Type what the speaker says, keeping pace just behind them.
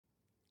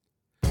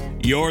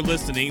You're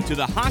listening to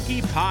the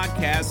Hockey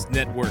Podcast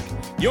Network,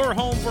 your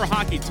home for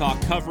hockey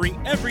talk covering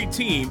every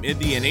team in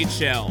the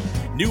NHL.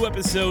 New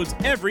episodes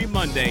every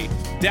Monday.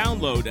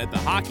 Download at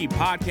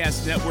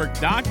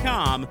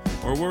thehockeypodcastnetwork.com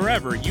or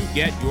wherever you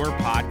get your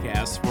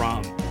podcasts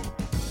from.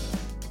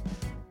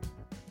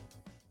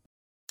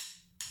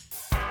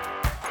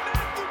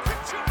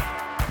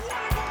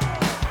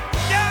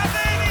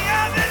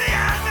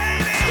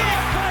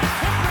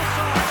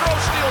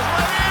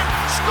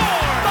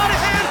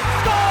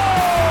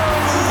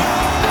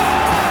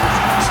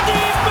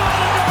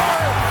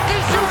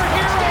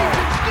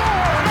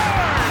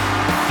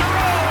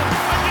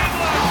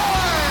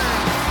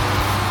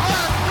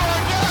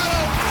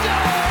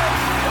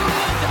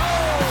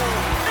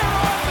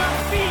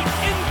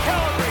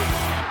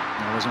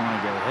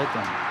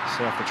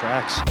 Off the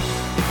tracks.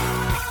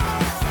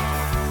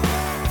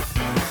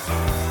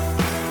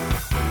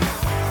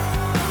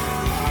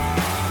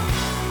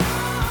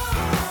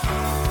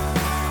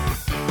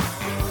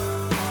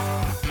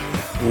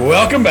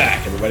 Welcome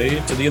back,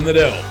 everybody, to the In the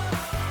Know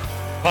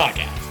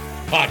podcast.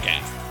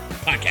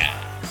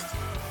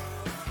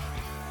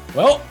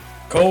 Well,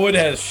 COVID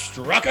has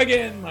struck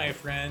again, my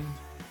friend.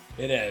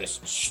 It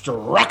has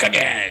struck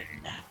again.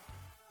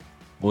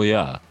 Well,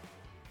 yeah.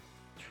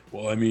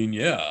 Well, I mean,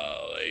 yeah,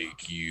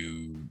 like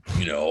you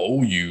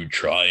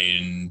try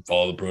and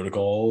follow the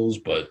protocols,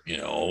 but,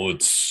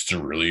 it's a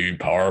really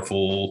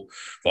powerful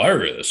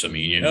virus. I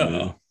mean,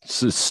 yeah.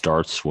 It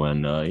starts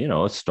when,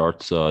 it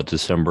starts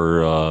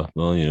December,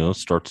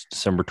 starts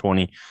December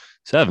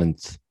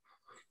 27th.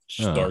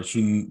 Starts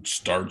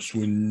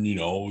when,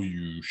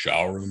 you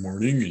shower in the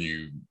morning and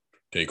you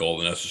take all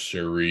the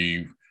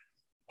necessary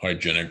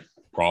hygienic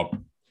proper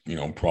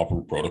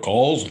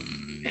protocols and,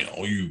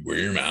 you wear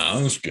your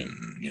mask and,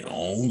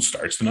 it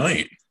starts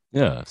tonight.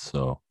 Yeah.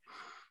 So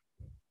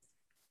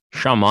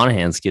Sean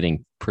Monahan's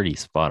getting pretty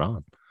spot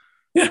on.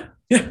 Yeah.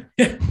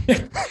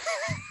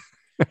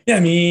 I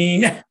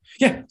mean,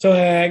 yeah. So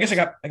I guess I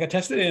got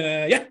tested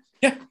and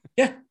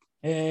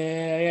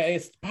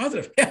it's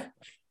positive. Yeah.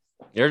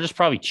 They're just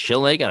probably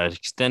chilling. Got an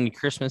extended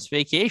Christmas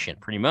vacation,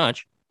 pretty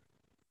much.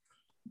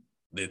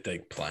 They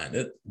planned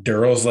it.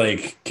 Daryl's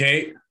like,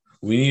 okay,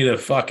 we need a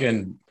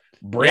fucking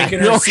break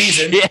in our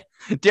season. Shit.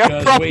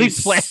 Daryl probably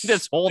planned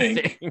this whole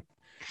thing.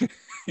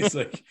 He's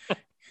like,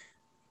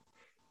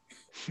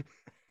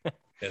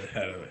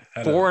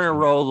 had 4 in a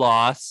row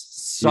loss,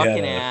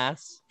 sucking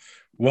ass.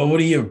 What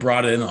would he have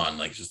brought in on?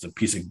 Like just a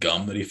piece of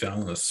gum that he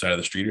found on the side of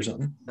the street or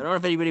something? I don't know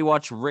if anybody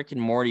watched Rick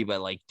and Morty, but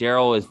like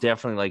Daryl is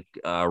definitely like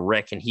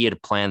Rick, and he had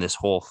planned this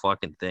whole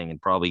fucking thing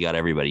and probably got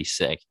everybody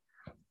sick.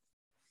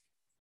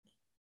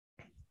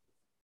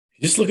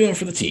 Just looking out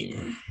for the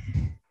team,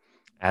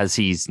 as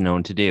he's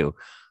known to do.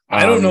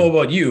 I don't know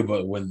about you,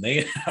 but when they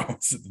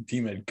announced that the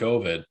team had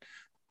COVID,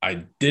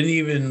 I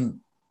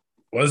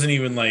wasn't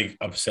even like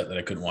upset that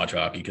I couldn't watch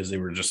hockey because they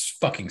were just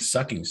fucking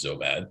sucking so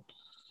bad.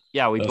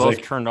 Yeah, we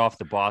both turned off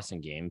the Boston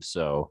game.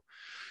 So,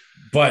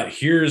 but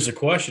here's a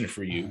question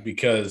for you,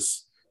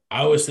 because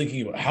I was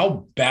thinking about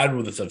how bad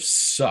would this have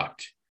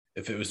sucked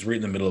if it was right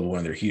in the middle of one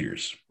of their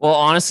heaters. Well,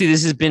 honestly,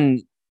 this has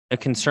been a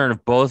concern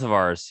of both of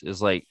ours.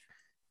 Is like,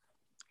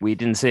 we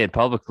didn't say it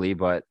publicly,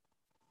 but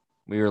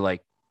we were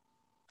like,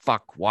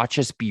 fuck, watch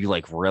us be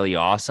like really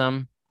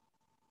awesome.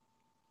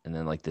 And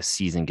then like the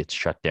season gets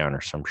shut down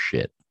or some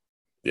shit.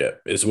 Yeah.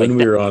 It's when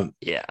we were when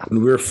we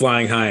were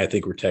flying high, I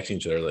think we're texting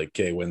each other like,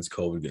 okay, when's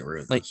COVID going to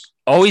ruin like this?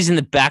 Always in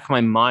the back of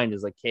my mind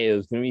is like, hey, it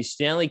was going to be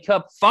Stanley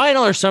Cup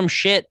final or some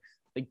shit.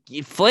 Like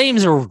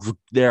Flames are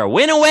there,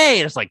 win away.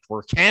 And it's like,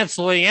 we're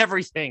canceling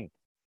everything.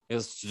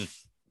 It's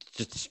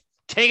just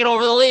taking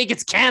over the league.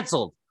 It's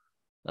canceled.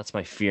 That's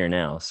my fear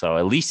now. So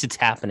at least it's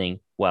happening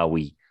while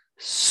we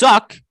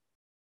suck.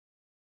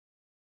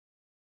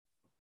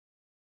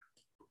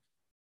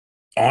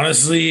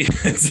 Honestly,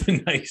 it's a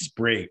nice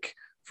break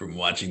from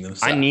watching them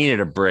suck. I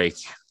needed a break.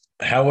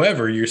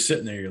 However, you're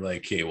sitting there, you're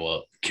like, hey,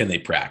 well, can they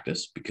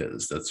practice?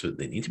 Because that's what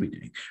they need to be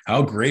doing.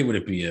 How great would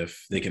it be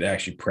if they could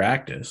actually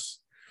practice,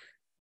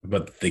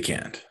 but they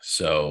can't?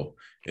 So,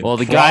 well,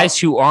 the guys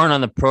who aren't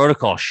on the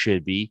protocol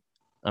should be.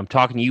 I'm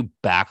talking to you,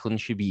 Backlund,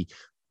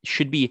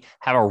 should be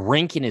have a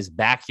rink in his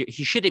backyard.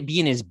 He should be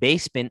in his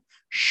basement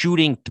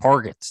shooting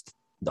targets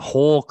the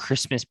whole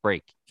Christmas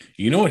break.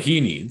 You know what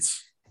he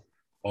needs?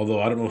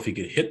 Although I don't know if he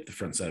could hit the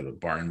front side of a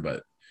barn,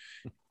 but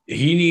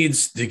he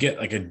needs to get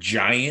like a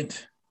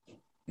giant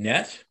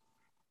net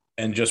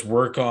and just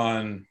work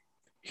on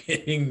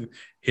hitting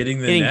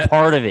the net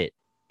part of it,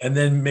 and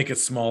then make it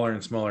smaller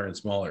and smaller and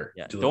smaller.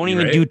 Yeah, don't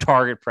even do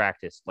target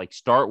practice. Like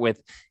start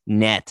with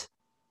net.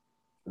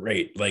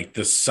 Right, like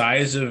the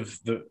size of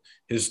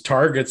his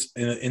targets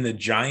in the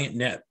giant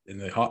net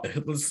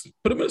let's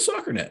put him in a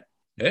soccer net.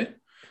 Okay,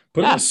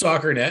 put him in a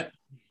soccer net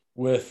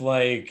with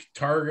like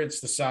targets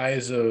the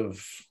size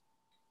of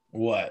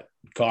what?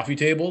 Coffee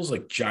tables,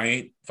 like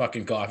giant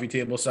fucking coffee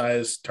table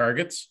size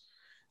targets.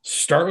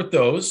 Start with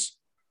those.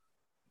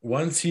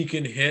 Once he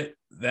can hit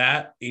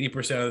that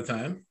 80% of the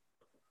time,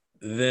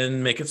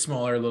 then make it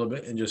smaller a little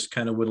bit and just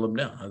kind of whittle him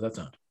down. How's that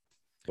sound?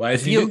 Why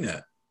is he doing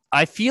that?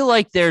 I feel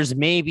like there's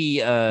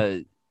maybe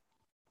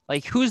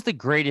like who's the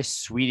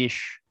greatest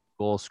Swedish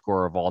goal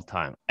scorer of all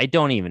time? I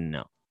don't even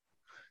know.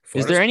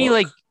 Is there any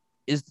like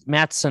is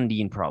Matt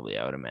Sundin probably,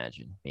 I would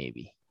imagine,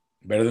 maybe.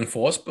 Better than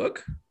Forsberg?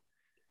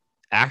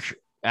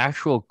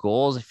 Actual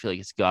goals, I feel like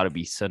it's got to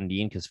be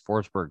Sundin because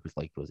Forsberg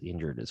was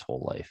injured his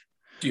whole life.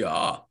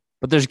 Yeah.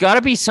 But there's got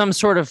to be some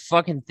sort of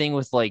fucking thing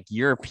with like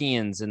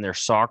Europeans and their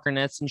soccer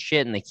nets and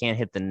shit, and they can't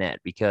hit the net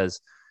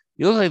because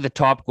you look like the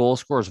top goal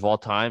scorers of all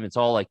time. It's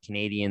all like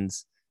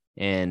Canadians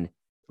and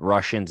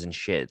Russians and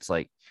shit. It's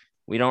like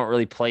we don't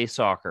really play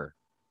soccer.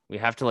 We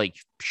have to like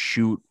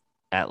shoot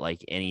at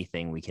like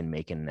anything we can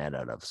make a net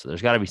out of. So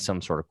there's got to be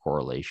some sort of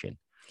correlation.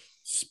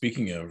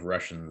 Speaking of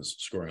Russians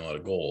scoring a lot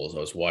of goals, I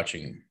was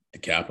watching the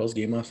Capitals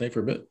game last night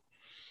for a bit.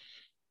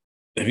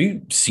 Have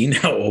you seen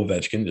how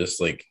Ovechkin just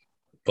like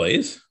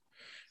plays?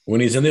 When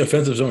he's in the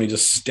offensive zone, he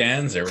just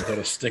stands there without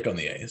a stick on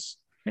the ice.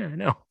 Yeah, I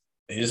know.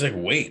 And he just like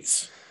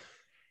waits.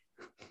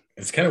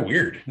 It's kind of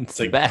weird. It's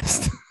like the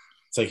best.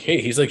 It's like,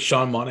 hey, he's like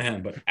Sean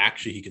Monahan, but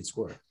actually he can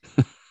score.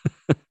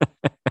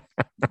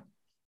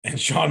 And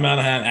Sean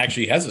Monahan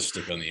actually has a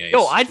stick on the ice.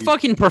 No, I'd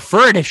fucking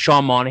prefer it if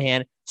Sean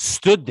Monahan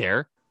stood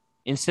there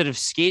instead of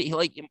skating.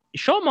 Like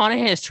Sean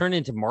Monahan has turned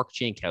into Mark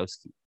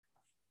Jankowski.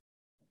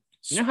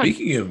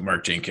 Speaking of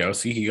Mark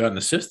Jankowski, he got an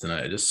assist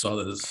tonight. I just saw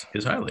that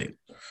his highlight.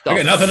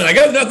 I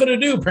got nothing to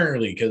do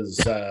apparently because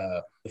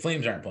the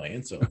Flames aren't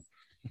playing. So I'm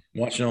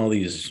watching all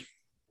these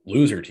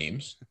loser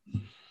teams.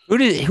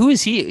 Who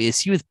is he? Is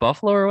he with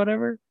Buffalo or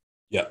whatever?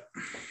 Yeah.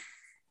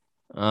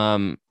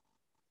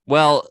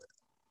 Well,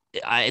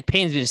 it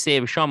pains me to say,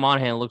 but Sean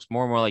Monahan looks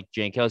more and more like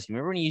Jankowski.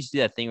 Remember when you used to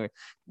do that thing where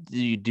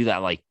you do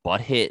that like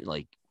butt hit,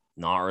 like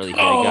not really hit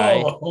a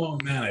guy? Oh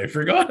man, I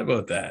forgot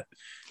about that.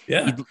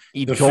 Yeah,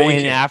 he'd go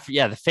in after,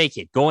 the fake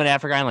hit, go in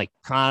after a guy and like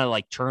kind of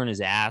like turn his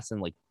ass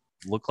and like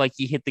look like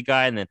he hit the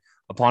guy, and then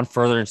upon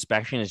further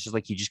inspection, it's just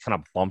like he just kind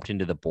of bumped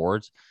into the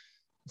boards.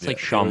 It's like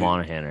Sean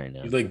Monahan right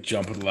now. He'd like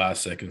jump at the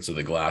last second so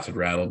the glass would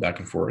rattle back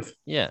and forth.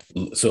 Yeah.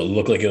 So it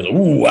looked like it was,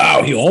 ooh,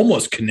 wow, he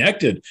almost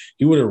connected.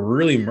 He would have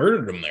really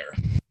murdered him there.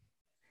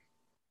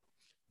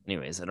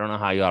 Anyways, I don't know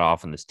how you got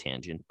off on this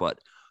tangent, but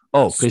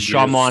because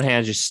Sean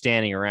Monahan's just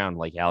standing around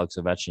like Alex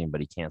Ovechkin,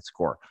 but he can't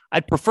score.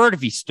 I'd prefer it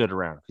if he stood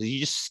around because he's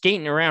just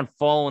skating around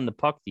following the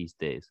puck these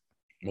days.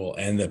 Well,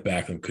 and that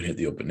Backlund could hit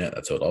the open net.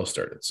 That's how it all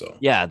started. So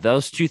yeah,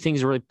 those two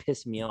things really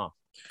piss me off.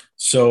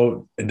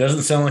 So it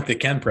doesn't sound like they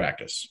can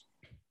practice.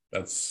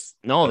 They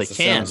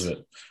can't.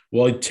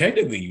 Well,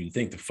 technically, you'd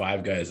think the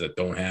five guys that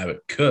don't have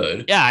it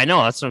could. Yeah, I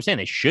know. That's what I'm saying.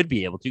 They should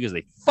be able to because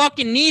they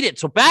fucking need it.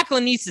 So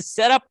Backlund needs to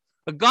set up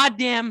a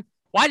goddamn.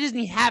 Why doesn't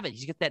he have it?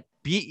 He's got that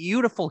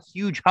beautiful,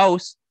 huge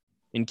house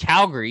in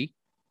Calgary.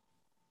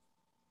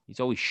 He's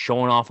always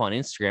showing off on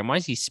Instagram. Why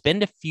does he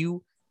spend a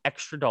few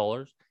extra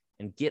dollars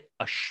and get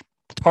a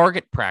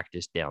target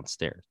practice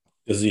downstairs?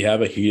 Does he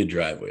have a heated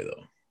driveway,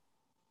 though?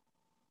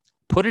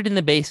 Put it in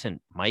the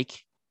basement,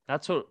 Mike.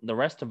 That's what the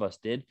rest of us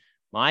did.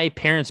 My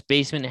parents'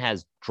 basement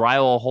has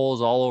drywall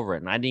holes all over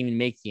it, and I didn't even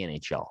make the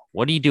NHL.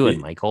 What are you doing,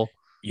 Michael?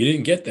 You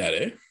didn't get that,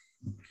 eh?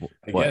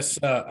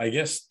 I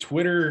guess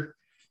Twitter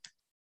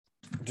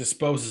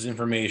disposes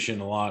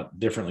information a lot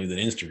differently than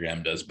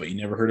Instagram does, but you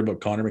never heard about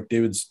Connor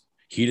McDavid's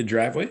heated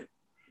driveway?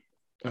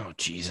 Oh,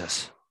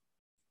 Jesus.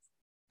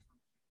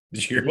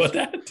 Did you hear about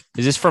that?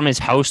 Is this from his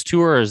house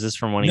tour or is this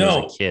from when he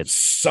was a kid?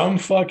 Some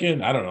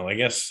fucking, I don't know. I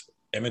guess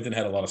Edmonton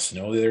had a lot of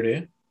snow the other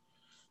day.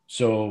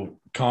 So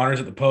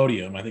Connor's at the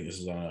podium. I think this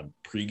is on a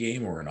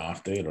pregame or an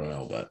off day. I don't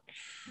know, but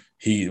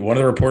one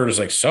of the reporters was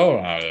like, so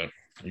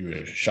you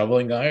a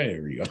shoveling guy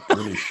or you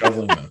really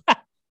shoveling them?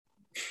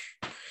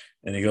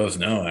 And he goes,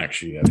 no,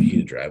 actually, I have a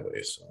heated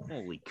driveway. So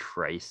holy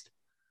Christ.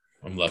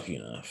 I'm lucky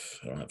enough.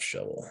 I don't have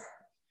shovel.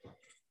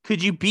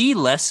 Could you be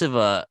less of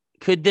a,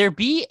 could there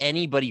be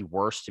anybody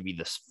worse to be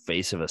the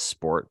face of a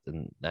sport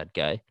than that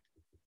guy?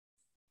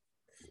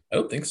 I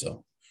don't think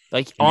so.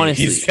 Like,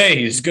 honestly.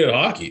 He's good at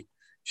hockey.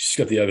 He's just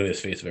got the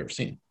ugliest face I've ever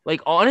seen.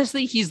 Like,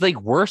 honestly, he's like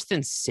worse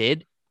than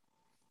Sid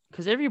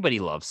because everybody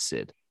loves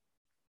Sid.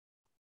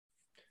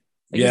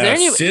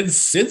 Like,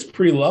 Sid's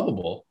pretty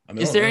lovable. I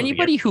mean, is there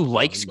anybody who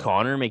likes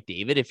Connor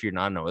McDavid if you're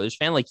not an Oilers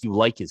fan? Like, you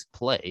like his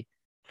play.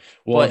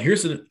 Well,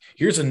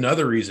 here's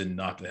another reason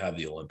not to have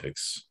the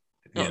Olympics.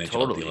 The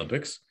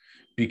Olympics,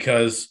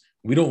 because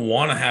we don't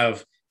want to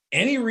have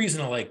any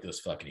reason to like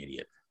this fucking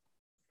idiot.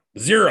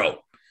 Zero.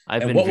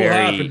 What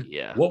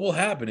will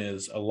happen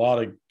is a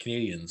lot of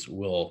Canadians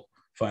will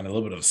find a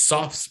little bit of a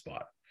soft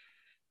spot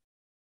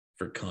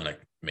for Connor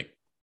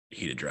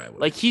heated driveway.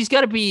 Like, he's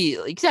got to be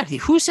exactly.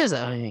 Who says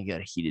I ain't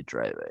got a heated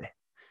driveway?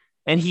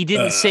 And he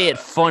didn't say it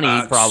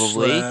funny,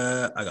 probably.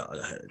 I got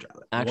a heated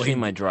driveway. Actually,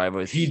 my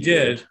driveway. He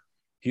did.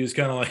 He was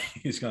kind of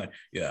like,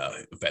 yeah,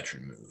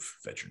 veteran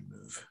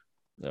move.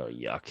 Oh,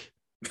 yuck.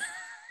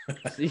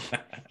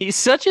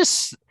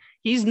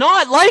 He's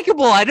not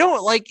likable. I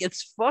don't like,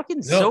 it's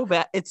fucking so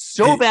bad. It's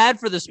so bad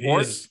for the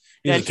sport.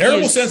 He has a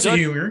terrible sense of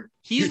humor.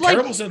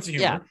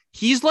 Yeah.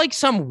 He's like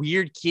some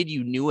weird kid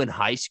you knew in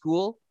high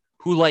school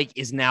who like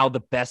is now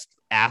the best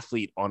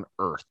athlete on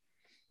earth.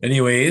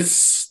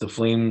 Anyways, the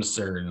Flames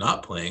are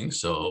not playing,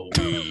 so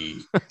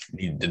we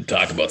need to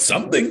talk about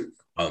something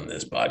on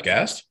this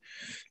podcast.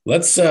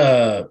 Let's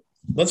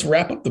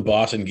wrap up the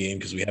Boston game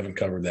because we haven't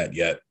covered that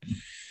yet.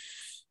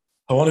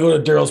 I want to go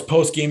to Daryl's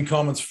post-game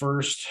comments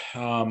first.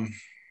 I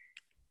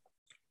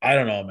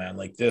don't know, man.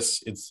 Like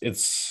this,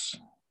 it's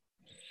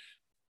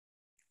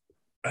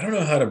I don't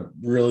know how to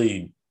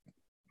really,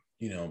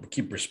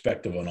 keep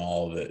perspective on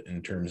all of it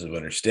in terms of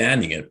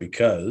understanding it,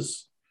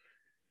 because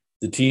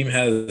the team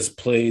has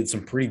played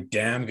some pretty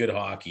damn good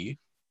hockey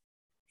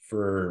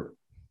for,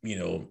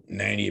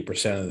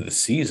 98% of the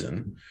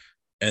season.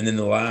 And then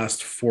the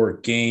last 4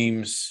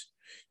 games,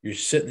 you're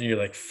sitting there, you're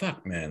like,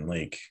 fuck, man,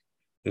 like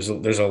there's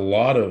a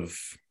lot of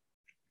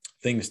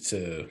things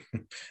to,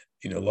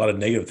 a lot of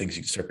negative things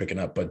you can start picking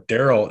up. But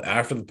Daryl,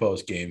 after the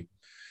post game,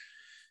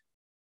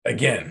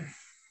 again,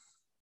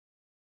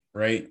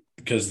 right?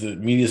 Because the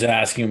media's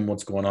asking him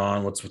what's going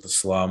on, what's with the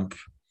slump,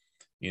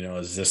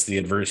 is this the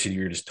adversity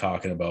you're just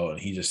talking about? And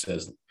he just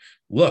says,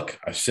 look,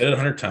 I've said it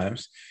 100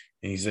 times.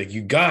 And he's like,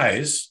 you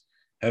guys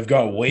have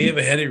got way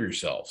ahead of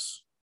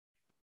yourselves.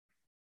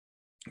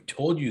 I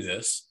told you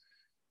this.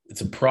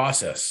 It's a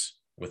process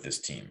with this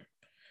team.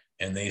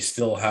 And they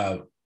still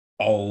have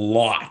a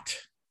lot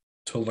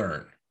to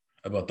learn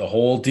about the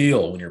whole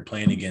deal when you're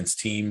playing against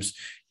teams.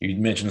 You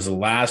mentioned the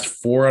last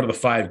 4 out of the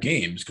 5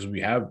 games, because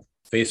we have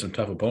faced some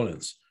tough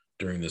opponents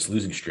during this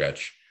losing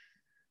stretch.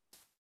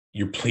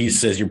 You're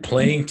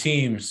playing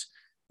teams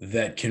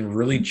that can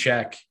really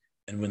check,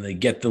 and when they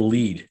get the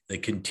lead, they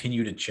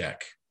continue to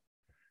check.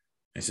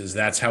 He says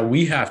that's how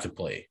we have to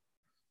play.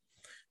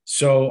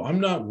 So I'm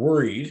not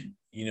worried,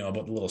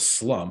 about the little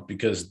slump,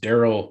 because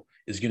Daryl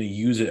is going to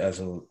use it as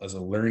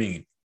a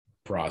learning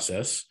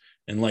process.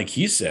 And like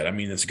he said, I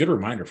mean, it's a good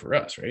reminder for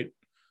us, right?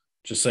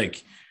 Just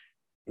like,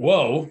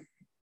 whoa,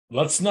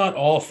 let's not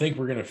all think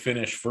we're going to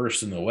finish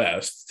first in the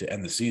West to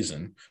end the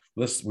season.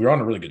 We're on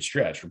a really good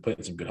stretch. We're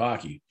playing some good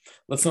hockey.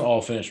 Let's not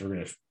all finish. We're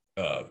going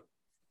to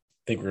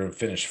think we're going to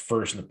finish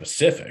first in the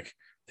Pacific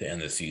to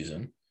end the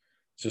season.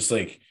 It's just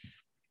like,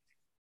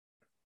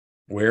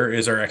 where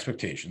is our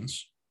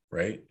expectations,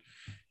 right?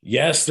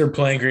 Yes, they're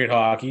playing great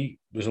hockey.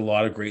 There's a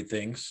lot of great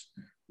things,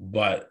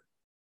 but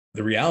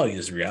the reality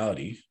is the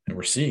reality, and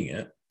we're seeing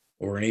it.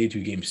 Over an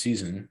 82-game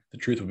season, the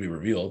truth will be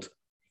revealed.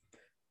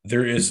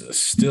 There is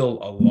still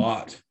a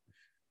lot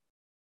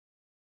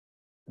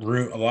of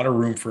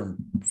room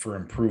for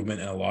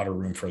improvement, and a lot of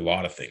room for a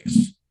lot of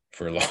things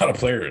for a lot of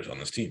players on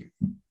this team.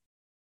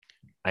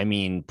 I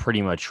mean,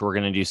 pretty much we're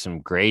going to do some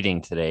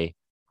grading today.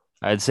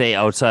 I'd say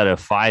outside of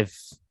 5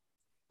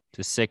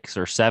 to 6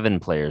 or 7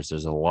 players,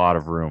 there's a lot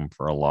of room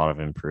for a lot of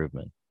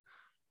improvement.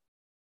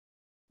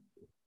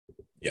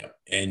 Yeah.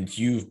 And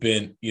you've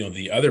been,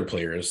 the other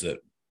players that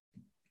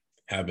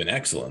have been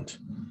excellent.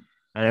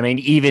 And I mean,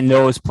 even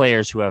those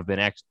players who have been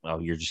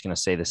you're just going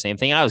to say the same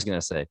thing I was going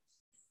to say.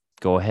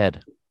 Go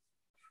ahead.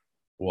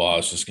 Well, I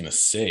was just going to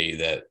say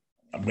that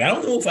I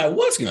don't know if I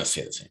was going to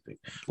say the same thing.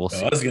 We'll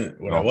see. What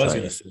I was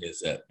going to say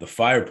is that the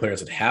 5 players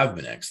that have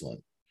been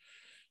excellent,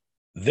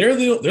 they're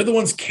the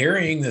ones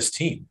carrying this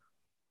team.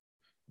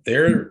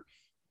 They're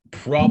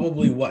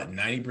probably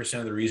 90%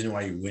 of the reason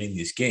why you're winning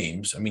these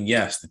games. I mean,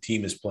 yes, the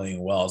team is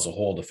playing well as a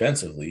whole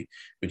defensively,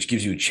 which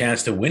gives you a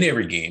chance to win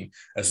every game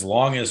as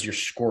long as you're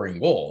scoring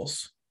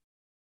goals.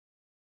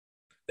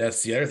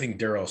 That's the other thing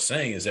Daryl's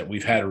saying, is that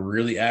we've had a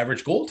really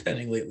average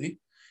goaltending lately.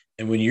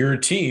 And when you're a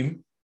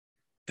team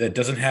that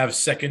doesn't have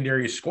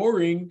secondary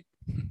scoring,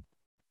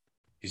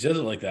 he says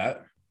it like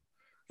that,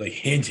 like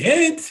hint,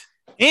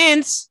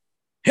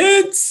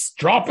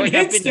 dropping like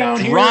hints down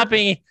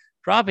here.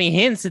 Dropping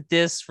hints at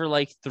this for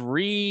like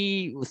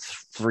 3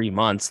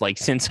 months, like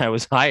since I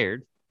was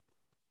hired.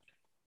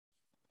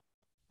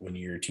 When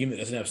you're a team that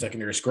doesn't have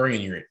secondary scoring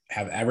and you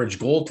have average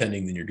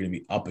goaltending, then you're going to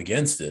be up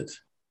against it.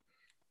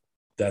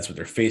 That's what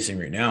they're facing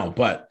right now.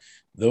 But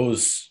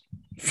those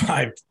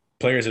 5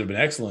 players that have been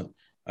excellent,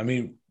 I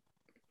mean,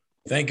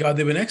 thank God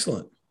they've been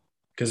excellent,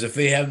 because if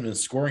they haven't been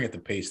scoring at the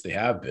pace they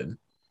have been,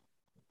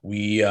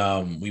 we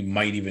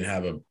might even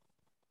have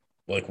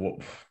what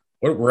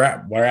we're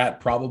at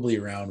probably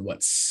around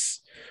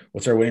what's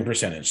our winning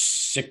percentage?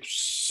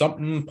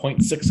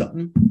 0.6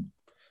 something.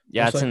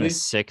 Yeah, it's likely in the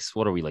 6.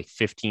 What are we, like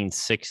 15,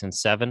 6, and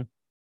 7?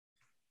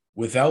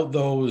 Without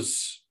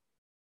those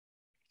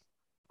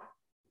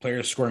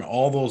players scoring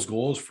all those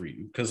goals for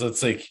you, because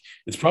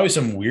it's probably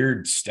some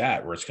weird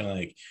stat where it's kind of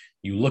like,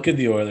 you look at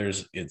the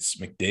Oilers, it's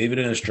McDavid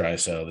and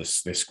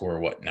Draisaitl. They score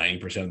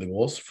 90% of the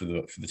goals for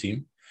the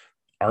team.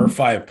 Our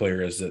 5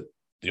 players, that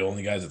the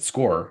only guys that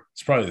score,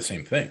 it's probably the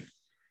same thing.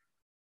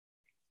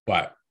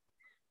 But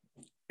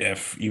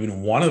if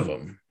even one of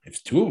them,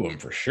 if 2 of them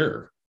for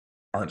sure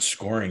aren't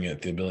scoring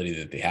at the ability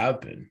that they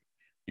have been,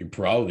 you're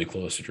probably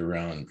closer to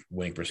around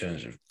winning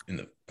percentage in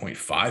the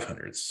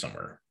 0.500s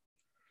somewhere.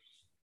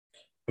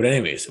 But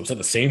anyways, was that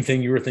the same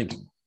thing you were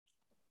thinking?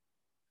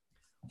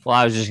 Well,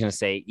 I was just going to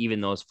say,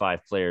 even those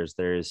 5 players,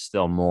 there is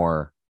still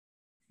more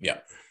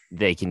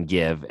they can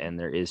give, and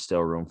there is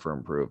still room for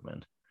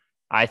improvement.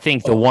 I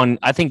think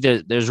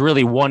there's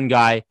really one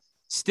guy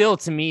still,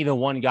 to me, the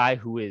one guy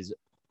who is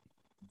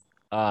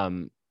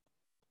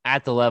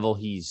at the level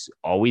he's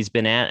always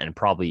been at and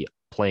probably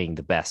playing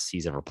the best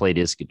he's ever played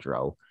is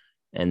Gaudreau.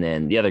 And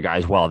then the other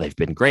guys, while they've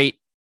been great,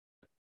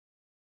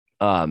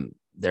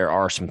 there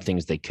are some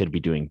things they could be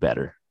doing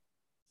better.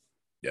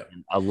 Yeah.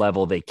 A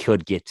level they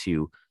could get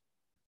to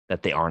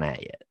that they aren't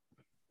at yet.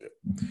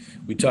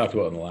 We talked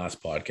about in the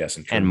last podcast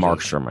in terms and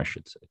Markstrom, I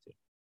should say. Too.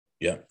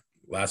 Yeah.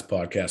 Last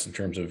podcast in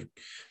terms of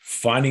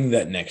finding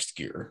that next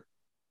gear.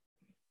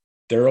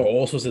 Daryl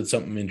also said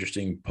something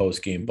interesting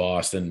post-game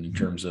Boston in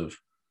terms of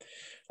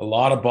a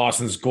lot of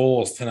Boston's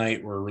goals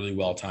tonight were really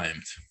well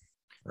timed,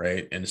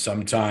 right? And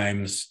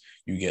sometimes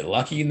you get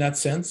lucky in that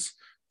sense,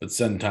 but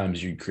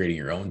sometimes you're creating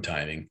your own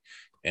timing.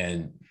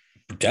 And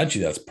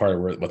potentially that's part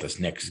of what this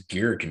next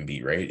gear can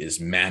be, right? Is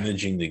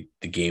managing the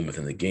game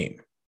within the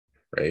game,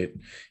 right?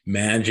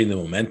 Managing the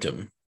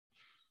momentum.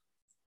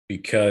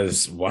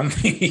 Because one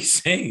thing he's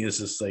saying is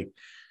just like,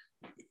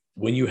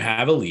 when you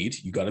have a lead,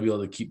 you got to be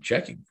able to keep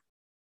checking.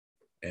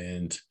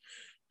 And,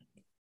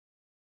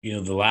 you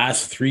know, the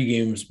last 3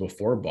 games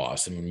before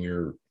Boston, when we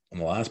were on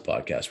the last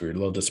podcast, we were a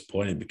little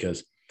disappointed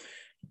because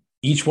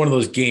each one of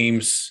those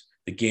games,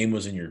 the game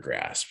was in your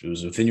grasp. It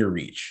was within your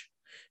reach.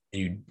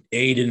 And you,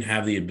 didn't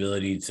have the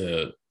ability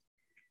to,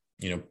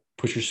 you know,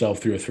 push yourself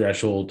through a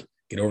threshold,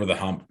 get over the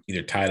hump,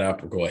 either tie it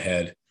up or go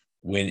ahead,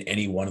 win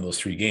any one of those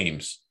 3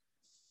 games.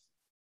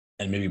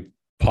 And maybe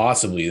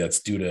possibly that's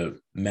due to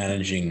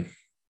managing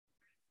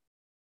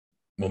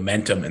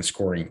momentum and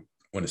scoring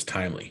when it's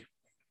timely.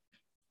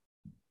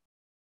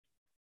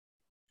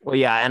 Well,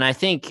 yeah, and I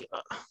think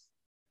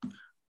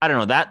I don't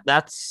know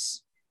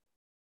that's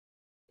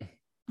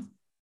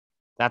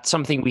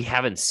something we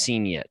haven't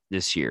seen yet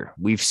this year.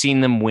 We've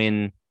seen them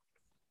win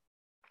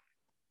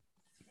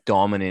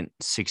dominant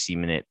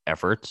 60-minute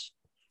efforts.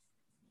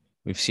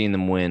 We've seen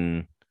them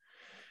win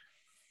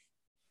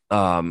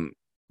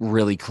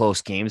really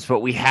close games,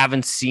 but we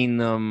haven't seen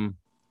them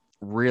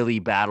really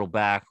battle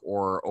back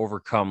or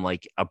overcome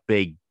like a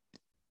big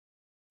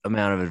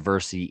amount of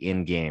adversity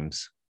in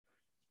games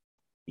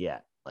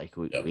yet. Like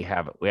we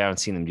haven't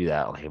seen them do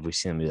that. Like, have we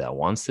seen them do that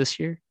once this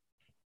year?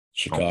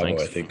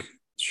 Chicago, I think.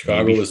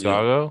 Chicago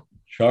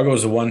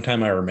was the one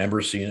time I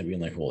remember seeing it being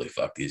like, holy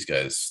fuck, these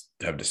guys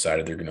have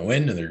decided they're going to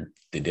win, and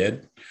they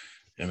did.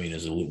 I mean,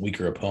 as a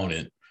weaker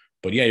opponent.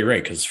 But yeah, you're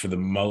right, because for the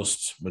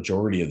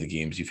majority of the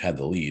games, you've had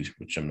the lead,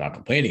 which I'm not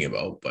complaining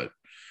about. But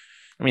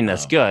I mean,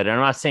 that's good. I'm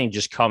not saying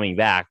just coming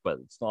back, but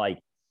it's not like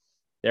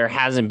there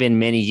hasn't been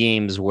many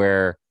games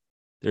where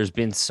there's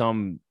been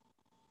some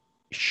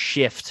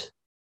shift.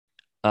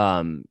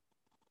 Not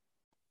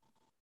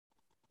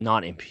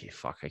in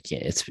fuck. I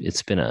can't.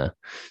 It's been a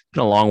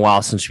long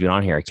while since we've been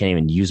on here. I can't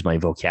even use my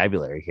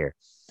vocabulary here.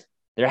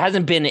 There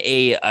hasn't been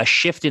a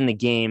shift in the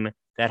game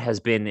that has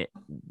been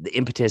the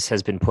impetus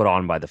has been put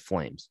on by the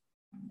Flames.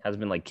 It hasn't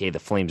been like, okay, the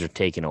Flames are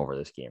taking over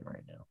this game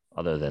right now,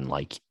 other than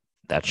like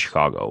that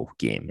Chicago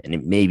game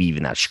and maybe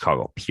even that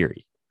Chicago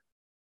period.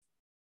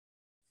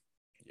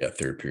 Yeah,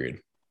 third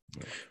period.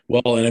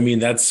 Well, and I mean,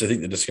 that's, I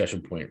think, the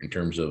discussion point in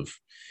terms of,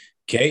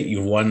 okay,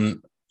 you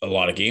won a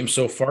lot of games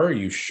so far.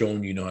 You've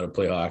shown you know how to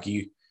play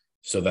hockey.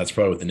 So that's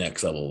probably what the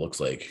next level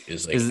looks like,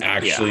 is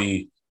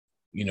actually,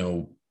 you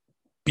know,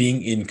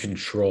 being in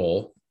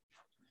control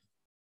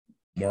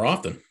more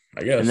often,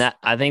 I guess. And that,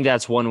 I think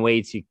that's one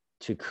way to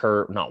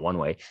curb, not one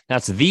way.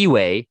 That's the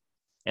way,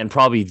 and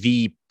probably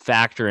the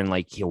factor in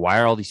like, why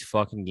are all these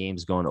fucking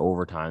games going to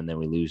overtime and then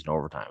we lose in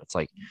overtime? It's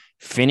like,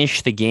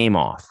 finish the game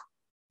off.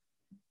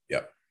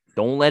 Yep.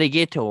 Don't let it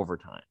get to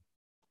overtime.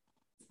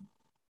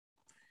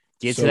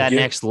 Get to that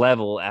next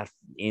level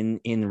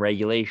in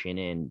regulation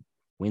and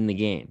win the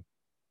game.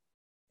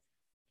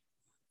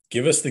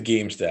 Give us the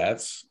game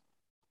stats.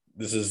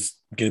 This is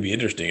going to be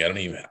interesting.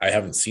 I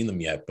haven't seen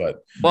them yet,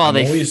 but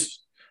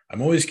I'm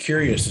always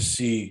curious to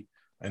see.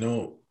 I'm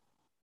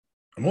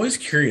always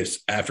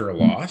curious after a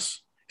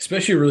loss,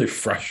 especially a really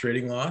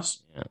frustrating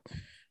loss,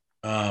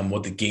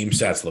 what the game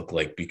stats look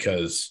like,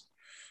 because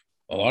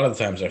a lot of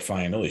the times I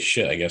find, holy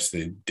shit, I guess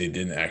they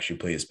didn't actually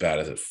play as bad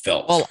as it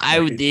felt. Well,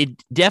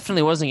 it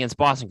definitely wasn't against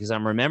Boston, because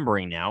I'm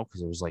remembering now,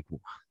 because it was like,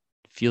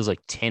 feels like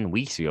 10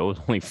 weeks ago. It was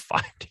only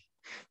 5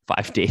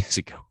 days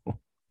ago.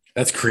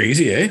 That's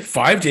crazy, eh?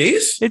 5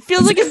 days? It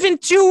feels like it's been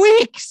 2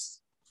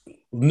 weeks.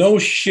 No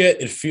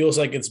shit. It feels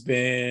like it's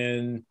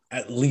been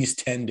at least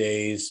 10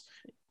 days,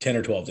 10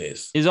 or 12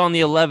 days. Is on the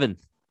 11th.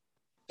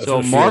 That's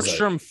so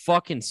Markstrom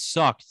fucking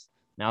sucked,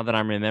 now that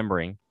I'm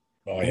remembering.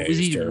 Oh, yeah,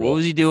 what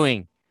was he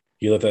doing?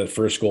 He let that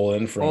first goal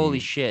in from... Holy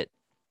shit.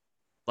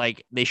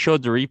 Like, they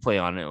showed the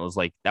replay on it. It was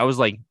like, that was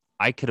like,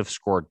 I could have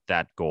scored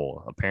that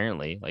goal,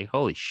 apparently. Like,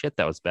 holy shit,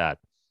 that was bad.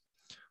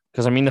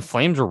 Because, I mean, the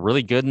Flames were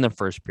really good in the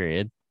first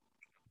period.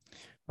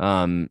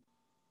 I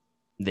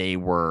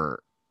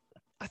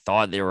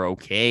thought they were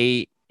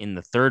okay in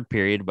the third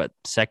period, but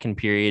second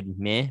period,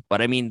 meh.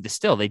 But I mean,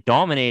 still, they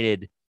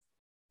dominated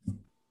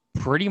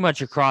pretty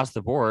much across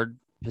the board.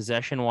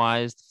 Possession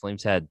wise, the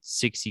Flames had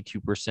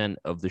 62%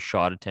 of the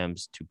shot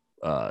attempts to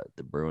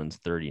the Bruins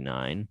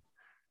 39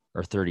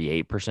 or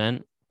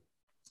 38%.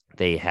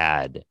 They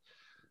had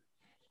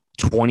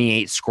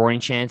 28 scoring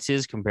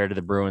chances compared to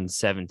the Bruins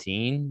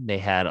 17. They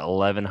had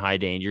 11 high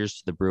dangers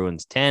to the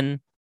Bruins 10.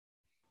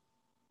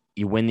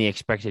 You win the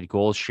expected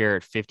goals share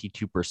at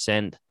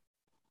 52%.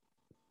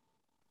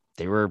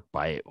 They were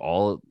by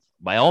all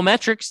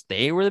metrics,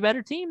 they were the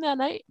better team that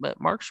night, but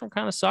Markstrom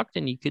kind of sucked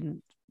and you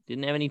didn't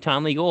have any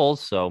timely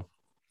goals. So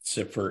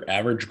except for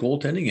average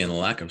goaltending and a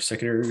lack of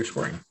secondary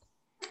scoring.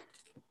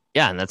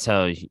 Yeah, and that's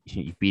how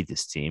you beat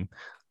this team.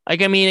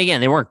 Like, I mean,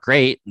 again, they weren't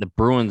great. The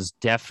Bruins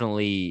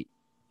definitely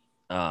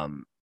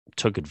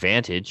took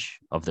advantage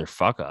of their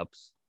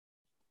fuck-ups.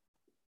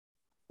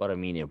 But, I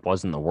mean, it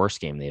wasn't the worst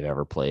game they've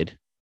ever played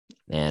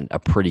and a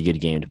pretty good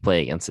game to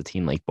play against a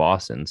team like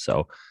Boston.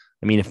 So,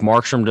 I mean, if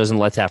Markstrom doesn't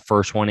let that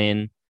first one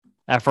in,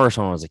 that first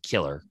one was a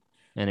killer.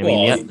 And, I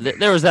mean,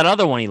 there was that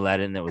other one he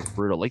let in that was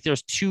brutal. Like, there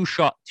was two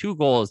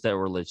goals that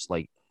were just,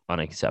 like,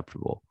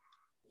 unacceptable.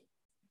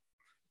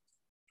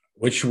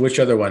 Which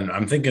other one?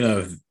 I'm thinking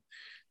of.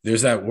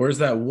 Where's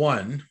that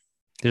one?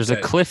 There's a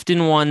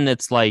Clifton one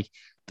that's like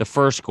the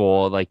first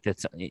goal, like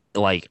that's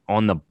like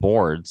on the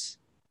boards.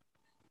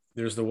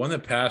 There's the one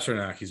that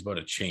Pasternak, he's about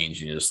to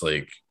change and he just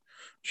like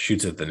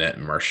shoots at the net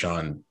and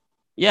Marchand.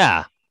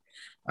 Yeah.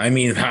 I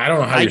mean, I don't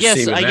know how you're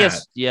saving that. I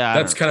guess, yeah.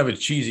 That's kind of a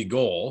cheesy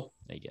goal.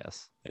 I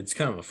guess. It's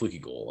kind of a fluky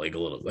goal, like a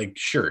little, like,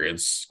 sure,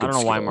 it's good I don't know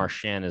skill. why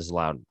Marchand is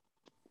allowed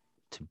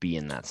to be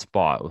in that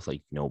spot with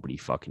like nobody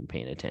fucking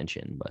paying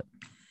attention, but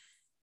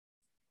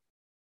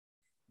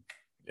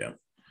yeah.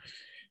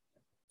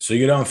 So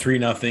you get down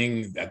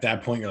 3-0. At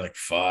that point, you're like,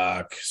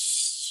 fuck,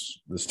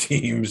 this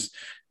team,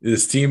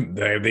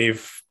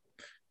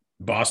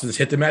 Boston's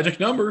hit the magic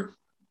number.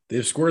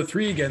 They've scored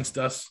 3 against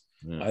us.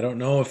 Yeah. I don't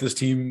know if this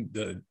team,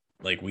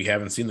 we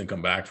haven't seen them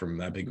come back from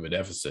that big of a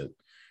deficit.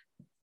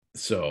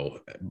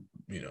 So,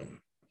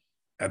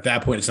 at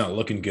that point, it's not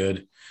looking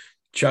good.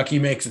 Chucky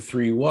makes it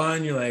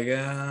 3-1. You're like,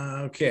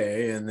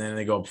 okay. And then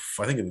they go up,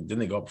 didn't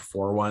they go up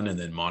 4-1? And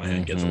then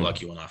Monahan gets a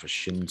lucky one off his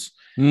shins.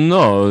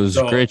 No, it was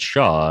a great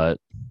shot.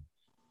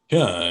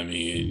 Yeah, I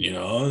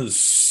mean,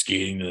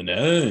 skating to the net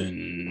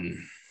and,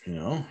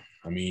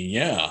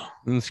 yeah.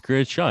 It's a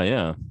great shot,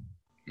 yeah. I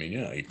mean,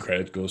 yeah,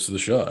 credit goes to the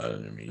shot. I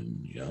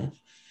mean,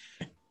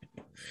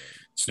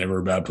 it's never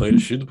a bad play to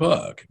shoot the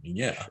puck. I mean,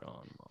 yeah.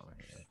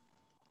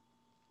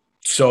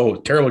 So,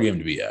 terrible game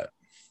to be at.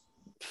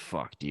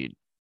 Fuck, dude.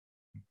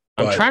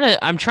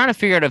 I'm trying to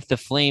figure out if the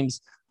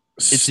Flames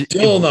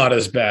still not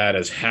as bad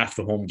as half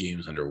the home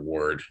games under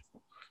Ward.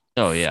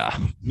 Oh yeah,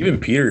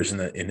 even Peters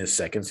in his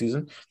second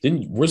season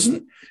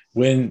wasn't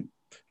when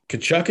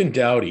Tkachuk and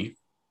Doughty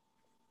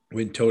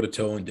went toe to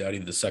toe and Doughty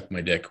to suck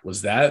my dick.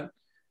 Was that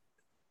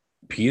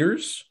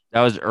Peters?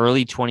 That was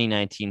early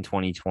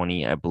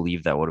 2019-2020. I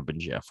believe that would have been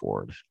Jeff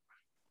Ward.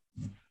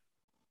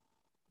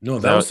 No,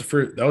 that was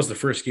the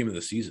first game of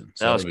the season.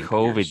 So that was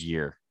COVID Peters.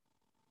 Year.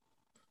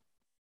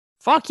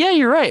 Fuck yeah,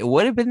 you're right.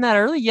 Would have been that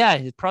early? Yeah,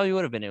 it probably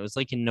would have been. It was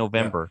like in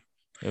November.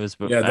 Yeah. It was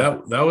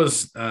that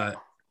was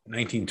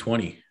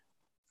 1920.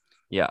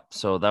 Yeah,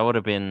 so that would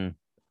have been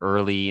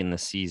early in the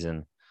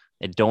season.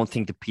 I don't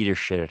think the Peter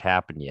shit had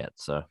happened yet.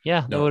 So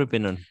yeah, that would have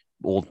been an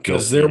old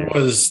because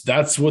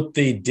that's what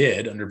they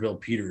did under Bill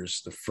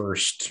Peters the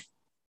first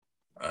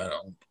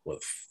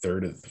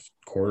third of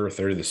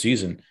the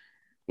season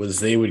was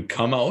they would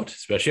come out,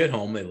 especially at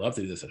home. They love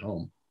to do this at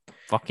home.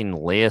 Fucking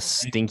lay a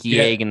stinky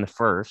egg in the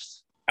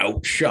first.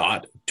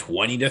 Outshot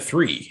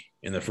 20-3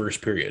 in the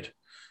first period.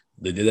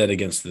 They did that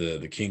against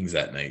the Kings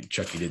that night.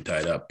 Chucky did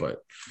tie it up, but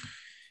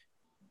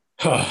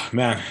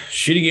man,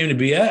 shitty game to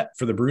be at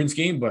for the Bruins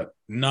game, but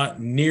not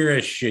near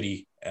as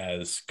shitty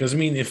as because I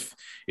mean, if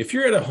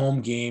you're at a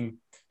home game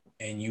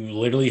and you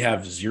literally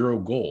have 0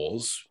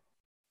 goals,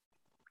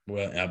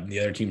 well, the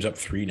other team's up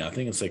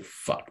 3-0. It's like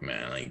fuck,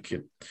 man.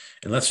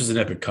 Unless there's an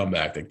epic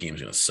comeback, that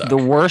game's gonna suck. The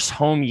worst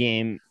home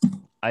game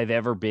I've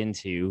ever been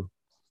to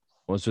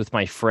was with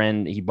my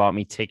friend. He bought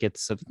me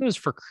tickets. I think it was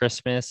for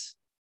Christmas.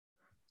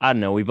 I don't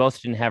know. We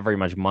both didn't have very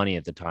much money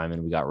at the time,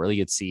 and we got really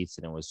good seats,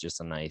 and it was just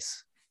gonna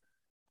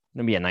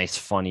be a nice,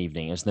 fun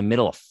evening. It was in the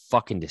middle of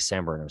fucking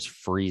December, and it was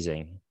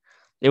freezing.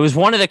 It was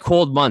one of the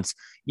cold months.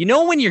 You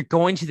know when you're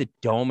going to the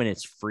Dome and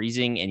it's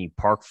freezing, and you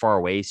park far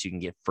away so you can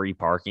get free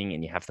parking,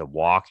 and you have to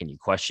walk, and you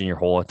question your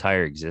whole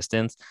entire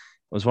existence.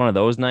 It was one of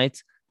those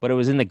nights, but it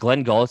was in the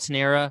Glenn Gulutzan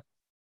era,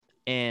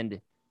 and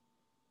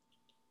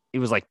it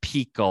was like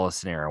peak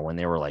Gulutzan era when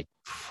they were like,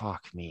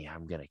 fuck me,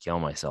 I'm going to kill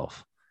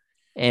myself.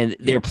 And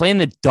they were playing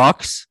the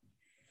Ducks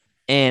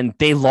and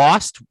they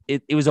lost.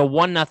 It was a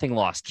 1-0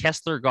 loss.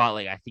 Kessler got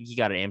I think he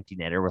got an empty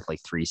netter with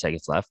 3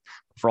 seconds left.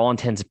 For all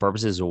intents and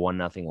purposes, a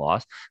 1-0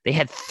 loss. They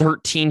had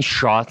 13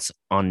 shots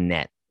on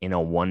net in a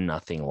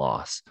 1-0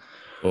 loss.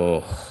 Oh,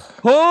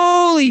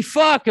 holy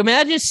fuck.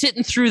 Imagine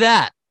sitting through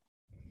that.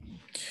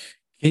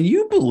 Can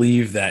you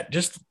believe that?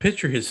 Just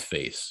picture his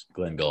face,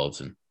 Glenn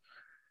Gulutzan.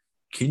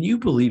 Can you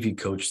believe he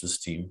coached this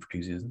team for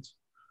 2 seasons?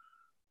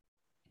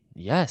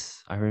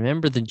 Yes, I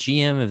remember the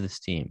GM of this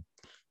team.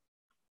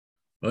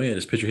 Oh yeah,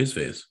 just picture his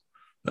face.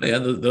 Oh yeah,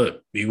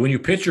 when you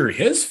picture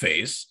his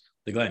face,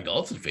 the Glenn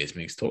Gulutzan face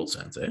makes total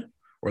sense, eh?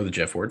 or the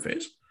Jeff Ward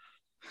phase.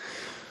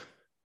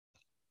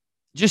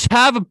 Just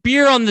have a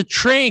beer on the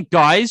train,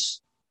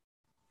 guys.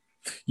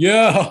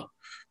 Yeah.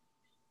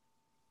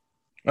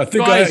 I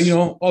think Guys.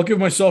 I'll give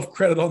myself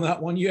credit on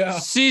that one. Yeah.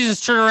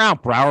 Seasons turn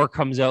around. Brower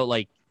comes out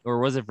or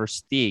was it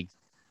Versteeg?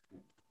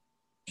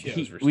 Yeah,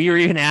 We were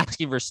even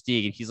asking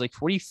Versteeg, and he's like,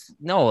 "What do you?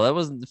 No, that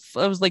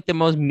was like the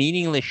most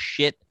meaningless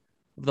shit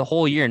of the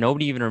whole year.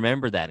 Nobody even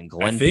remembered that." And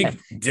Glenn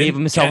gave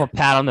himself a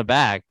pat on the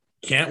back.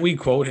 Can't we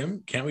quote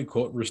him? Can't we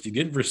quote Versteeg?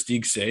 Didn't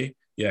Versteeg say,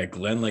 "Yeah,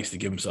 Glenn likes to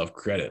give himself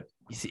credit"?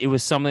 It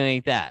was something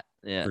like that.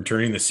 Yeah, for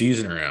turning the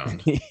season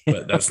around,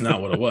 but that's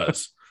not what it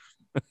was.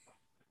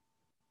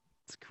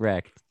 That's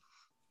correct.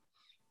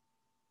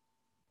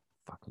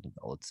 Fucking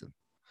Gulletson.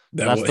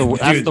 That's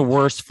the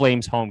worst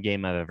Flames home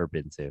game I've ever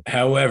been to.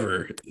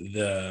 However,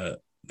 the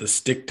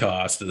stick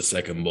toss to the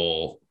second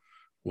bowl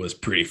was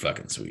pretty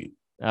fucking sweet.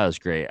 That was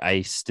great.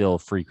 I still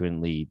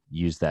frequently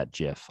use that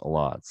GIF a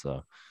lot.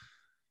 So,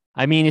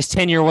 I mean, his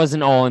tenure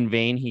wasn't all in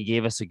vain. He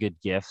gave us a good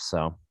gift.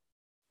 So,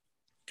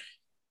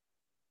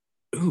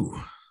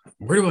 ooh,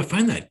 where do I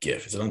find that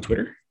GIF? Is it on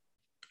Twitter?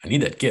 I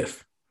need that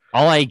GIF.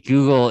 All I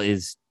Google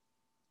is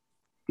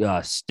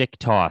stick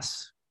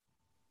toss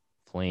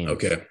Flames.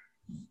 Okay.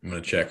 I'm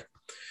going to check.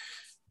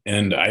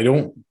 And I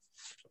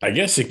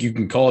guess you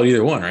can call it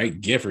either one, right?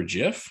 GIF or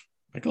GIF.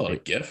 I call it a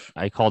GIF.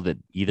 I called it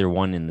either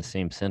one in the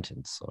same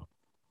sentence. So,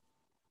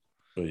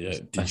 but yeah,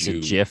 I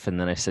said GIF and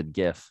then I said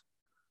GIF.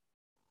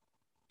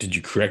 Did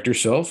you correct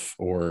yourself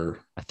or?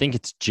 I think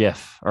it's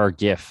GIF or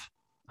GIF.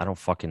 I don't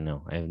fucking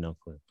know. I have no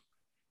clue.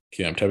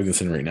 Okay, I'm typing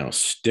this in right now.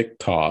 Stick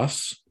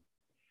toss.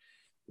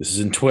 This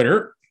is in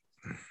Twitter.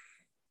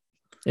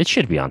 It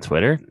should be on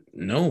Twitter.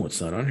 No,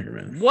 it's not on here,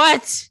 man.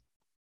 What?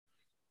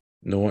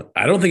 No one.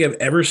 I don't think I've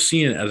ever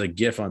seen it as a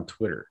GIF on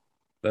Twitter.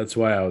 That's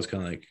why I was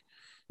kind of like.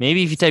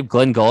 Maybe if you type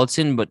Glenn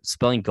Gulletson, but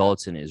spelling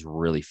Gulletson is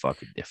really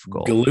fucking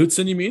difficult.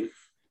 Gulletson, you mean?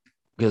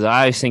 Because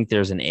I think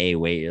there's an A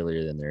way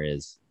earlier than there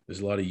is.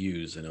 There's a lot of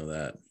U's. I know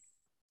that.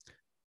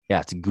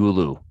 Yeah, it's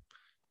Gulu.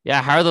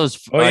 Yeah, how are those?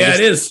 Oh, yeah, it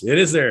is. It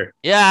is there.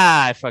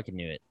 Yeah, I fucking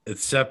knew it.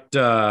 Except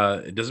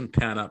it doesn't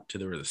pan up to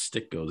where the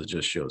stick goes. It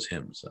just shows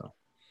him. So.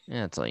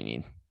 Yeah, that's all you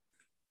need.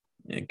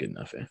 Yeah, good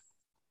enough, eh?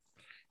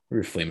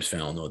 Every Flames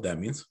fan will know what that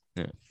means.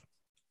 Yeah.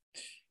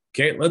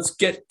 Okay, let's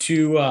get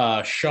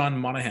to Sean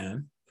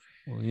Monahan.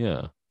 Well,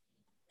 yeah.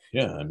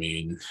 Yeah, I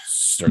mean,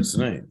 starts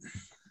tonight.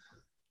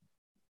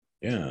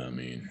 Yeah, I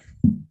mean.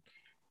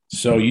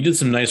 So you did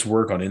some nice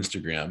work on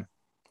Instagram.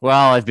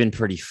 Well, I've been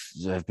pretty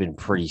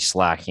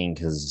slacking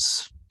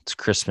because it's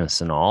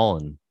Christmas and all,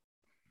 and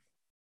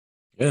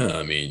yeah,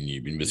 I mean,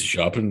 you've been busy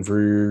shopping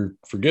for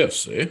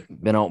gifts, eh?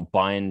 Been out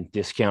buying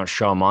discount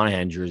Sean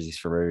Monahan jerseys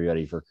for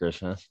everybody for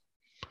Christmas.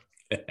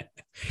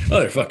 Oh,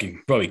 they're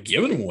fucking probably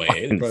giving them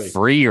away. They're probably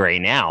free right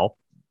now.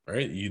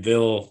 Right?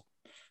 They'll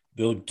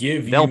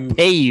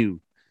pay you.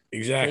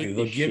 Exactly.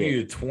 They'll give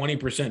you a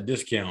 20%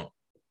 discount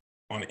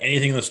on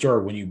anything in the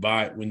store when you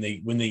buy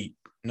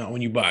not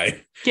when you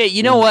buy. Okay,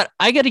 you know what?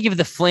 I got to give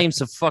the Flames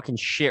some fucking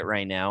shit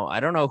right now.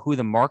 I don't know who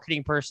the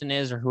marketing person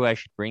is or who I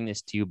should bring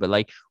this to, but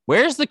like,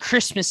 where's the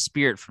Christmas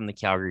spirit from the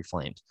Calgary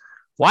Flames?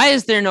 Why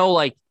is there no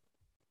like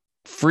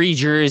free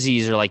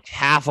jerseys or like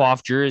half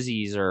off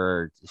jerseys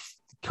or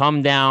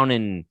come down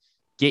and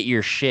get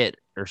your shit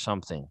or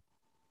something?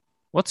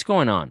 What's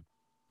going on?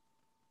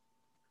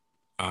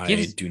 I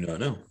do not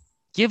know.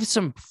 Give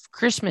some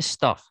Christmas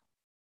stuff.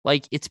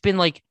 Like, it's been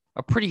like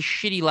a pretty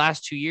shitty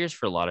last 2 years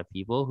for a lot of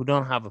people who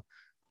don't have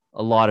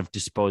a lot of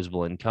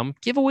disposable income.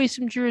 Give away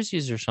some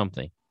jerseys or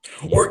something.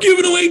 We're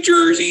giving away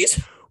jerseys.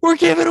 No,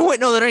 they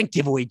don't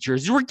give away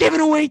jerseys. We're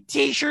giving away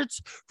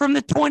t-shirts from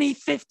the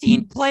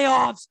 2015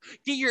 playoffs.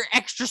 Get your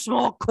extra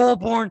small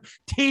Colborne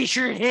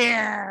t-shirt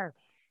here.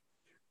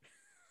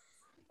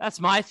 That's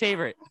my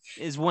favorite,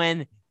 is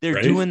when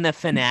they're doing the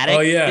Fanatic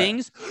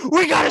things.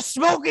 We got a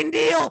smoking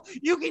deal.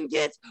 You can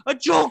get a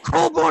Joel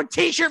Colborne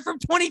t-shirt from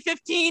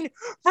 2015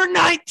 for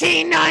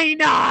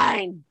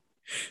 $19.99.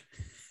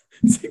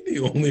 It's like the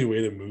only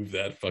way to move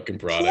that fucking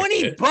product.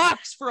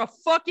 $20 for a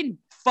fucking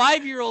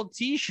 5-year-old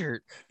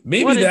t-shirt.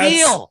 Maybe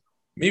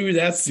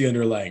that's the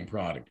underlying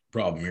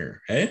problem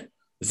here. Hey,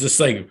 it's just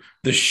like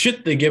the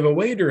shit they give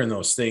away during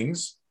those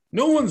things.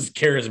 No one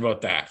cares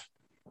about that.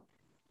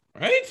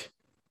 Right?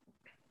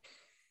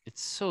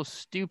 It's so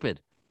stupid.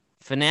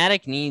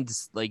 Fanatic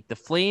needs, like, the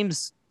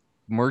Flames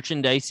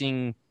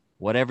merchandising,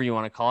 whatever you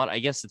want to call it. I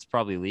guess it's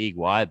probably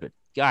league-wide, but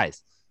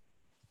guys,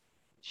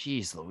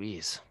 geez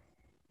Louise.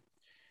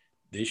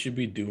 They should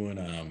be doing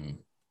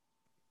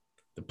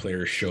the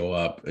players show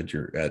up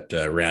at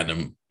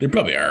random. They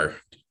probably are.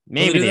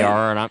 Maybe they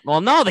are.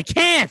 Well, no, they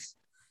can't.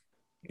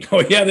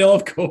 Oh, yeah, they all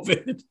have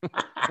COVID.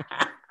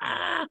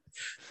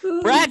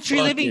 Brad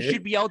Treliving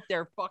should be out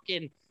there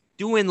fucking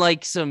doing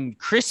like some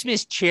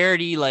Christmas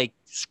charity, like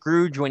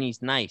Scrooge when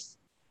he's nice.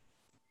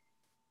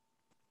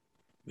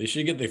 They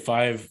should get the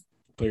 5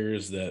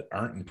 players that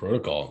aren't in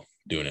protocol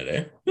doing it,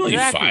 eh? Only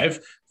Exactly. 5.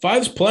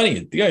 5's plenty.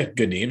 They got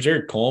good names.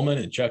 Eric Coleman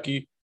and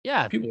Chucky.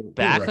 Yeah, People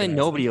Backlund. recognize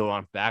Nobody will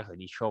want Backlund.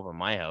 He show up at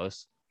my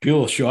house. People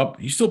will show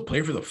up. You still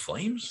play for the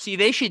Flames? See,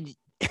 they should.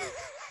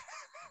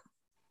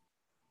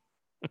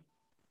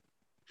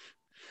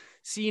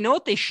 See, you know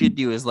what they should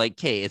do is like,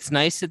 okay, it's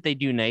nice that they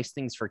do nice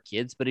things for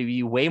kids, but it'd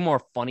be way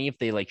more funny if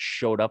they like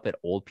showed up at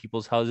old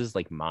people's houses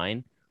like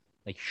mine,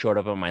 like showed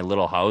up at my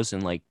little house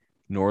in like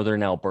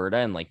northern Alberta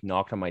and like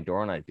knocked on my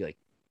door, and I'd be like,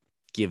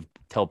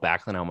 tell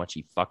Backlund how much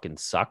he fucking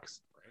sucks.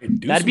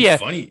 That'd be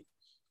funny.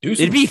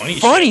 It'd be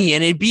funny,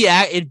 and it'd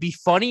be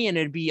funny, and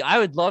it'd be. I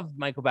would love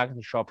Michael Backlund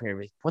to show up here and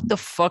be like, what the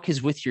fuck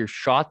is with your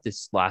shot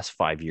this last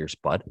 5 years,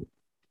 bud?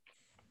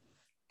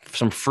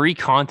 Some free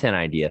content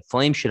idea.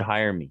 Flames should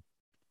hire me.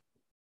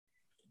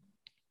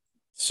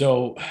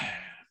 So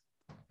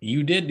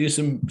you did do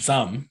some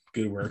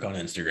good work on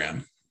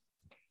Instagram.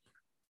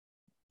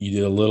 You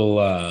did a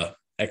little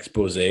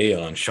expose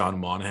on Sean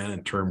Monahan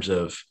in terms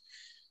of,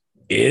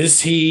 is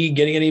he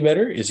getting any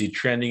better? Is he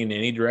trending in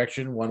any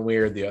direction, one way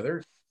or the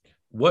other?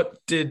 What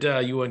did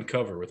you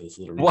uncover with this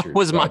little research? What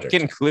was project? my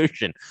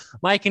conclusion?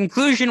 My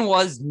conclusion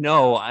was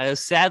no.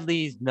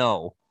 Sadly,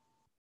 no.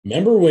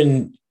 Remember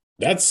when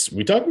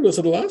we talked about this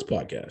in the last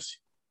podcast.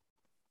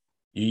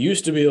 You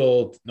used to be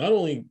able not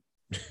only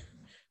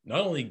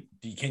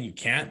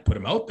can't put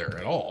him out there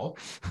at all.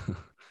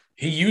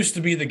 He used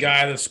to be the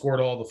guy that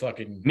scored all the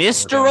fucking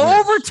Mr.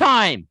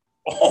 Overtime.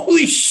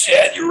 Holy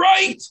shit, you're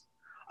right.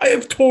 I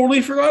have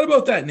totally forgot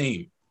about that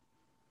name.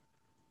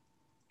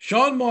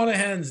 Sean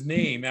Monahan's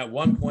name at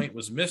one point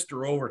was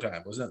Mr.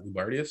 Overtime. Wasn't that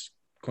Labardius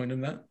coined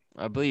him that?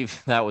 I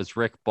believe that was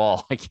Rick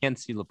Ball. I can't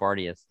see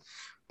Labardius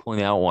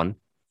pulling out one.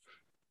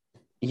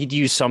 He'd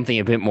use something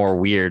a bit more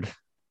weird.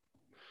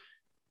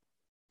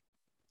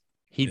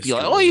 He'd be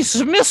like, oh, he's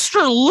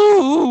Mr.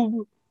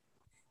 Lube.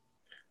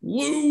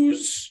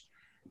 Lose.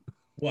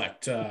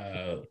 What?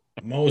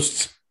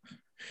 Most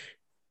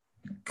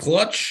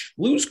clutch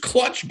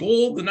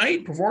goal of the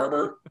night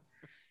performer?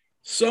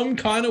 Some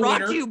kind of winner.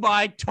 Brought to you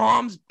by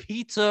Tom's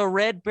Pizza,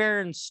 Red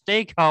Baron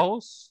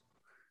Steakhouse,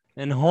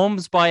 and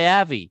Homes by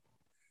Avi.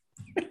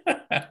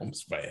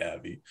 Homes by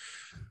Avi.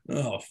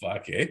 Oh,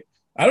 fuck, eh?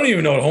 I don't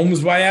even know what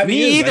Homes by Avi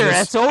Me is. either.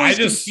 That's always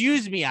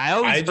confused me. I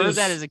always heard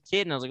that as a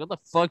kid, and I was like, what the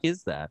fuck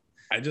is that?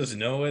 I just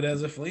know it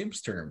as a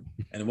Flames term.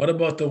 And what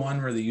about the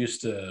one where they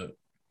used to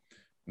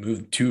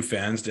move two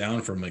fans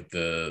down from like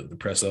the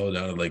press out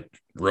down to like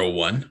row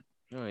one?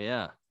 Oh,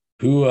 yeah.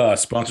 Who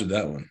sponsored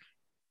that one?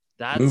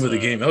 That's move of the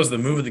game. That was the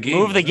move of the game.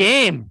 Move of the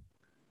game.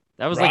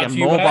 That was like a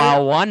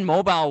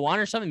mobile one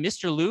or something.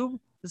 Mr. Lube.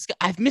 This guy,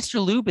 I have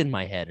Mr. Lube in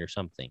my head or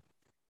something.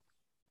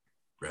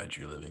 Brad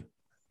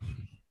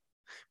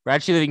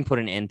Living put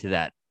an end to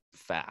that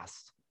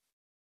fast.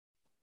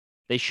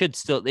 They should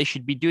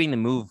be doing the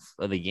move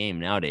of the game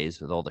nowadays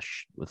with all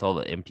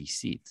the empty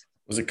seats.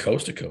 Was it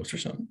coast to coast or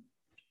something?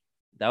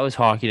 That was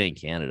Hockey Night in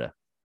Canada.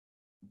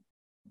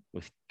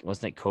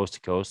 Wasn't it coast to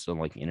coast on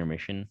like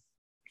intermission?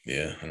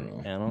 Yeah, I don't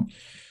know. Channel?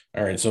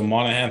 All right, so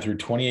Monahan through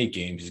 28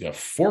 games, he's got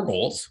 4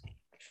 goals.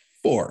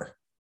 4.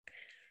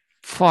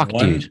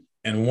 Dude.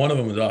 And one of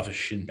them was off a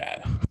shin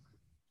pad. I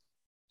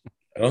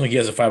don't think he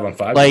has a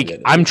 5-on-5. Like,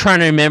 I'm trying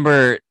to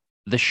remember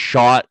the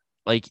shot.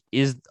 Like,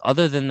 is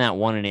other than that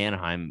one in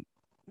Anaheim,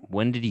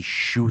 when did he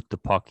shoot the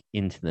puck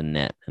into the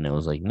net? And it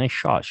was like, nice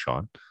shot,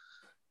 Sean.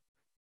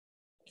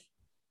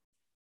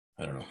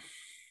 I don't know.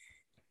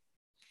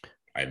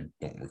 I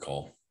don't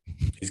recall.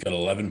 He's got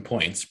 11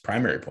 points,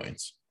 primary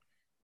points.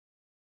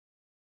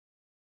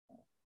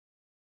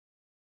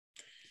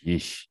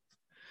 Yeesh.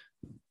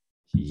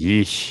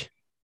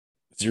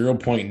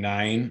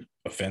 0.9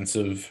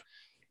 offensive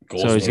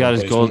goals. So he's got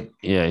his goal.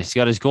 Yeah, he's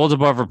got his goals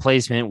above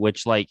replacement,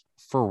 which, like,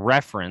 for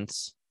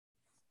reference,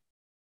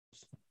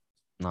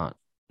 not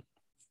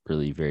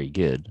really very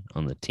good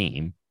on the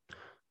team.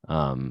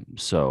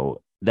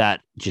 So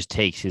that just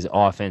takes his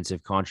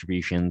offensive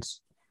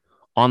contributions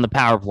on the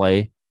power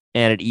play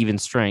and at even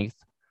strength.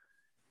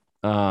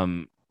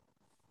 Currently,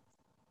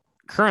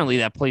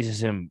 that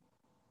places him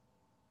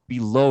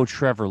below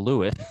Trevor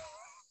Lewis.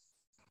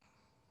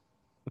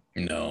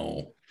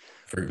 No.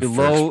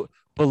 Below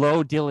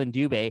Dylan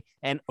Dubé.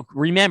 And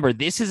remember,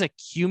 this is a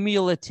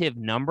cumulative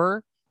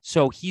number.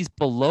 So he's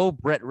below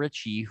Brett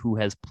Ritchie, who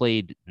has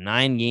played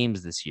 9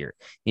 games this year.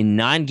 In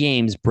 9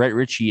 games, Brett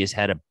Ritchie has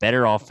had a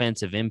better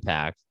offensive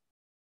impact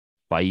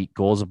by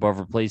goals above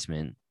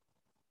replacement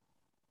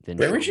than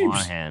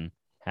Monahan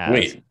has.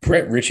 Wait,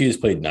 Brett Ritchie has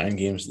played 9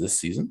 games this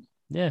season?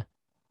 Yeah.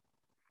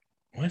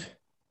 What?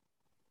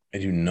 I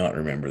do not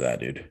remember that,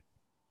 dude.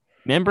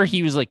 Remember,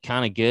 he was like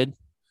kind of good,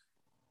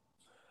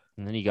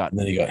 and then he got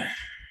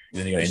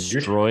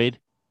destroyed.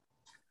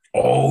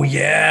 Oh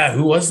yeah,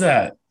 who was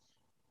that?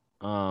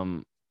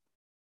 I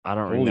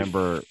don't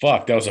remember.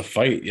 Fuck, that was a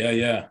fight.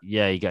 Yeah.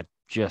 Yeah, he got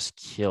just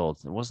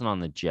killed. It wasn't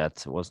on the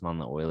Jets. It wasn't on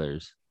the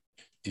Oilers.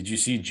 Did you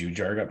see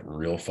Jujar got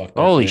real fucked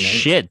up? Holy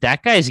shit,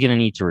 that guy's gonna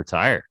need to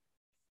retire.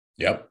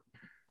 Yep.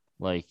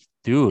 Like,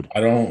 dude, I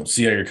don't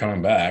see how you're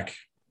coming back.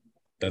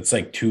 That's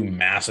like 2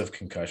 massive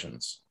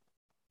concussions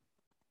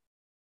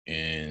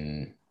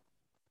in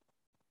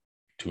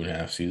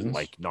 2.5 seasons.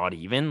 Like, not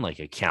even like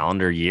a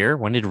calendar year.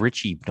 When did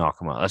Ritchie knock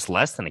him out? That's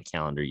less than a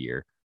calendar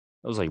year.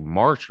 That was like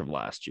March of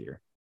last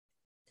year.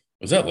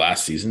 Was that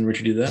last season,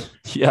 Richard, did that?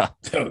 Yeah.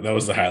 That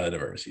was the highlight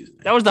of our season.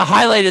 That was the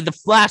highlight of the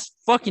last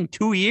fucking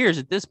 2 years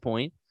at this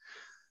point.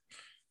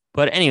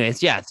 But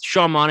anyways, yeah, it's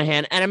Sean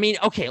Monahan. And I mean,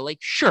 okay, like,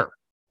 sure.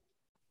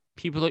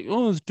 People are like,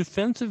 oh, his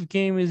defensive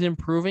game is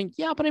improving.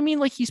 Yeah, but I mean,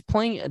 like, he's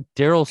playing a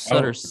Daryl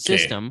Sutter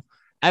system.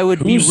 I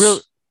would be real.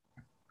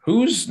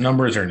 Whose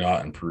numbers are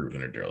not improved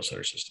in a Daryl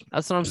Sutter system?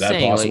 That's what I'm saying.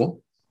 Is that possible?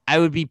 Like, I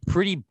would be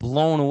pretty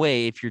blown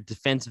away if your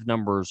defensive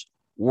numbers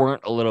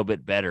weren't a little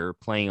bit better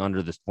playing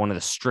under one of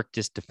the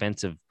strictest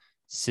defensive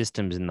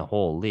systems in the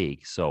whole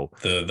league. So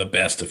the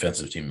best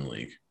defensive team in the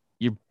league.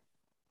 Your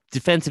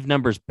defensive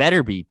numbers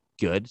better be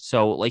good.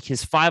 So like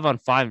his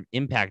 5-on-5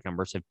 impact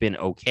numbers have been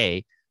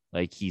okay.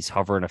 Like he's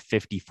hovering a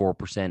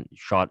 54%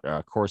 shot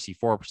Corsi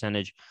for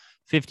percentage,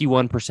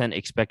 51%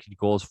 expected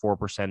goals for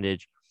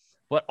percentage.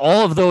 But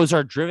all of those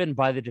are driven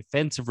by the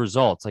defensive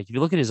results. Like if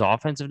you look at his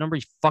offensive number,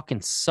 he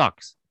fucking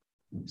sucks.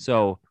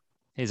 So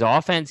his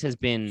offense has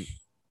been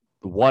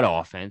what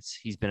offense?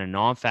 He's been a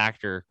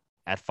non-factor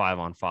at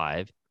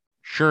 5-on-5.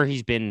 Sure,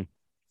 he's been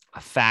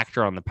a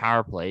factor on the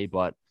power play,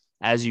 but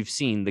as you've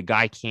seen, the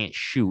guy can't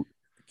shoot.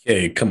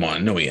 Okay, come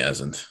on. No, he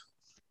hasn't.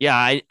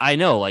 Yeah, I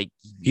know. Like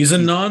he's a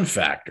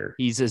non-factor.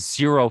 He's a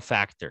zero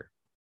factor.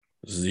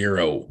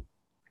 Zero.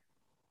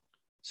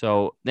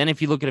 So then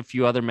if you look at a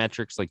few other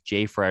metrics like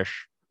JFresh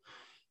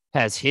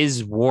has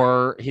his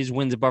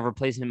wins above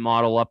replacement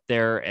model up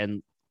there.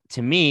 And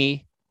to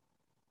me,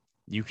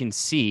 you can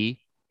see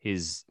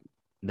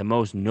the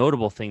most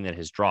notable thing that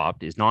has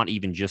dropped is not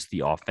even just the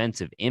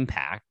offensive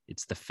impact.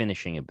 It's the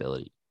finishing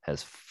ability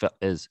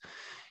is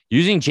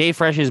using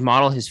JFresh's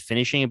model, his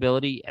finishing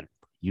ability, and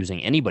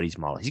using anybody's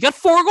model. He's got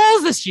 4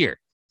 goals this year.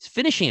 His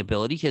finishing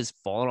ability has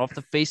fallen off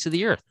the face of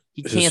the earth.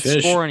 He can't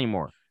score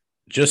anymore.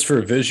 Just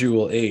for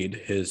visual aid,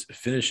 his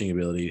finishing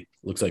ability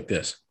looks like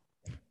this.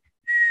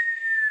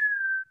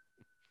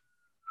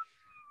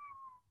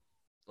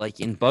 Like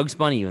in Bugs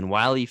Bunny, when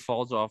Wile E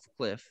falls off a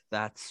cliff,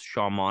 that's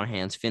Sean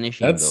Monahan's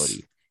finishing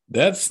ability.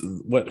 That's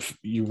what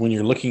when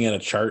you're looking at a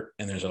chart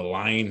and there's a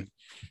line,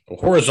 a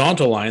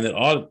horizontal line that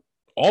all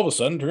of a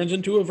sudden turns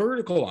into a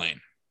vertical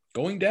line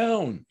going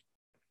down.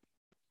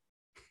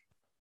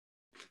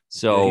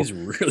 So yeah, he's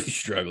really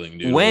struggling,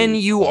 dude. When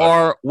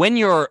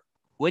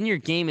your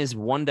game is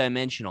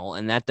one-dimensional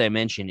and that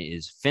dimension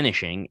is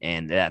finishing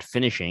and that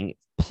finishing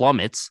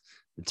plummets,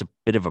 it's a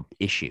bit of an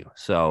issue.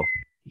 So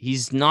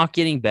he's not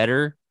getting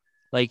better.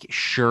 Like,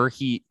 sure,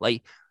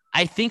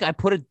 I think I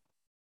put it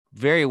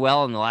very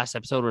well in the last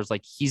episode where it's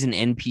like he's an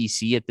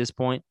NPC at this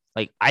point.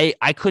 Like,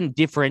 I couldn't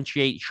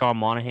differentiate Sean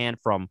Monahan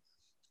from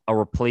a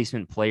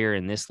replacement player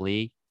in this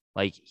league.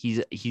 Like,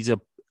 he's a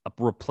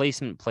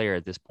replacement player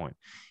at this point.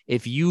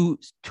 If you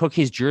took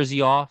his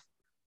jersey off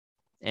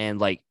and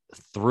like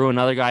threw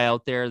another guy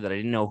out there that I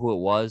didn't know who it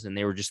was, and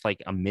they were just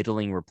like a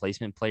middling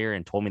replacement player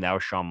and told me that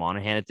was Sean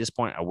Monahan at this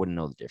point, I wouldn't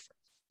know the difference.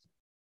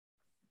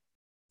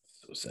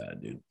 So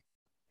sad, dude.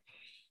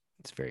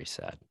 It's very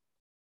sad.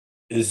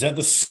 Is that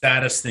the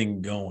saddest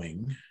thing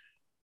going?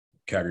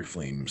 Calgary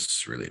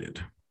Flames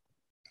related.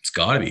 It's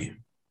got to be.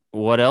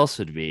 What else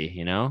would be,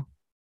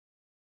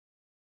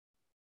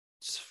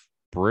 It's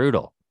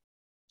brutal.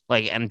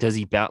 Like, and does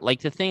he bounce? Like,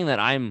 the thing that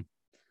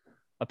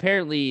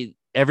apparently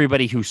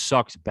everybody who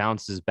sucks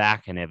bounces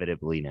back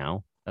inevitably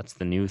now. That's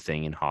the new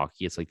thing in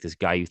hockey. It's like this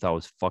guy you thought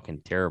was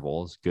fucking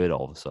terrible is good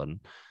all of a sudden.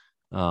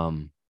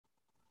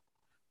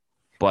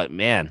 But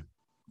man,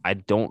 I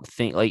don't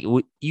think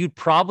you'd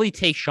probably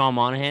take Sean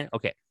Monahan.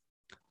 Okay,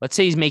 let's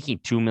say he's making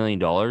 $2 million.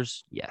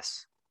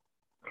 Yes,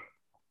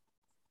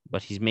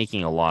 but he's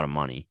making a lot of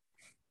money.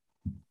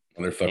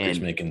 Motherfucker's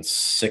making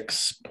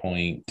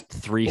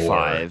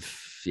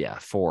 6.35. Yeah,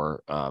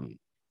 4.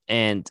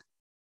 And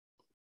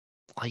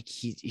like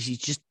he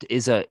just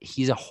is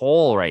he's a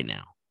hole right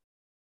now.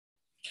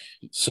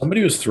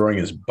 Somebody was throwing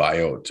his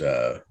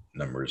buyout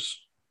numbers.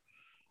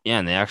 Yeah,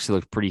 and they actually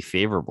look pretty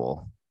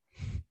favorable.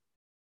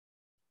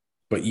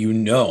 But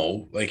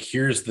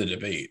here's the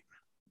debate.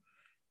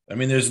 I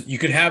mean, you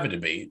could have a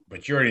debate,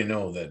 but you already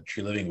know that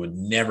Tree Living would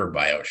never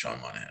buy out Sean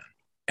Monahan.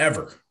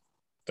 Ever.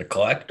 The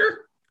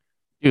collector?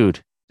 Dude,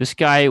 this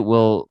guy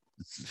will,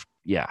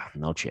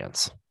 no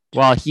chance.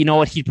 Well, you know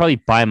what? He'd probably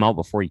buy him out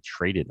before he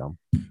traded him.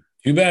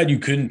 Too bad you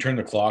couldn't turn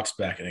the clocks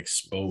back and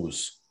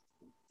expose.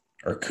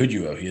 Or could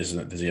you have?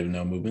 Does he have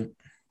no movement?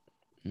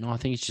 No, I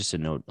think it's just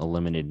a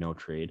limited no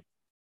trade.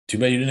 Too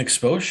bad you didn't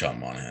expose Sean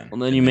Monahan. Well,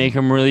 then you make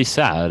him really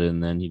sad,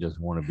 and then he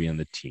doesn't want to be on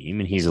the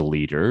team, and he's a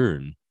leader.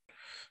 And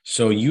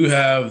so you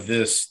have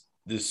this.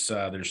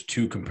 There's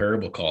 2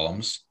 comparable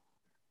columns.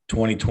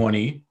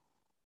 2020.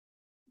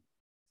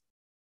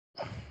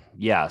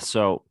 Yeah,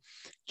 so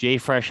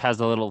JFresh has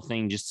a little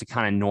thing just to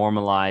kind of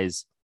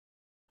normalize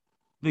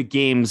the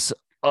games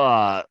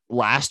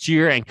last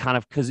year, and kind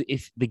of because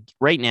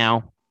right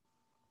now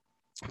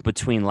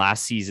between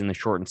last season, the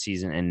shortened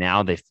season, and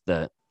now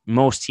the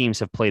most teams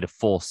have played a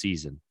full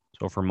season.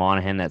 So for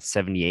Monahan, that's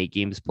 78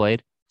 games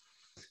played.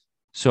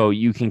 So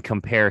you can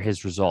compare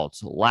his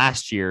results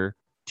last year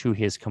to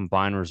his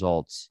combined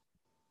results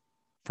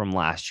from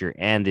last year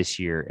and this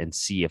year and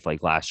see if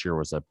like last year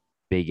was a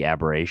big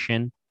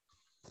aberration.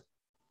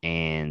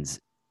 And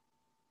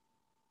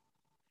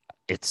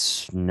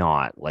it's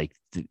not like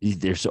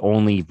there's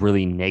only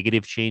really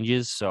negative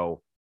changes.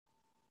 So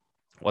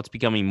what's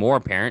becoming more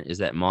apparent is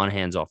that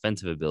Monahan's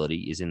offensive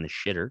ability is in the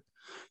shitter.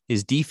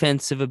 His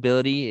defensive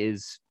ability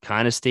is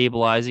kind of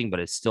stabilizing, but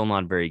it's still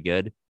not very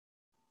good.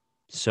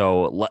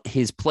 So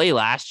his play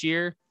last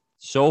year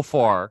so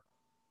far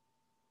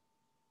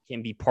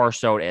can be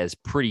parsed out as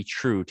pretty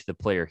true to the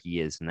player he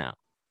is now,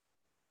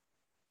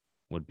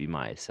 would be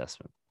my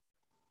assessment.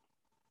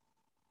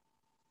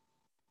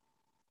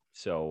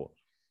 So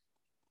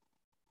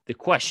the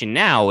question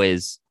now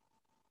is,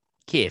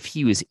 okay, if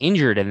he was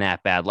injured and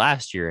that bad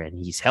last year and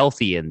he's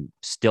healthy and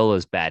still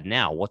as bad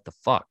now, what the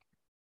fuck?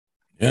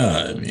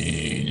 Yeah, I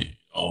mean,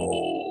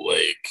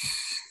 like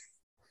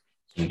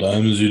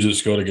sometimes you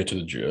just got to get to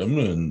the gym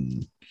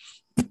and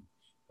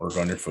work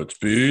on your foot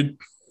speed.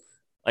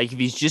 Like if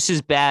he's just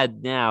as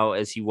bad now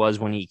as he was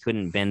when he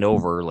couldn't bend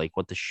over, like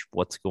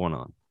what's going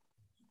on?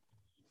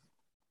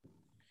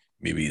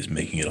 Maybe he's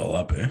making it all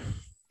up, eh?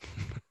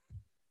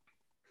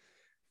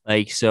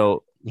 Like,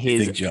 so do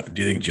you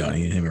think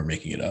Johnny and him are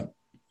making it up?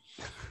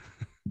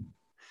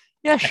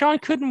 Yeah, Sean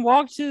couldn't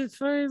walk to the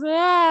face.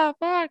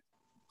 Fuck.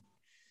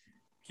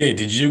 Okay,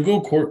 did you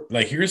go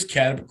like here's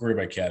category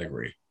by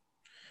category.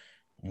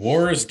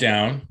 WAR is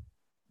down.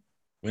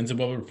 Wins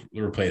above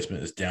the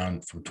replacement is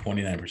down from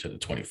 29% to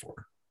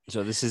 24.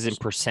 So this is in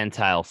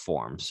percentile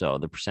form. So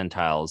the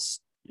percentiles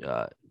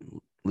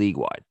league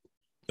wide.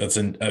 That's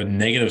a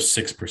negative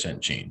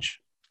 6% change.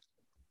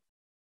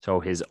 So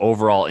his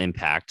overall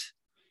impact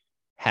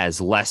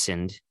has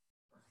lessened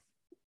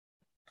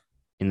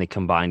in the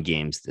combined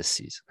games this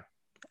season.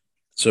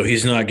 So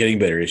he's not getting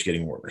better. He's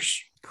getting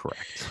worse.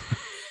 Correct.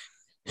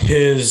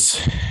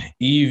 His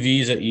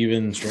EVs at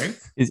even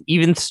strength. His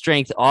even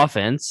strength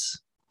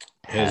offense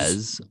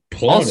has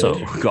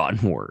also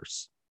gotten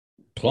worse.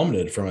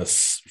 Plummeted from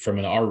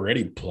an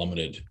already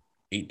plummeted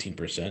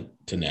 18%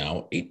 to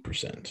now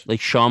 8%. Like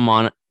Sean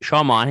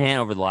Monahan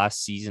over the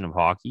last season of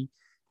hockey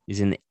is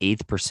in the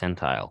 8th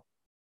percentile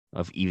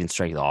of even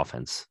strength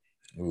offense.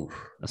 Oof.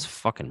 That's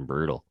fucking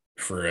brutal.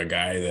 For a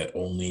guy that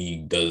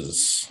only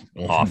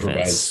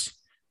provides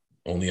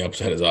only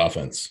upside his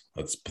offense.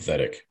 That's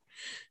pathetic.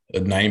 A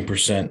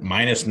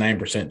minus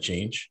 9%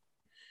 change.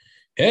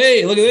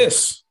 Hey, look at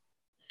this.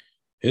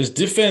 His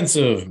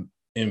defensive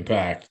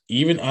impact,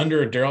 even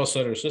under a Daryl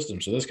Sutter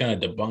system. So this kind of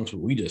debunks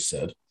what we just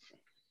said.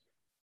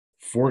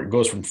 It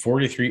goes from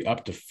 43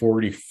 up to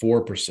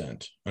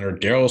 44%. Under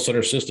Daryl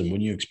Sutter system,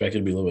 wouldn't you expect it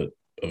to be a little bit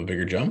of a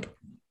bigger jump?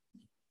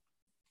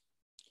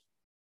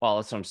 Well,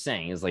 that's what I'm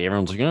saying. Is like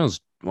everyone's like,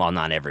 well,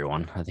 not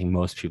everyone. I think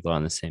most people are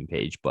on the same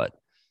page, but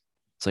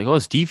it's like,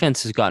 his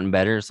defense has gotten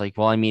better. It's like,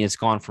 well, I mean, it's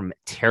gone from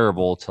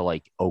terrible to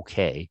like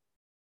okay.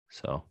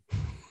 So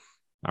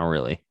not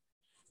really.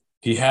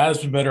 He has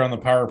been better on the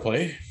power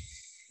play.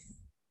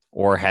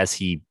 Or has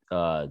he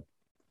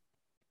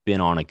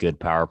been on a good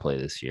power play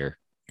this year?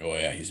 Oh,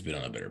 yeah, he's been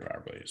on a better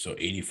power play. So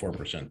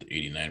 84% to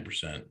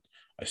 89%.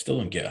 I still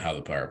don't get how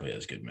the power play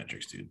has good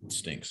metrics, dude. It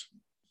stinks.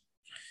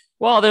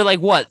 Well, they're like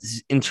what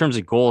in terms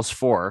of goals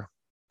for?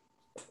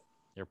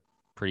 They're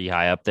pretty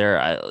high up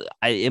there.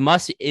 It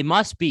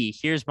must be.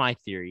 Here's my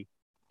theory: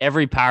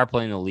 every power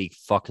play in the league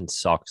fucking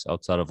sucks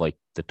outside of like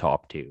the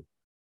top two.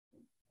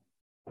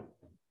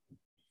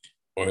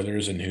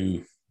 Oilers and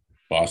who?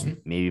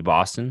 Boston? Maybe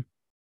Boston.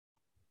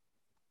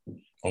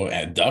 Oh,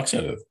 and Ducks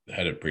had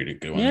a pretty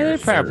good one. Yeah, their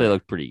power play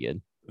looked pretty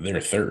good. They're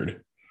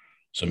third,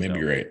 so maybe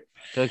you're right.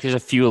 I feel like there's a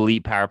few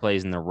elite power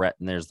plays in the ret,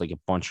 and there's like a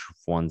bunch of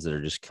ones that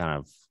are just kind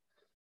of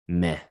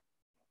meh.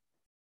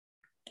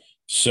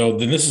 So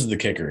then this is the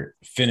kicker.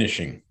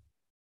 Finishing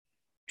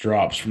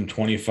drops from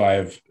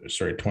 27 to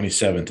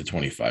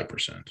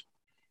 25%.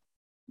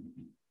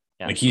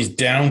 Yeah, like he's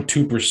down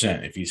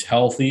 2% if he's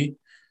healthy.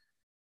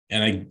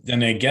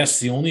 And I guess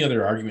the only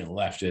other argument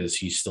left is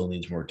he still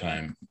needs more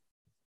time.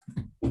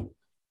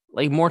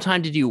 Like more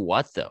time to do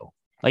what though?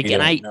 Like,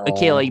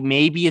 like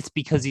maybe it's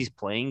because he's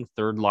playing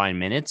third line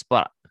minutes,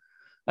 but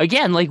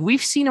again, like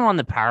we've seen him on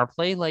the power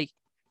play, like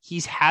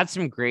he's had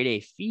some grade A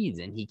feeds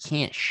and he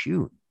can't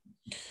shoot.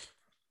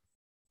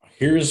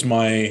 Here's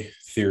my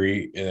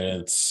theory,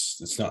 and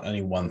it's not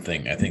any one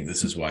thing. I think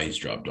this is why he's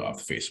dropped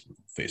off the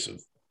face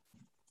of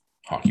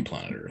hockey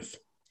planet Earth.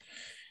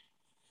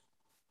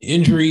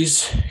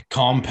 Injuries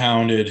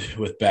compounded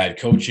with bad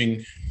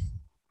coaching,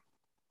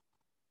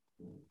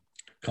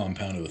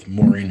 compounded with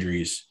more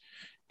injuries,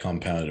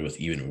 compounded with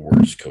even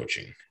worse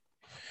coaching,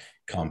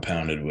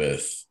 compounded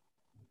with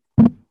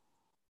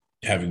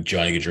having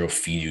Johnny Gaudreau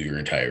feed you your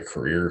entire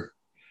career.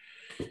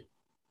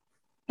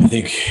 I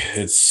think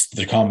it's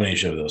the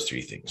combination of those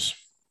three things.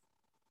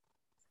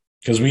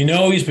 Because we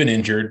know he's been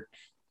injured.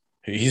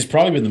 He's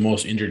probably been the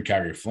most injured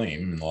Calgary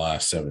Flame in the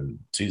last 7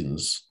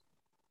 seasons.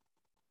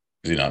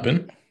 Has he not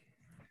been?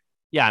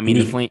 Yeah, I mean,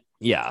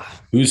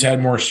 Who's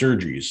had more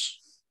surgeries?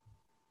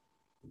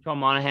 Sean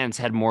Monahan's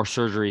had more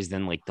surgeries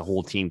than like the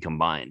whole team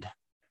combined.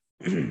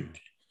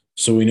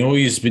 So we know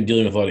he's been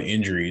dealing with a lot of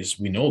injuries.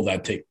 We know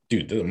that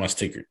that must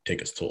take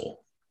his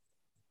toll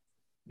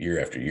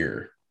year after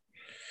year.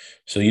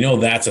 So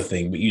that's a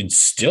thing, but you'd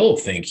still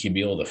think he'd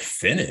be able to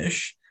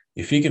finish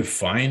if he could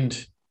find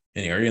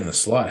an area in the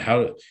slot.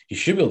 He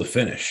should be able to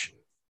finish.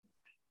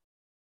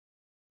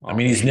 I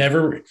mean, he's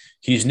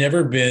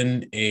never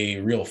been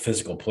a real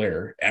physical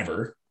player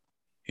ever.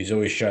 He's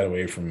always shied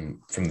away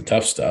from the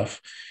tough stuff.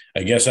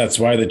 I guess that's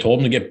why they told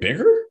him to get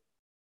bigger.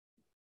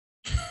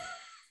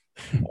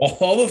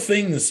 All the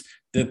things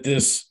that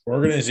this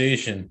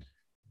organization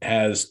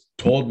has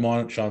told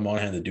Sean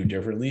Monahan to do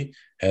differently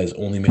has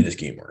only made his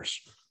game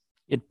worse.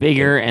 Get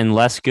bigger and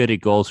less good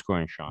at goal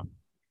scoring, Sean.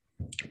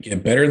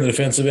 Get better in the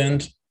defensive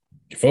end.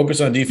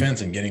 Focus on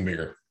defense and getting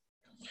bigger.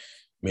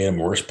 Made him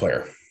a worse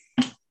player.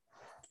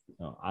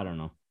 Oh, I don't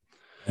know.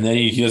 And then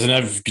he doesn't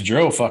have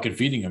Gaudreau fucking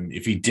feeding him.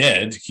 If he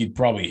did, he'd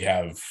probably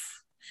have.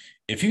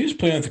 If he was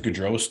playing with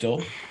Gaudreau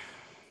still,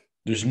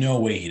 there's no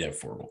way he'd have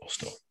 4 goals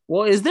still.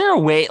 Well, is there a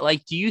way?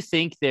 Like, do you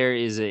think there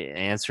is an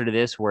answer to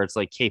this where it's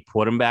like, hey,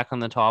 put him back on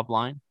the top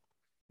line?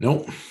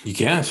 Nope, you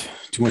can't.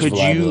 Too much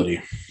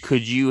liability.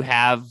 Could you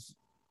have?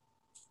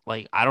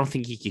 Like, I don't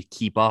think he could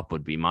keep up.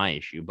 Would be my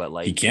issue, but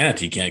like, he can't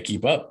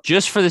keep up.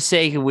 Just for the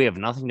sake of we have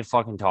nothing to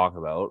fucking talk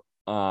about.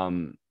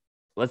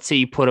 Let's say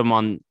you put him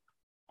on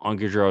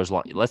Gaudreau's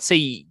line. Let's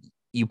say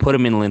you put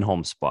him in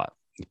Lindholm's spot.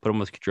 You put him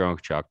with Gaudreau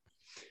and Tkachuk.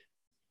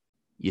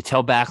 You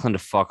tell Backlund to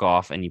fuck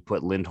off, and you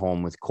put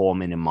Lindholm with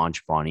Coleman and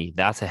Mangiapane.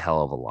 That's a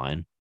hell of a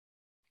line.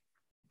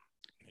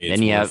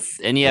 Then you have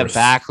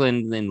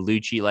Backlund and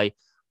Lucic, like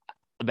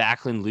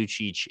Backlund,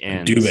 Lucic,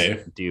 and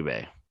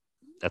Dubé.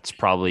 That's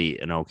probably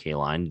an okay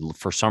line.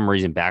 For some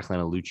reason,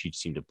 Backlund and Lucic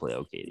seem to play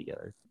okay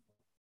together.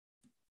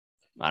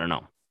 I don't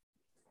know.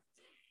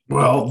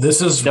 Well,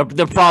 this is the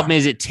problem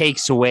is it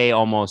takes away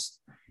almost.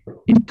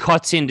 It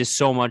cuts into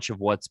so much of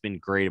what's been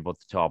great about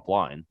the top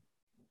line,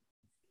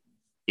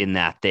 in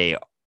that they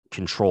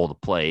control the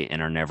play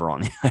and are never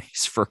on the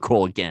ice for a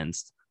goal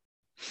against.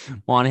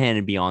 Monahan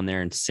would be on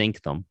there and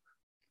sink them.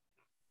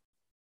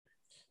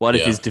 What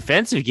if his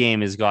defensive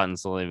game has gotten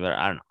slowly better?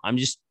 I don't know. I'm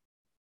just,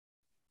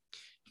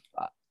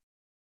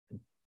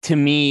 to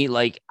me,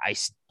 like I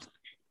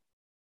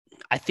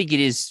think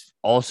it is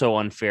also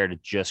unfair to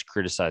just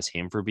criticize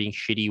him for being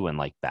shitty when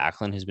like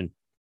Backlund has been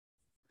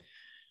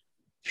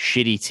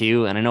shitty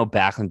too. And I know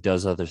Backlund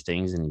does other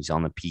things and he's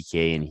on the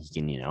PK and he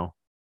can,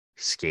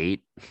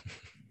 skate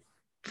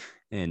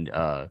and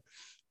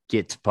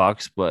get to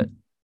pucks, but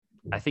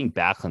I think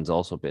Backlund's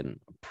also been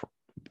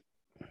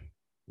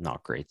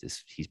not great.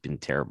 He's been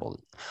terrible.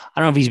 I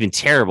don't know if he's been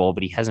terrible,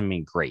 but he hasn't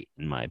been great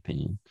in my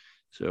opinion.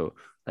 So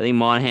I think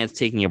Monahan is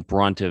taking the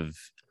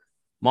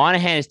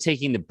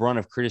brunt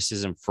of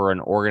criticism for an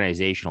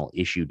organizational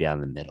issue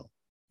down the middle.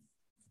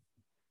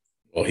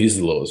 Well, he's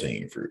the lowest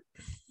hanging fruit.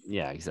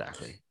 Yeah,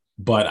 exactly.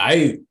 But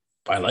I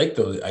like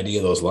the idea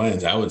of those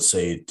lines. I would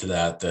say to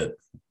that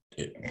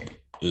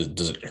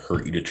does it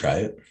hurt you to try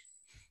it?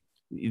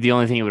 The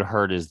only thing it would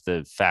hurt is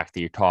the fact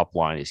that your top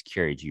line has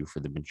carried you for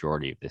the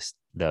majority of this.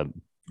 The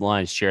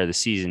lion's share of the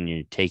season,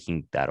 you're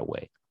taking that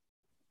away.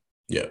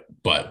 Yeah,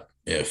 but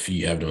if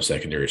you have no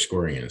secondary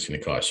scoring and it's going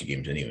to cost you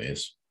games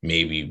anyways,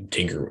 maybe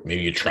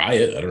you try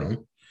it. I don't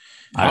know.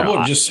 How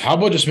about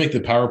just make the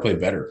power play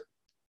better?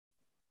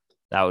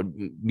 That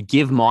would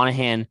give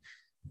Monahan.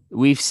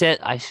 We've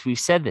said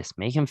this.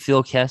 Make him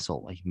Phil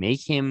Kessel. Like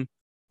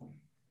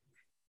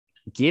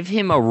give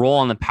him a role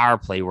on the power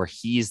play where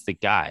he's the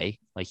guy,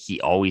 like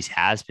he always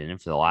has been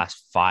for the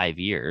last 5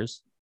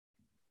 years,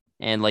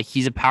 and like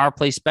he's a power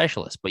play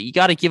specialist. But you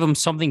got to give him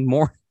something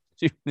more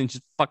than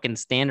just fucking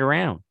stand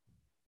around.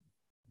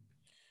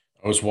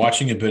 I was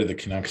watching a bit of the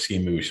Canucks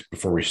game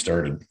before we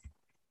started.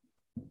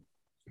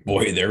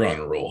 Boy, they're on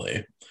a roll,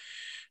 eh?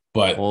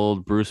 But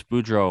old Bruce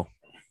Boudreau.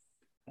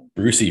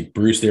 Bruce,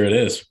 there it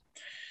is.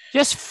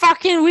 Just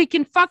fucking, we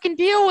can fucking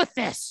deal with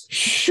this.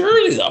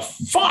 Surely the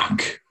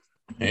fuck.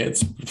 Hey,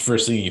 it's the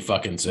first thing he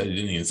fucking said.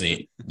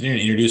 He didn't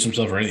introduce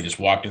himself or anything. He just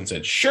walked in and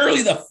said,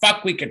 surely the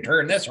fuck we can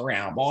turn this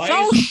around, boys.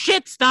 So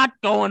shit's not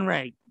going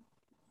right.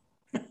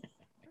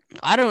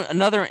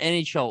 Another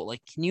NHL,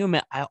 like, can you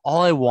imagine?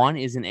 All I want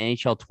is an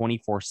NHL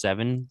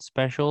 24/7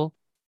 special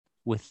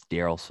with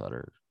Daryl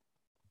Sutter.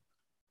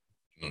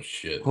 Oh,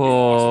 shit.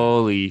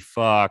 Holy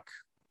fuck.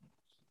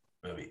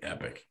 That'd be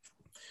epic.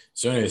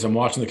 So, anyways, I'm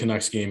watching the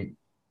Canucks game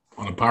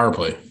on a power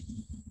play.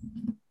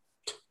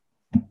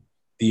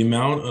 The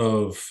amount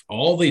of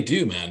all they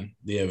do, man,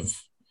 they have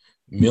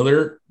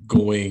Miller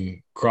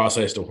going cross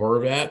ice to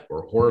Horvat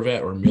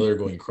or Miller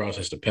going cross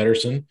ice to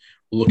Pettersson,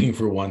 looking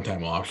for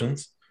one-time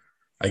options.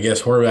 I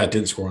guess Horvat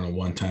didn't score on a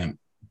one-time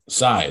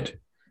side,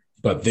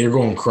 but they're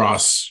going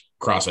cross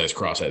ice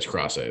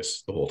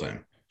the whole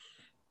time.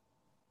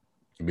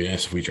 It'd be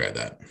nice if we tried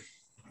that.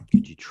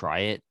 Could you try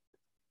it?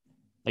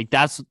 Like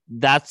that's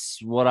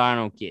what I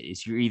don't get.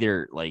 Is you're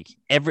either like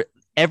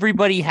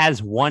everybody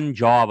has one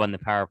job on the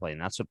power play,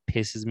 and that's what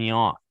pisses me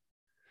off.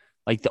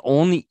 Like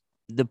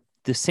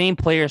the same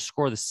players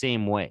score the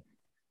same way.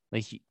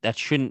 Like that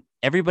shouldn't.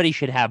 Everybody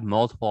should have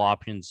multiple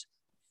options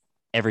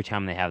every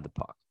time they have the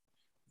puck.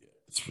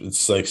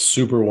 It's like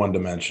super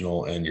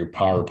one-dimensional, and your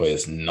power play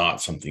is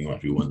not something you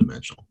want to be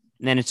one-dimensional.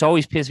 And then it's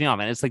always pissed me off.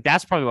 And it's like,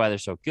 that's probably why they're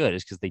so good,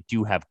 is because they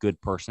do have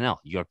good personnel.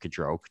 You got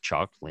Gaudreau,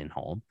 Tkachuk,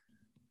 Lindholm.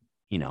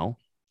 You know,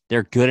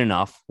 they're good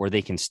enough where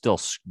they can still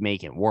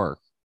make it work,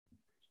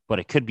 but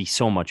it could be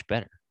so much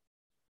better.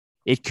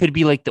 It could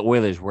be like the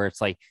Oilers, where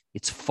it's like,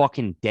 it's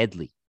fucking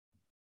deadly.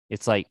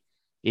 It's like,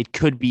 it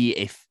could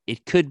be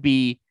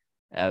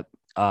like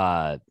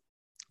a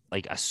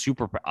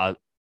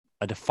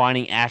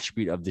defining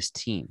attribute of this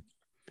team.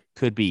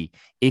 Could be,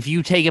 if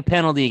you take a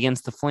penalty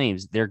against the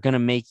Flames, they're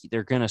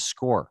gonna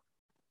score.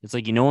 It's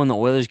like, when the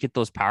Oilers get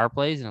those power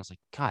plays, and I was like,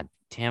 God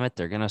damn it,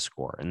 they're gonna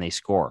score, and they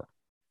score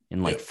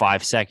in like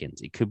 5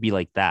 seconds. It could be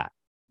like that.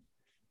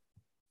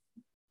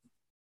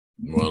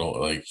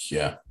 Well, like,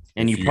 yeah.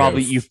 And you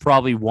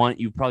probably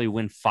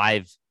win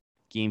 5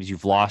 games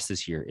you've lost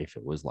this year if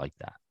it was like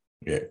that.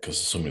 Yeah, because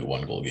so many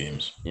 1-goal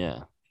games.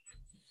 Yeah.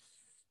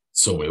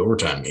 So many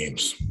overtime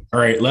games. All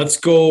right, let's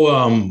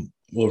go.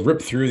 We'll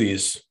rip through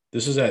these.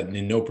 This is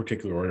in no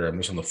particular order. I'm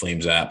just on the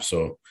Flames app.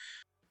 So,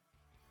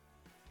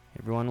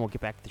 everyone, we'll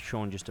get back to the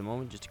show in just a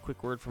moment. Just a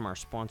quick word from our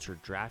sponsor,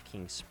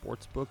 DraftKings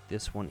Sportsbook.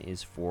 This one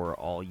is for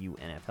all you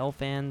NFL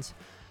fans.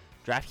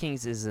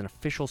 DraftKings is an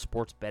official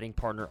sports betting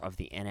partner of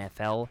the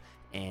NFL,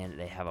 and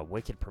they have a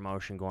wicked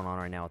promotion going on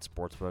right now at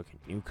Sportsbook.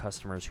 New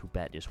customers who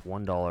bet just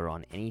 $1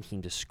 on any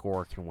team to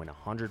score can win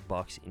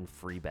 $100 in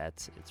free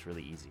bets. It's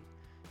really easy.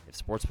 If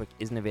Sportsbook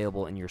isn't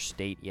available in your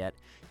state yet,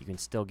 you can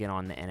still get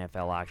on the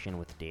NFL action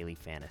with Daily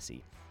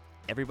Fantasy.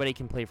 Everybody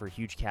can play for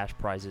huge cash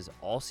prizes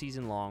all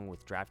season long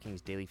with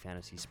DraftKings Daily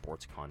Fantasy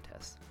Sports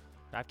Contest.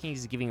 DraftKings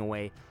is giving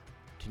away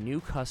to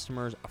new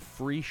customers a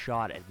free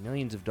shot at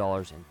millions of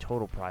dollars in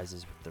total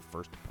prizes with their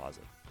first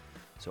deposit.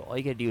 So all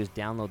you gotta do is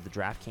download the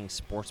DraftKings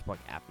Sportsbook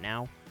app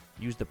now,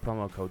 use the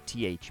promo code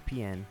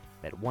THPN,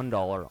 bet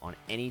 $1 on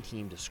any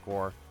team to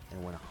score,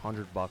 and win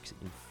 $100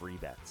 in free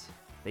bets.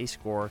 They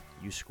score,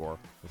 you score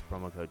with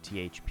promo code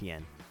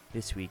THPN.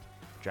 This week,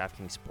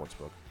 DraftKings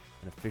Sportsbook,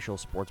 an official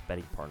sports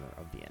betting partner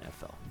of the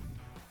NFL.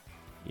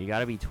 You got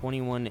to be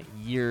 21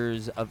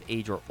 years of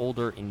age or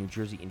older in New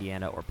Jersey,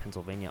 Indiana, or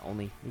Pennsylvania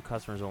only. New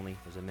customers only.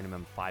 There's a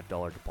minimum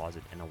 $5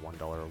 deposit and a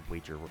 $1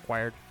 wager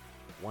required.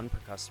 One per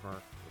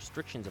customer.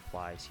 Restrictions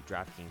apply. See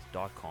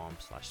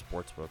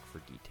DraftKings.com/sportsbook for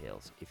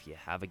details. If you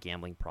have a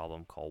gambling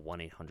problem, call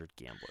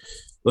 1-800-GAMBLER.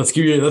 let's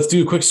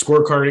do a quick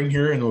scorecarding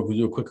here, and we'll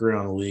do a quick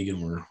around the league,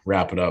 and we'll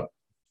wrap it up.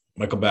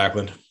 Michael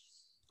Backlund.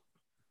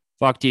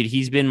 Fuck, dude.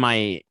 He's been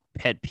my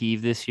pet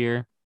peeve this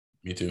year.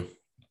 Me too.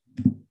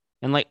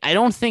 And, like, I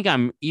don't think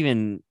I'm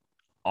even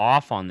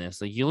off on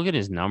this. Like, you look at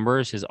his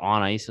numbers, his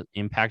on-ice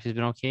impact has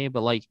been okay,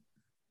 but, like,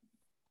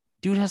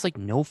 dude has, like,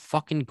 no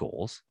fucking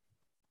goals.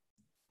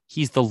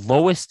 He's the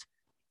lowest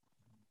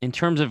in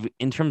terms of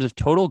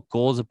total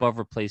goals above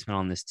replacement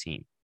on this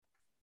team.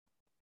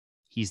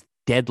 He's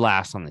dead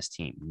last on this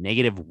team,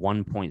 negative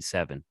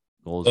 1.7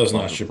 goals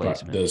above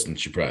replacement. Doesn't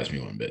surprise me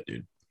one bit,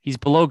 dude. He's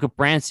below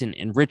Branson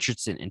and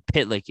Richardson and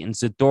Pitlick and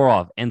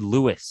Zadorov and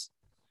Lewis.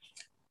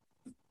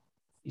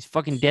 He's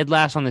fucking dead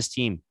last on this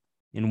team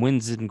in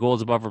wins and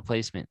goals above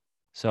replacement.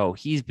 So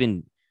he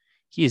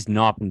has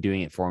not been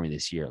doing it for me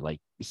this year. Like,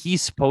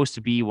 he's supposed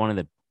to be one of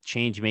the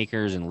change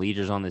makers and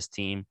leaders on this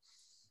team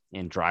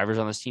and drivers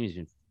on this team. He's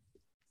been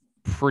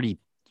pretty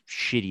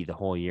shitty the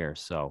whole year.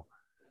 So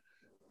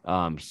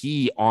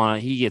he's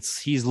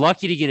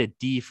lucky to get a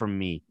D from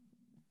me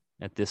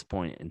at this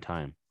point in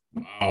time.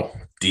 Wow,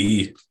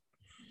 D.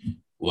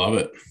 Love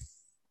it.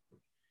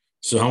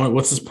 So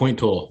what's his point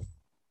total?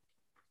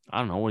 I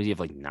don't know. What does he have,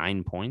 like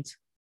 9 points?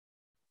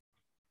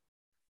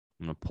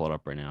 I'm gonna pull it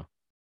up right now.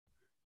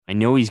 I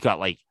know he's got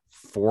like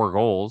 4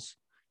 goals.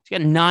 He's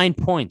got 9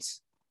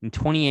 points in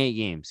 28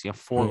 games. He got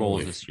 4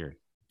 goals this year.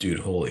 Dude,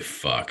 holy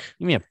fuck.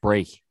 Give me a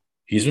break.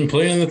 He's been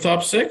playing in the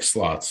top 6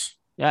 slots.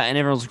 Yeah, and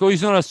everyone's like, oh,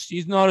 he's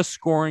not a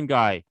scoring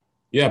guy.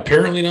 Yeah,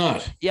 apparently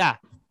not. Yeah,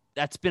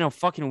 that's been a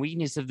fucking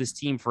weakness of this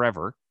team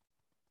forever.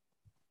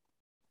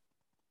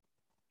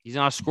 He's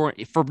not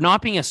scoring. For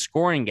not being a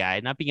scoring guy,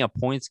 not being a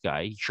points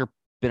guy, he's sure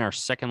been our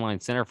second line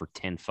center for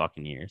 10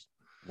 fucking years.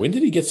 When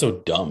did he get so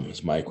dumb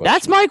is my question.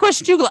 That's my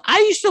question too. I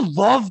used to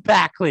love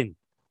Backlund.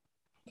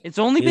 It's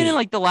only been in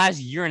like the last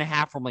year and a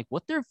half where I'm like,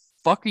 what the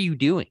fuck are you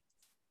doing?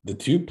 The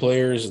 2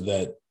 players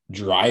that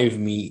drive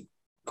me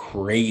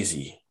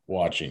crazy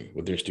watching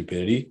with their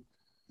stupidity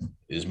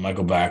is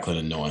Michael Backlund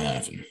and Noah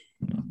Hanifin.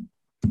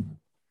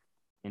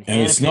 And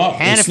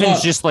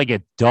Hanifin's just like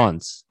a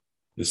dunce.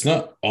 It's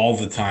not all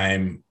the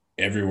time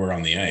everywhere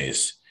on the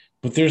ice,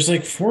 but there's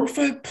like 4 or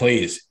 5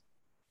 plays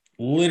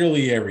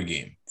literally every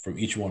game from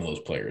each one of those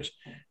players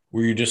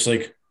where you're just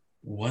like,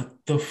 what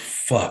the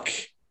fuck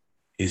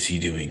is he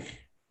doing?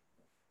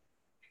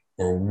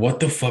 Or what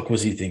the fuck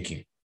was he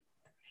thinking?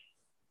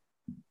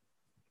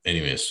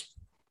 Anyways,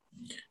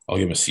 I'll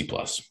give him a C+.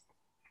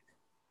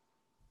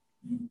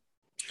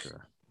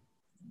 Sure.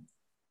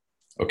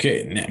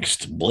 Okay,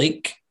 next,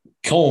 Blake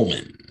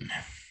Coleman.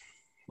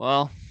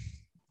 Well,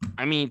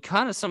 I mean,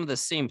 kind of some of the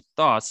same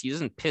thoughts. He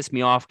doesn't piss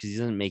me off because he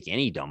doesn't make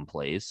any dumb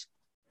plays.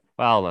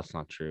 Well, that's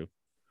not true.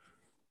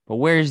 But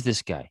where is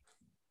this guy?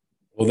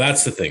 Well,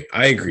 that's the thing.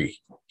 I agree.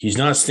 He's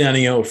not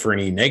standing out for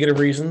any negative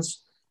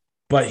reasons,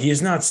 but he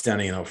is not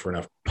standing out for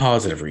enough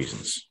positive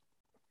reasons.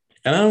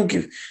 And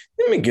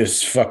let me give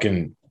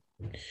fucking,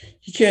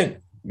 he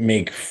can't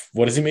make,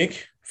 what does he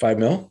make? 5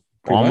 mil?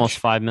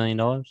 Almost $5 million.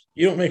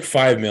 You don't make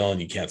 5 mil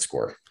and you can't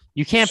score.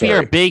 You can't be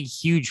our big,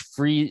 huge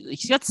free.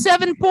 He's got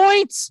 7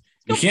 points.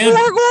 He's got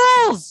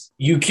 4 goals.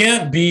 You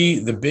can't be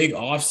the big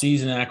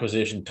offseason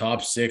acquisition,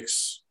 top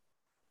 6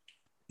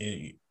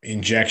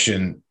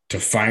 injection to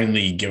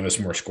finally give us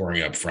more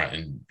scoring up front.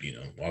 And,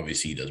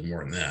 obviously he does more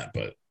than that,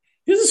 but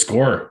he doesn't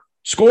score.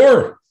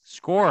 Score.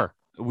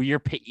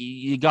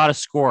 You got to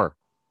score.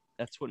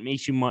 That's what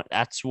makes you money.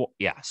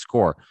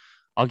 Score.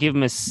 I'll give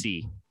him a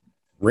C.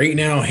 Right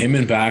now, him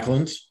and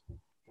Backlund,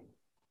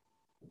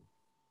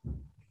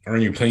 are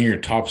you playing your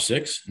top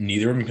 6?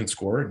 Neither of them can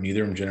score.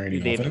 Neither of them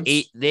generating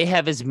offense. They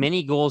have as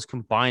many goals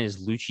combined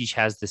as Lucic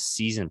has this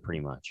season,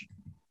 pretty much.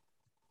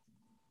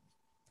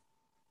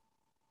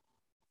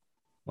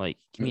 Like,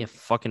 give me a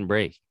fucking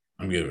break.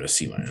 I'm giving it a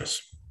C-.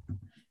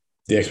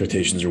 The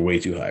expectations are way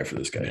too high for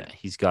this guy. Yeah,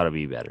 he's got to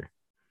be better.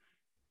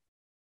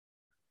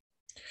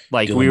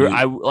 Like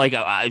I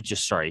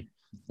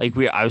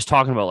was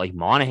talking about like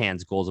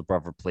Monahan's goals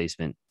above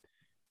replacement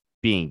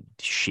being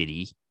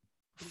shitty.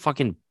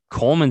 Fucking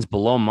Coleman's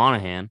below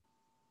Monahan.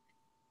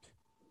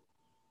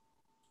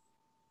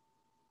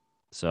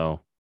 So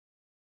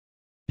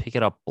pick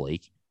it up,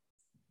 Blake.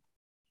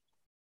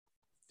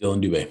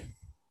 Dylan Dubé.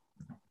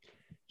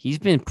 He's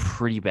been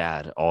pretty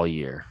bad all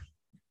year.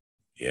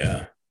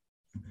 Yeah.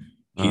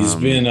 He's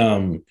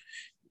been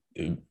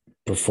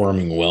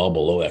performing well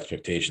below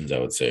expectations, I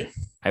would say.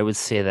 I would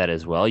say that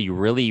as well. You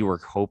were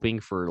hoping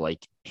for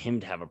like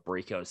him to have a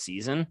breakout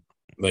season.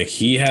 Like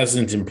he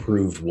hasn't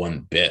improved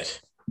one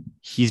bit.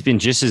 He's been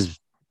just as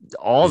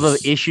all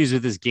the issues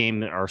with this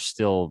game are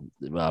still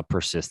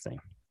persisting.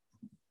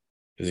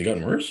 Has he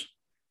gotten worse?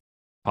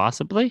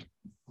 Possibly.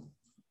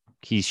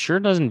 He sure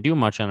doesn't do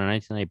much on a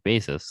night-to-night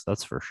basis.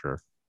 That's for sure.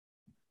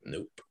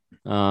 Nope.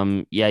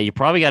 Yeah, you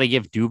probably got to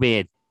give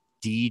Dubé a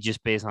D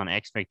just based on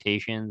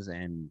expectations.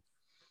 And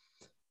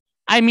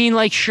I mean,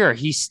 like, sure,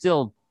 he's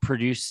still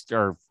produced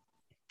or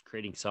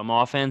creating some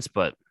offense,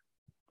 but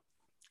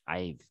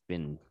I've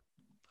been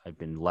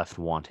left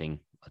wanting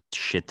a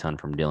shit ton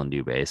from Dylan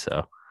Dubé.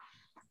 So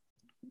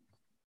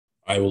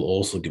I will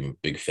also give him a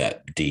big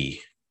fat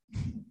D.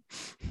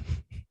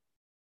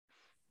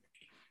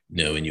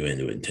 No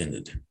innuendo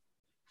intended.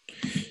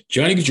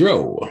 Johnny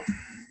Gaudreau.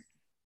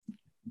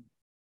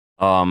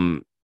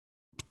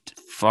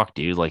 Fuck,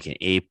 dude, like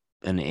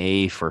an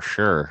A for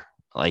sure.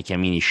 Like, I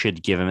mean, you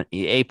should give him an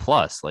A+.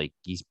 Like,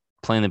 he's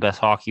playing the best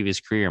hockey of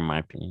his career, in my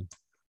opinion.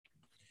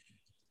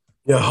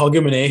 Yeah, I'll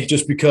give him an A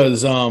just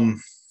because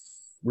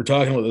we're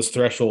talking about this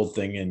threshold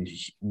thing, and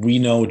we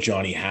know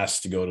Johnny has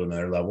to go to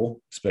another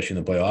level, especially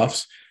in the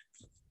playoffs.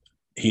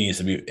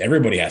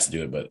 Everybody has to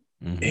do it, but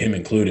him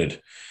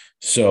included.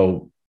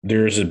 So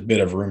there's a bit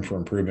of room for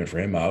improvement for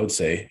him, I would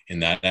say, in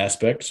that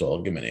aspect. So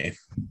I'll give him an A.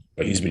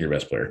 But he's been your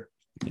best player.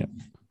 Yep.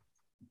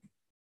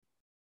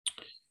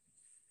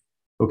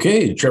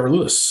 Okay, Trevor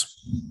Lewis.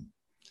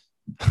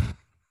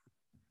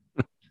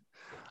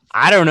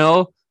 I don't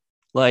know.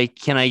 Like,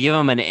 can I give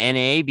him an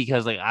NA?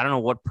 Because, like, I don't know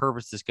what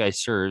purpose this guy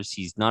serves.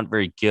 He's not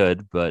very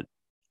good, but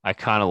I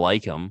kind of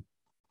like him.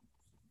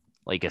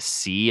 Like a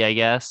C, I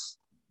guess.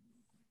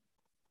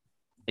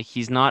 Like,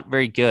 he's not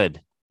very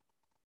good,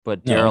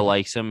 but Daryl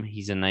likes him.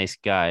 He's a nice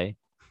guy.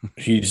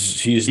 He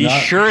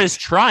not, sure is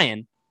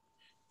trying.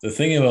 The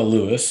thing about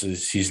Lewis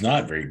is he's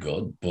not very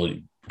good, but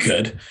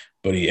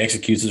he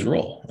executes his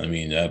role. I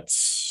mean,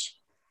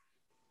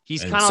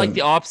 he's kind of like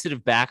the opposite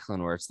of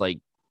Backlund, where it's like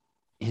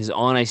his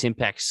on-ice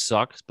impact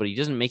sucks, but he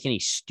doesn't make any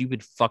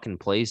stupid fucking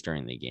plays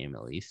during the game,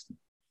 at least.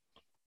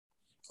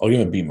 I'll give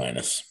him a B-.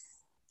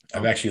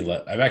 I've actually a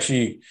lot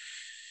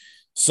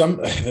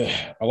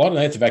of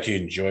nights I've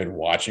actually enjoyed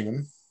watching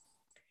him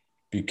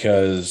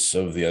because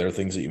of the other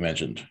things that you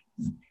mentioned.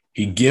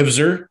 He gives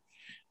her,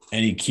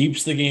 and he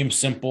keeps the game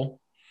simple.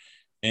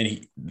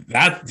 And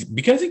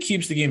because he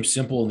keeps the game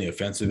simple in the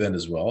offensive end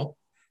as well,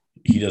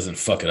 he doesn't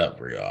fuck it up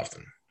very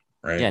often,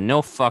 right? Yeah,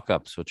 no fuck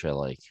ups, which I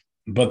like.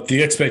 But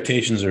the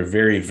expectations are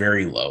very,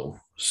 very low,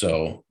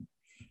 so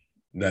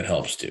that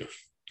helps too.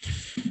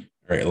 All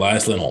right,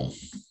 Elias Lindholm.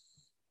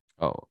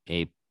 Oh,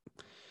 A+,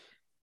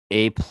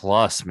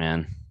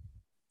 man.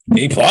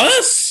 A+?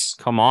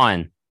 Come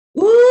on.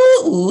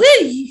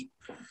 Ooh-wee.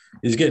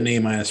 He's getting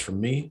A- from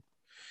me.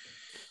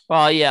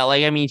 Well, yeah,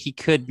 like, I mean, he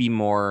could be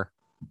more.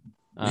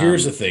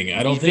 Here's the thing.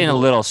 He's been a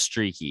little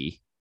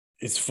streaky.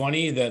 It's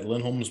funny that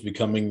Lindholm's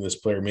becoming this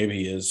player.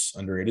 Maybe he is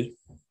underrated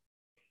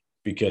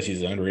because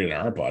he's underrated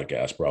on our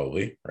podcast,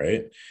 probably,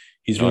 right?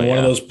 He's been one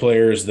of those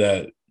players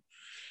that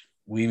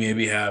we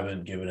maybe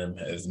haven't given him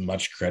as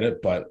much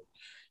credit. But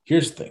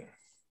here's the thing.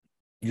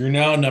 You're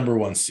now number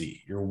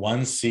 1C. You're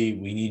 1C.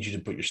 We need you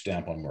to put your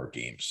stamp on more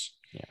games.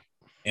 Yeah.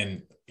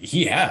 And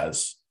he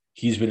has.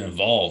 He's been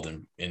involved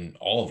in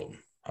all of them,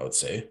 I would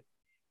say.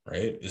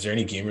 right? Is there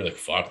any game where like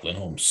fuck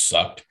Lindholm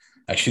sucked?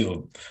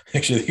 Actually, I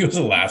think it was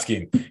the last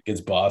game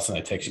against Boston.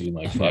 I texted him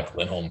like fuck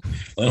Lindholm.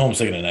 Lindholm's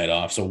taking a night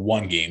off, so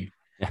one game.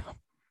 Yeah.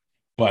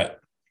 But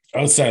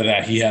outside of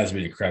that, he has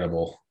been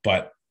incredible.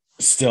 But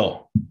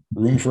still,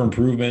 room for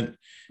improvement.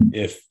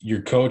 If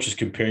your coach is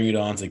comparing you to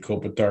Anze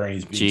Kopitar and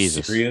he's being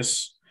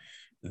serious,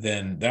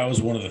 then that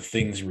was one of the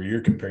things where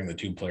you're comparing the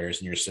two players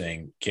and you're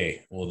saying,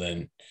 okay, well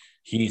then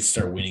he needs to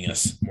start winning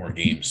us more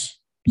games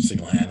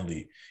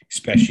single-handedly,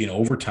 especially in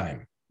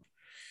overtime.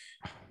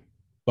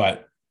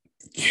 But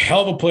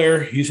hell of a player.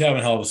 He's having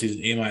a hell of a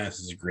season. A-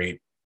 is a great.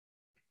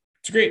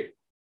 It's a great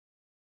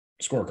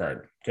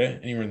scorecard. Okay,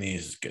 anywhere in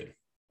these is good.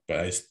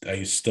 But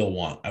I still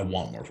want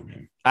more from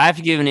him. I have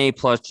to give an A+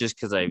 just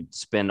because I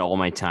spend all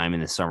my time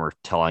in the summer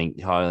telling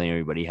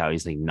everybody how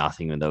he's like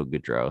nothing without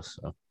Gaudreau.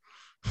 So.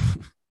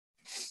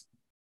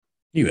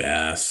 You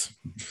ass.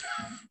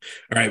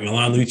 All right,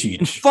 Milan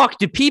Lucic. Fuck,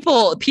 do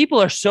people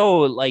are so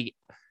like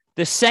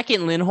the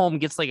second Lindholm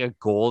gets like a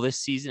goal this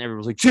season,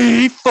 everyone's like,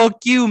 gee,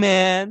 fuck you,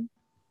 man.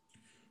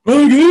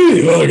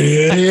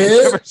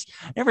 I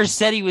never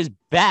said he was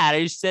bad.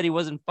 I just said he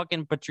wasn't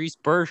fucking Patrice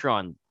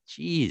Bergeron.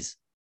 Jeez.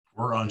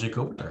 We're on Jake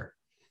Kopitar.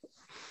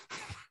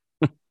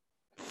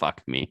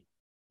 Fuck me.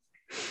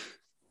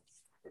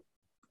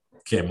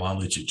 Okay, Milan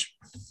Lucic.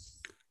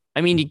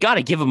 I mean, you got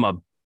to give him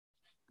a.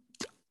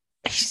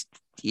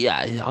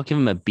 Yeah, I'll give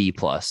him a B+.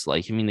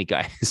 Like, I mean, the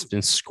guy has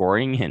been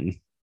scoring and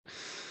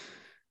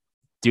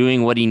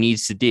doing what he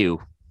needs to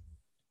do.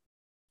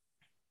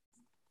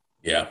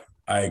 Yeah,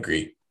 I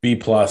agree. B+.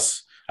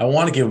 I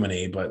want to give him an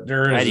A, but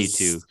I do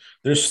too.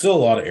 There's still a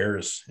lot of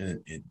errors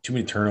and too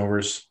many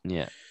turnovers.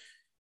 Yeah.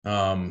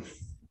 Even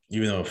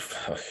though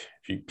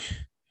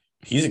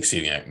he's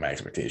exceeding my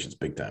expectations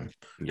big time.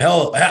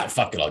 Yeah.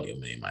 Fuck it, I'll give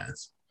him an A-.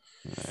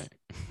 Right.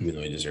 Even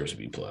though he deserves a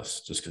B+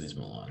 just because he's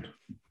Milan.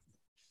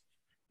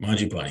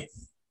 Mangiapane.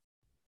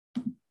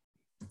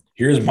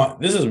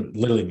 This is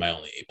literally my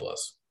only A+.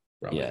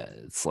 Probably. Yeah,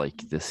 it's like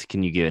this.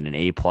 Can you give it an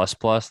A++?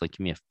 Like, give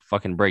me a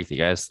fucking break. The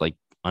guy's like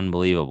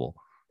unbelievable.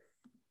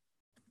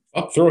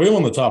 Oh, throw him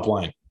on the top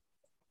line.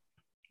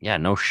 Yeah,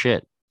 no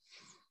shit.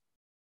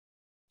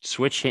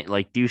 Switch hit,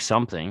 like do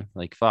something.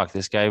 Like fuck,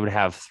 this guy would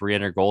have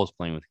 300 goals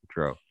playing with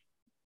Gaudreau.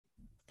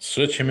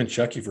 Switch him and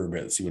Chucky for a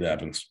bit and see what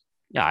happens.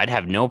 Yeah, I'd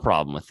have no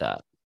problem with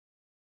that.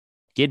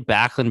 Get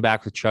Backlund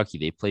back with Chucky.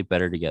 They play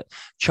better together.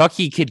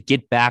 Chucky could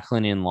get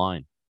Backlund in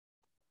line.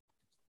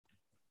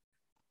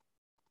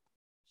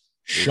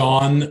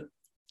 Sean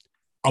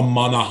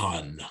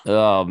Monahan.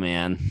 Oh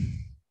man.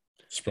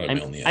 It's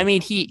probably only F. I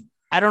mean,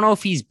 I don't know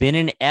if he's been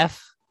an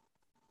F.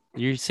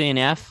 You're saying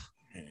F?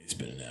 Yeah, he's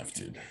been an F,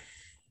 dude.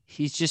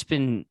 He's just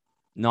been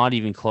not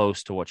even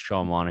close to what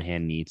Sean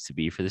Monahan needs to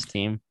be for this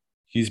team.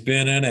 He's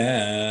been an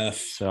F.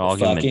 So I'll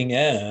fucking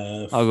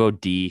F. I'll go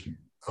D.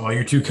 Oh,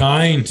 you're too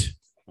kind.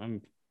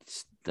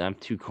 I'm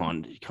too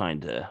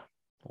kind to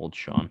old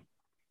Sean.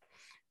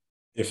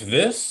 If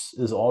this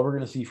is all we're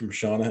gonna see from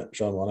Sean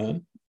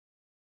Monahan,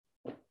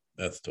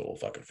 that's a total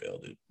fucking fail,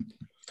 dude.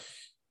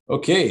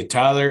 Okay,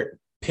 Tyler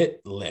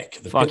Pitlick.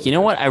 Fuck, you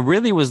know what? I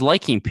really was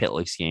liking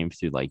Pitlick's game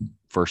through like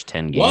first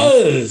 10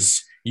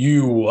 games.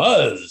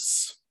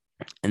 Was.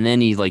 And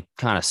then he like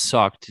kind of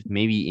sucked.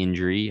 Maybe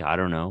injury. I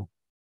don't know.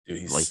 Dude,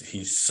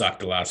 he sucked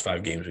the last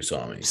 5 games we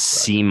saw him.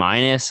 C-.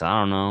 I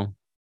don't know.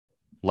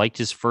 Liked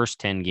his first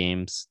 10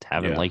 games.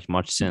 Haven't liked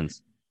much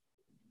since.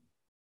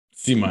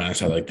 C-. I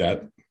like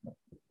that.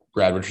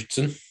 Brad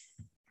Richardson.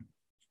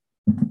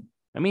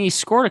 I mean, he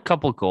scored a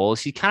couple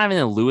goals. He's kind of in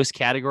the Lewis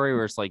category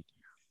where it's like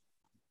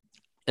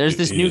there's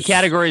this new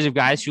categories of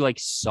guys who like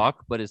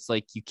suck, but it's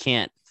like you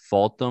can't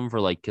fault them for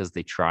like because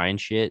they try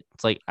and shit.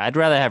 It's like I'd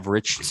rather have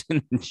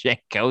Richardson than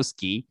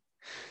Jankowski.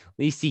 At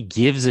least he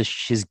gives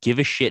his give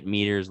a shit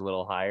meter is a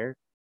little higher.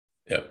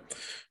 Yep.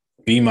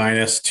 B-.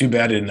 Too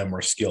bad he didn't have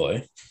more skill,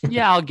 eh?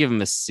 Yeah, I'll give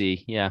him a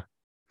C. Yeah.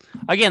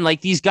 Again,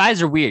 like these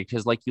guys are weird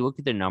because like you look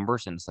at their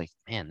numbers and it's like,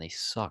 man, they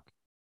suck.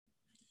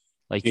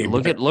 Like you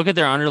look at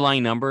their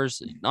underlying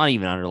numbers, not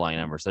even underlying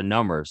numbers, their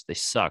numbers, they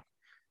suck.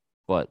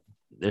 But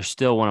they're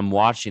still, when I'm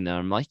watching them,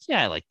 I'm like,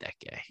 yeah, I like that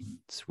guy.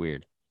 It's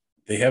weird.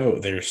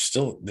 They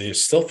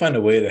still find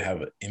a way to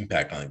have an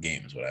impact on the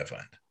game is what I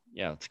find.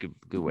 Yeah, it's a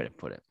good way to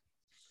put it.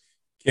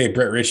 Okay,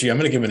 Brett Ritchie, I'm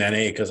going to give him an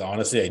NA because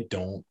honestly, I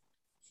don't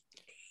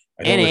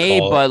NA,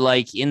 but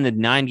like in the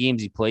 9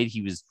 games he played,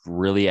 he was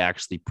really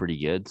actually pretty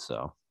good.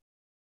 So,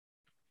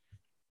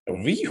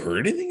 have you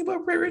heard anything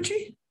about Brett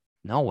Ritchie?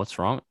 No, what's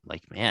wrong?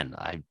 Like, man,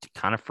 I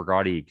kind of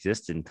forgot he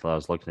existed until I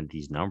was looking at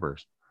these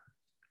numbers.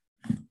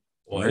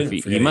 Well,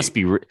 he must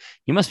be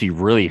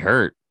really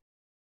hurt.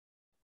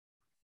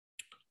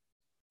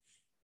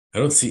 I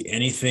don't see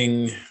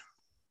anything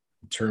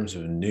in terms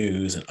of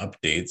news and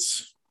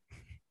updates.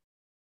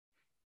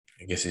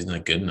 I guess he's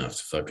not good enough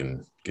to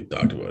fucking get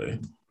talked about it.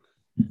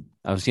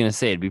 I was gonna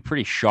say it'd be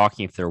pretty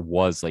shocking if there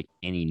was like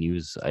any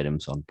news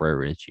items on Brett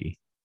Ritchie.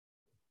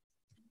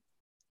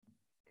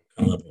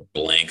 Coming up with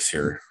blanks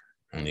here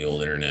on the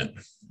old internet.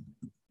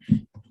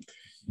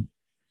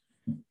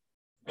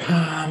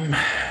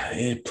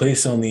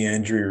 Place on the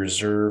injury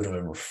reserve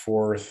November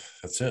 4th.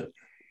 That's it.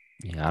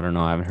 Yeah, I don't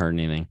know. I haven't heard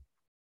anything.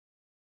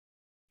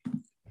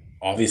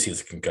 Obviously,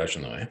 it's a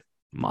concussion, though. Eh?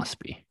 Must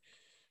be.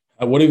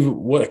 What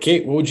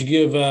would you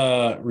give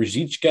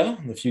Ruzicka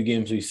in the few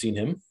games we've seen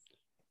him?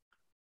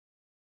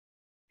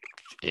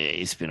 Yeah,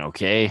 he's been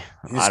okay.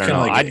 He's I don't know.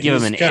 like I'd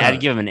give him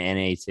an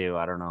NA too.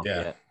 I don't know.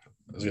 Yeah, yet.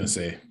 I was gonna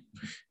say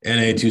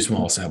NA too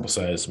small sample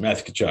size.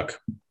 Matthew Tkachuk.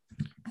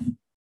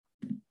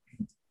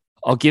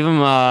 I'll give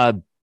him I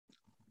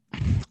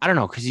don't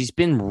know, because he's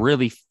been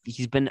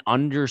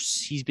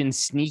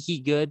sneaky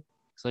good.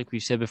 It's like we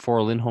said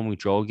before, Lindholm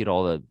Gaudreau get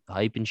all the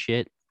hype and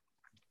shit.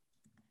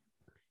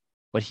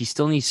 But he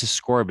still needs to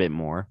score a bit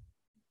more.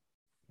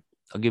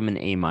 I'll give him an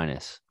A-. I'm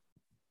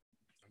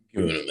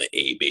giving him an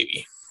A,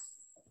 baby.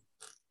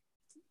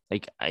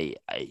 Like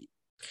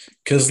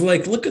because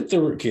look at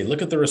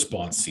the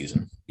response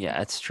season. Yeah,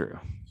 that's true.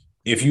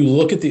 If you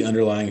look at the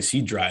underlyings,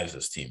 he drives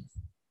this team.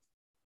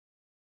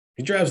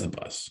 He drives the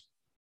bus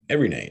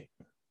every night.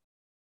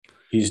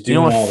 He's doing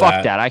all that.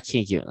 Fuck that. I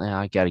can't give.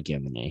 I gotta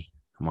give him an A.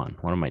 Come on,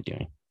 what am I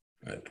doing?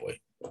 Oh, boy.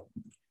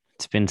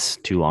 It's been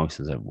too long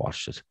since I've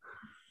watched it.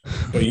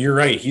 But you're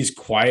right. He's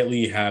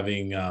quietly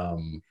having.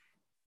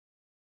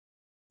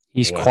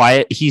 He's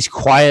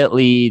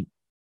quietly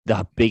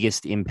the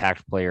biggest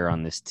impact player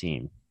on this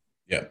team.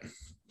 Yeah.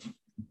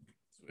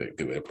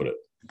 Good way to put it.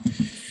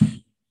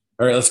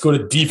 All right, let's go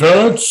to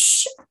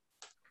defense.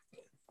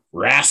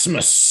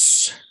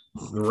 Rasmus.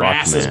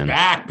 Ras is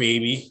back,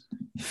 baby.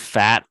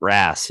 Fat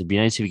Ras. It'd be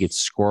nice if he could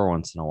score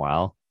once in a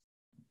while.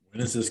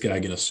 When is this guy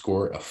going to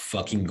score a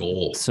fucking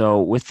goal?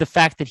 So with the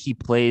fact that he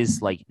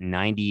plays like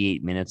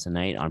 98 minutes a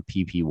night on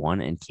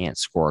PP1 and can't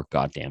score a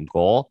goddamn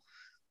goal,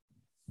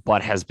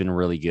 but has been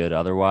really good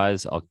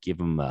otherwise, I'll give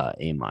him A-.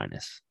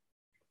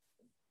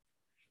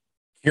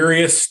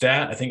 Curious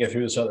stat. I think I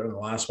threw this out there in the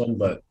last one,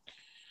 but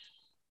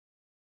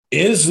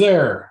is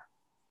there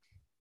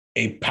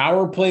a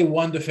power play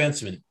one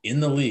defenseman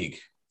in the league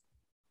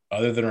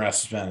other than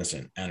Rasmus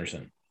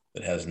Anderson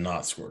that has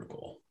not scored a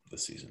goal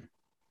this season?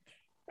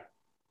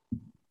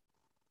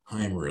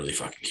 I'm really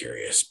fucking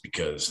curious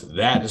because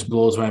that just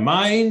blows my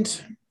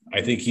mind.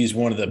 I think he's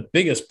one of the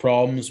biggest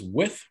problems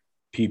with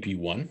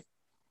PP1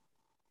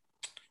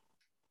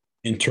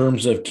 in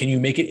terms of, can you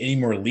make it any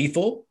more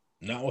lethal?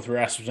 Not with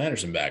Rasmus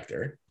Anderson back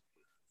there.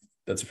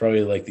 That's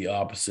probably like the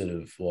opposite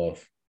of, well,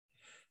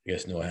 I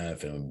guess Noah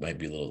Hanifin might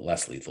be a little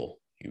less lethal,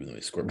 even though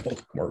he scored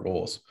more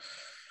goals.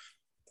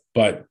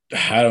 But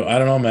I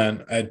don't know,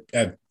 man.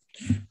 I'd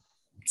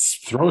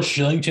throw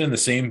Shillington in the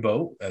same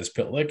boat as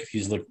Pitlick.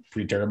 He's looked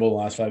pretty terrible the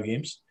last 5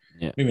 games.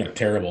 Yeah, maybe not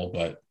terrible,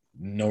 but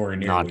nowhere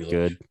near not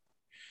good.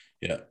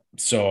 Yeah.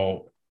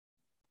 So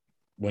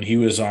when he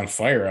was on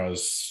fire, I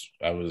was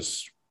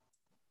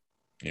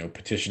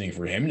petitioning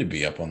for him to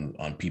be up on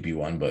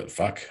PP1, but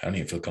fuck, I don't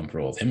even feel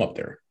comfortable with him up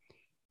there.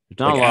 There's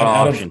not a lot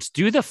of options.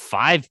 Do the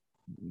 5,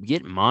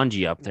 get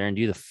Manji up there and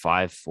do the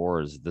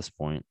 5-4s at this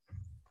point.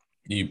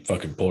 You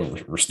fucking pull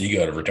Versteeg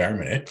out of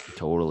retirement, eh?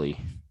 Totally.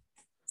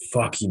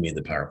 Fuck, he made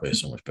the power play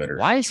so much better.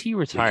 Why is he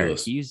retired?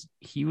 The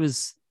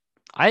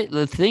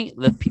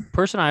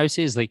person I always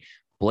say is like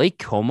Blake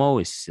Como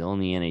is still in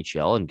the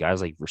NHL and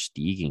guys like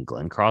Versteeg and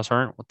Glenncross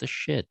aren't. What the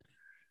shit?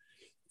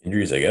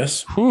 Injuries, I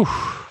guess. Whew.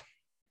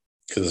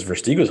 Because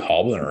Versteeg was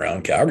hobbling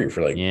around Calgary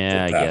for I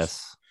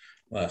guess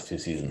last 2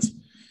 seasons.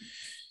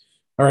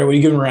 All right, what are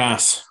you giving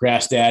Ras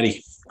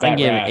Daddy? I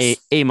give him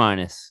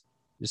A-,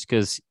 just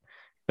because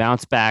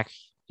bounce back.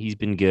 He's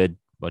been good,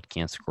 but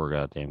can't score a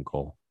goddamn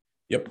goal.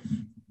 Yep,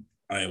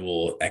 I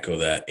will echo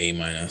that.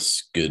 A-.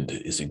 Good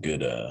is a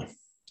good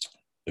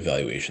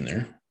evaluation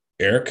there.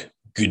 Eric,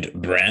 good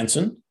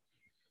Branson.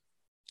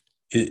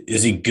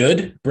 Is he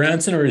good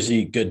Branson or is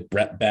he good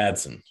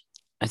Badson?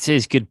 I'd say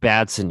he's good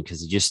Badson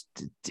because he just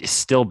is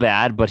still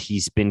bad, but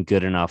he's been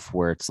good enough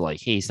where it's like,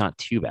 hey, he's not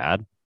too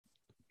bad.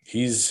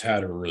 He's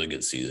had a really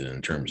good season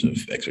in terms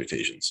of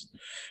expectations.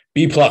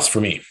 B+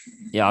 for me.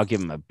 Yeah, I'll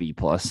give him a B+.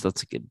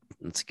 That's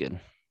good.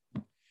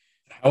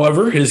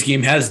 However, his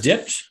game has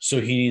dipped,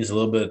 so he needs a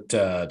little bit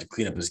to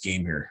clean up his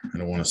game here. I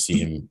don't want to see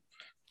him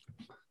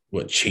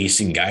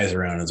chasing guys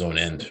around his own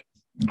end.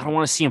 I don't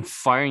want to see him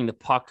firing the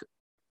puck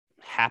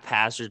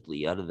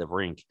haphazardly out of the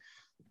rink.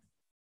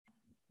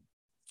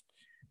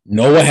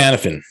 Noah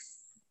Hanifin.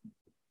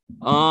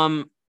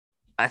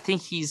 I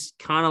think he's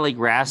kind of like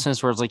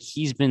Rasmus, where it's like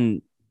he's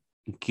been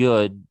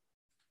good.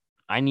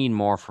 I need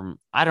more from.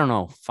 I don't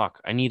know. Fuck.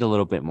 I need a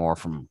little bit more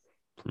from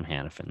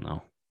Hanifin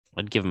though.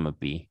 I'd give him a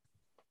B,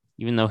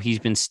 even though he's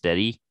been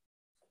steady.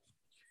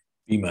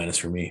 B-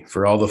 for me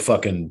for all the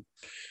fucking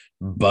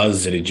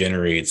buzz that he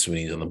generates when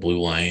he's on the blue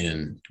line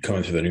and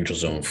coming through the neutral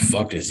zone.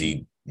 Fuck, does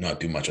he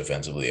not do much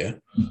offensively?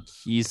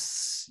 He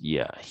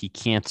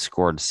can't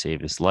score to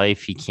save his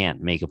life. He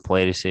can't make a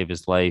play to save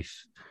his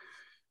life,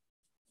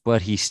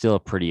 but he's still a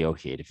pretty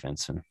okay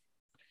defenseman.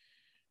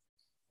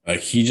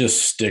 He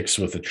just sticks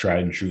with a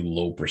tried and true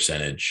low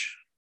percentage.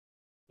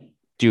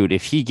 Dude,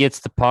 if he gets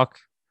the puck,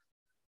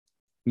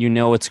 you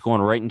know it's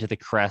going right into the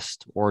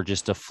crest or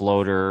just a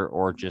floater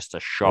or just a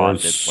Or shot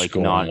it's that's like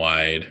going not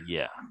wide.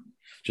 Yeah.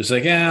 Just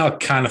like, I'll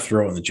kind of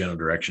throw it in the general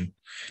direction.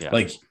 Yeah.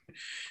 Like,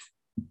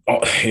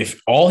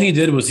 if all he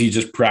did was he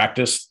just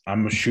practiced,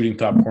 I'm shooting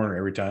top corner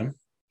every time,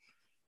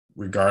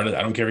 regardless.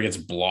 I don't care if it gets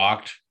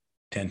blocked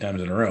 10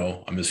 times in a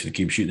row. I'm just going to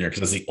keep shooting there because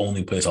that's the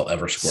only place I'll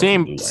ever score.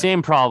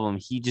 Same problem.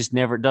 He just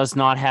never does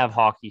not have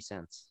hockey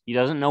sense. He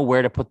doesn't know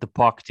where to put the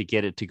puck to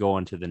get it to go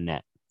into the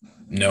net.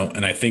 No,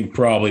 and I think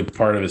probably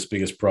part of his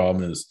biggest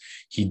problem is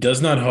he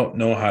does not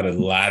know how to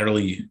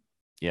laterally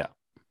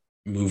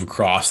move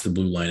across the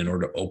blue line in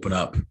order to open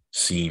up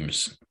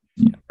seams,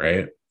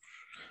 right?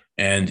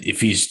 And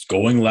if he's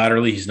going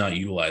laterally, he's not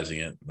utilizing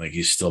it. Like,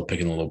 he's still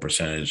picking a low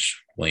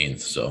percentage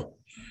lanes. So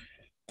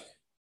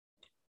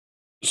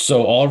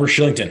Oliver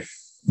Shillington.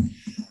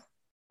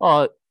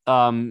 Well,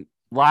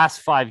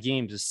 last 5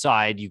 games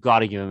aside, you got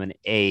to give him an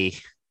A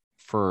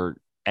for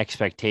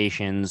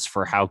expectations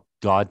for how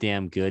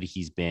goddamn good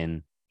he's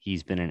been.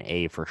 He's been an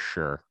A for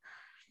sure.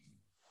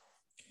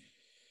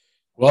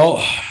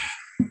 Well,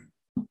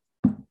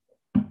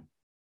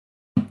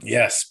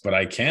 yes, but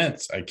I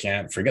can't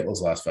forget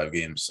those last 5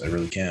 games. I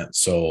really can't.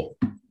 So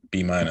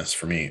B-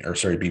 for me, or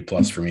sorry, B+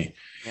 for me.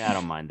 Yeah, I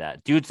don't mind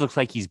that. Dude looks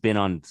like he's been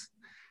on.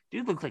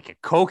 Dude looked like a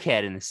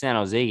cokehead in the San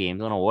Jose game. I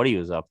don't know what he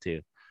was up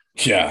to.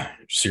 Yeah,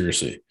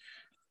 seriously.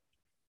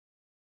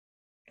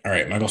 All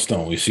right, Michael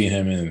Stone. We've seen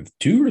him in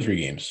 2 or 3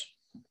 games.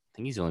 I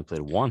think he's only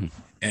played 1.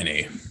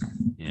 NA.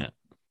 Yeah.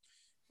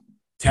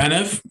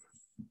 Tanev.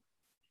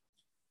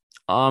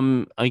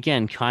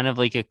 Again, kind of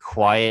like a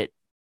quiet.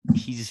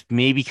 He's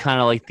maybe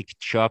kind of like the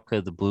Kachuk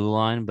of the blue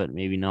line, but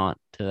maybe not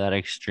to that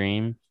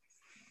extreme.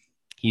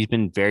 He's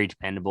been very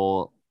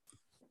dependable.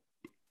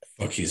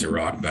 Fuck, he's a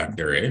rock back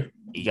there, eh?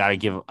 You got to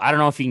give. I don't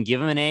know if you can give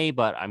him an A,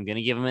 but I'm going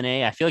to give him an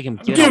A. I feel like I'm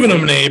giving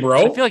him an A,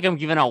 bro. I feel like I'm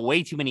giving out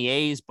way too many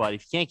A's, but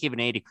if you can't give an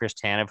A to Chris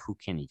Tanev, who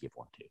can you give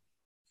one to?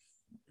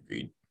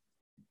 Agreed.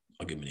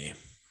 I'll give him an A.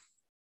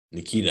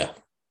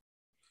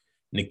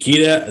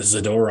 Nikita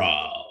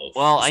Zadorov.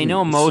 Well, I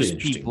know most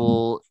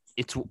people,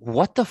 it's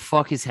what the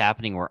fuck is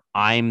happening where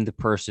I'm the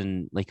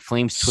person, like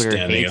Flames Twitter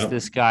hates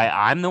this guy.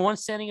 I'm the one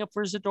standing up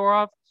for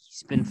Zadorov.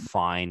 He's been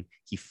fine.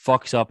 He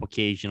fucks up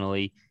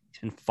occasionally. He's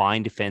been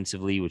fine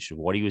defensively, which is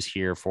what he was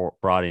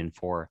brought in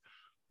for.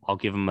 I'll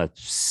give him a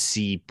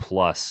C+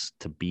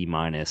 to B-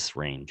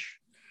 range.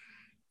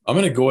 I'm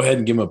going to go ahead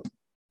and give him a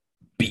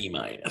B-.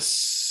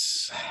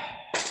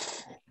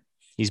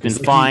 He's been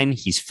fine.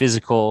 He's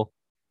physical.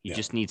 He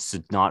just needs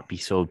to not be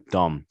so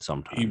dumb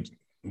sometimes.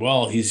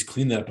 He's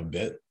cleaned that up a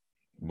bit.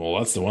 Well,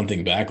 that's the one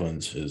thing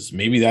Backlund's is.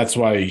 Maybe that's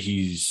why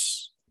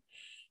he's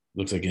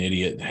looks like an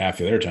idiot half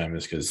the other time,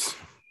 is because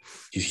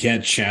he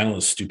can't channel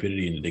his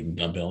stupidity into taking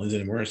dumb penalties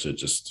anymore. So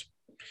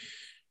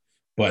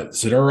but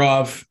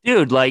Zadorov,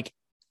 dude, like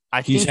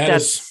I think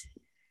that's.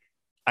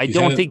 I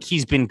don't think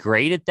he's been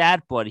great at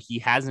that, but he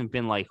hasn't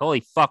been like, holy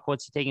fuck,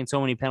 what's he taking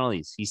so many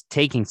penalties? He's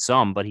taking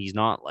some, but he's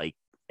not like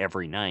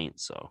every night.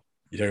 So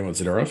you talking about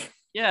Zadorov?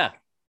 Yeah.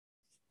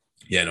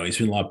 Yeah, no, he's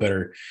been a lot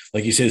better.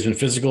 Like you said, he's been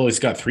physical. He's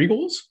got 3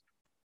 goals.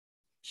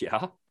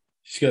 Yeah.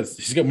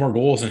 He's got more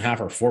goals than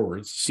half our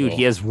forwards. So. Dude,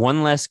 he has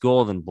 1 less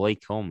goal than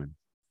Blake Coleman.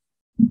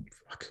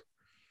 Fuck.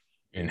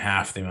 In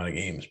half the amount of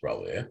games,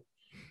 probably, yeah.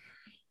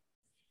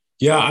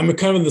 Yeah, I'm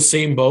kind of in the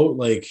same boat.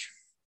 Like,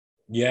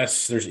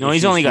 yes, there's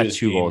he's only got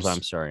 2 goals.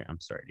 I'm sorry,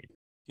 dude.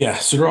 Yeah,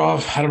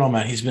 Zadorov, I don't know,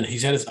 man.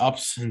 He's had his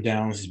ups and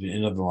downs. He's been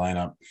in the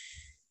lineup.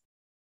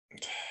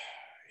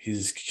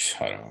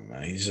 I don't know,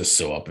 man. He's just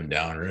so up and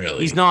down,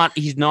 really. He's not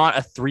a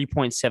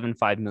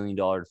 $3.75 million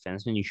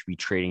defenseman you should be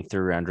trading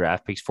 3rd-round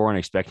draft picks for and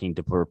expecting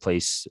to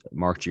replace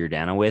Mark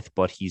Giordano with,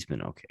 but he's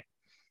been okay.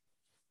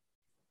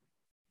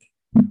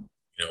 I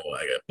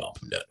got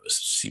bump him down to a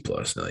C+ now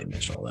that you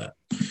mentioned all that.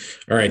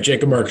 All right,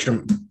 Jacob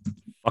Markstrom.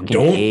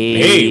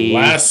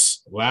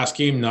 Last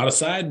game, not a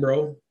side,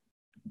 bro.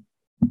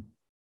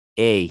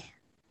 A+.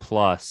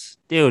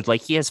 Dude,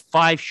 like he has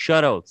 5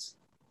 shutouts.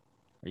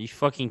 Are you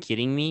fucking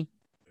kidding me?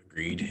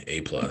 Agreed.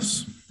 A+.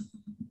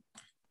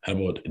 How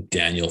about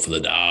Daniel for the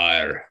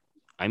Dar?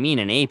 I mean,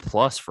 an A+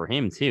 for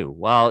him too.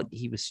 Well,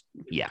 he was,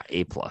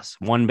 A+.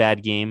 1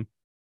 bad game.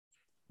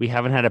 We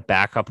haven't had a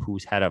backup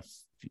who's had a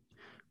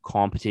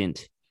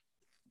competent,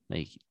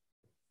 like.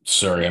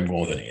 Sorry, I'm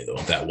going with an A though.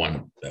 That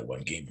one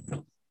game.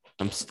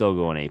 I'm still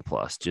going A+,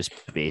 just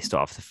based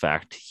off the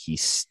fact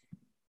he's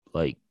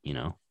like,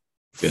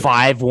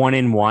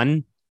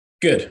 5-1-1.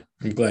 Good.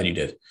 I'm glad you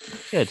did.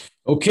 Good.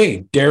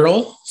 Okay,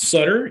 Daryl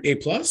Sutter, A+.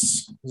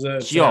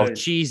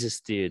 Jesus,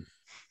 dude.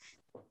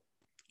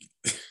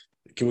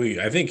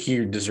 I think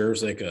he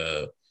deserves like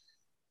a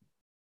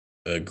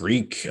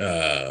Greek,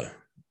 a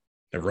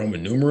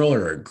Roman numeral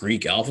or a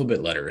Greek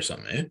alphabet letter or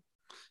something. Eh?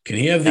 Can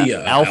he have the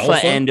alpha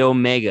and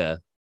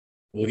omega?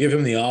 We'll give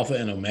him the alpha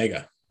and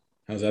omega.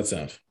 How's that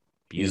sound?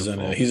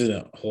 Beautiful. He's in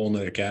a whole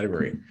nother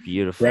category.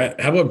 Beautiful.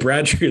 How about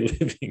Bradtree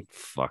Living?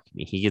 Fuck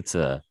me. He gets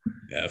a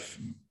F.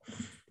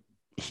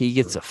 He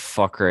gets a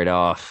fuck right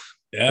off.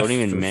 Don't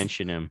even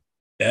mention him.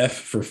 F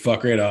for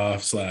fuck right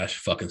off /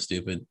 fucking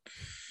stupid.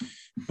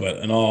 But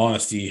in all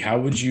honesty, how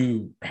would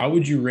you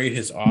rate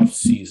his off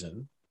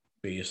season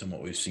based on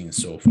what we've seen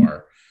so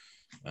far?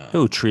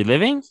 Who, Tree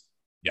Living?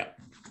 Yeah.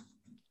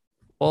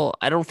 Well,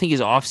 I don't think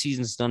his off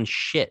season's done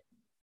shit.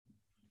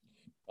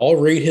 I'll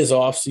rate his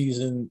off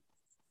season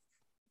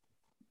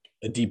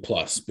a D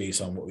plus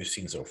based on what we've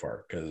seen so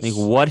far. Because like,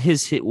 what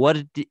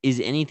is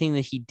anything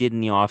that he did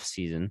in the off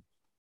season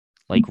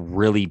like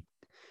really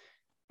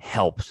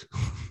helped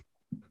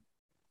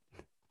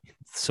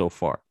so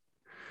far?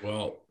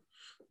 Well,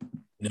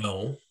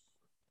 no.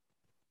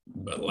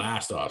 But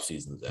last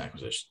offseason's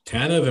acquisition,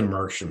 Tanev and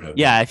Markstrom have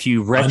if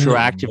you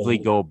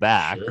retroactively go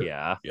back, sure.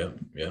 yeah,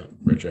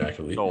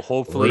 retroactively. So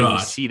hopefully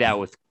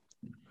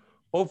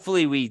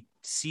we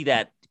see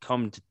that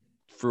come to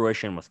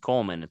fruition with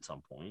Coleman at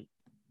some point.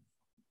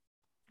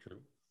 True.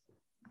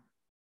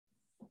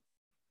 Do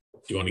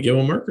you want to give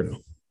him a mark or no?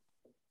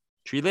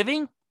 Tree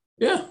Living?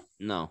 Yeah.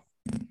 No,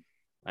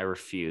 I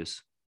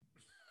refuse.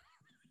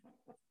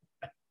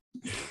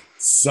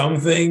 Some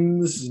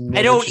things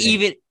I don't change.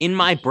 even, in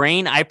my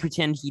brain, I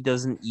pretend he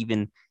doesn't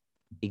even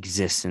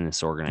exist in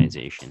this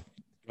organization.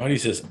 He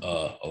says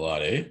a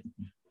lot, eh?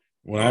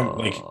 When I'm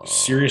like,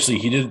 seriously,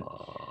 he did.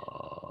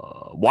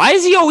 Why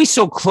is he always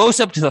so close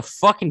up to the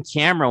fucking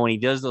camera when he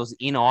does those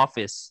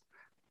in-office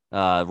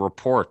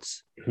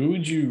reports? Who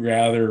would you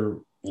rather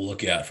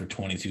look at for a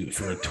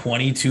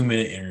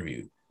 22-minute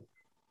interview?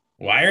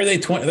 Why are they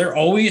 20? They're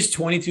always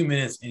 22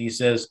 minutes, and he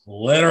says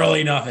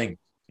literally nothing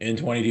in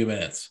 22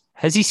 minutes.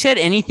 Has he said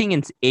anything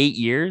in 8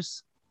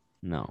 years?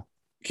 No.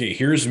 Okay,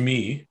 here's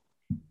me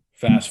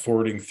fast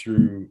forwarding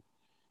through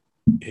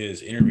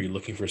his interview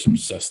looking for some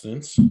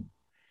sustenance.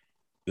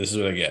 This is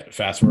what I get.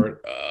 Fast forward,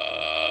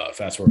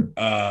 fast forward,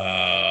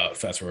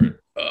 fast forward,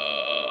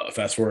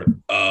 fast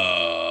forward,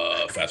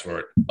 fast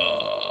forward.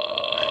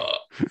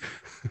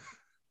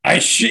 I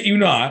shit you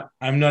not.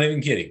 I'm not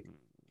even kidding.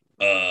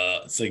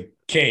 It's like,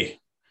 okay,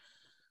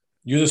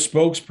 you're the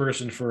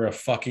spokesperson for a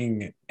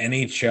fucking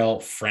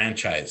NHL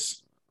franchise.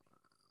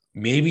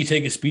 Maybe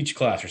take a speech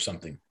class or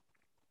something.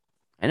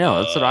 I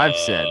know. That's what I've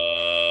said.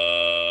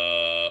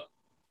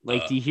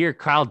 Do you hear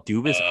Kyle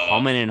Dubas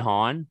humming and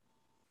hawing?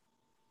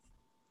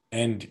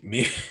 And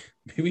maybe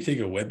take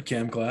a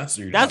webcam class.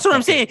 That's what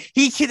I'm saying.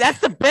 That's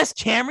the best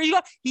camera you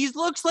got. He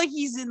looks like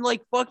he's in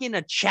like fucking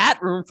a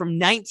chat room from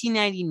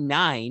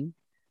 1999.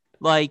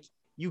 Like,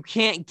 you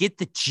can't get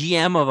the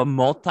GM of a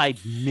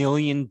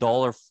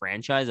multi-million-dollar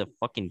franchise a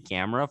fucking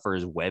camera for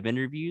his web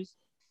interviews.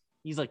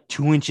 He's like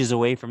 2 inches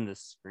away from the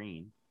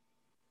screen.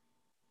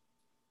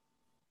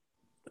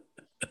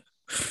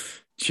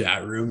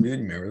 Chat room, dude.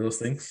 Remember those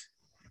things?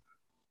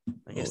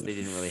 I guess they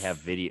didn't really have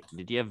video.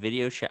 Did you have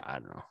video chat? I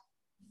don't know.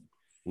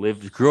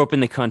 Grew up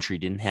in the country,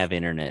 didn't have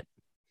internet.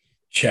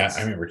 I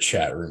remember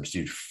chat rooms,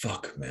 dude.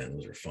 Fuck, man.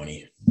 Those are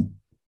funny.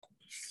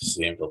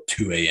 Stay until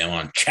 2 a.m.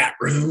 on chat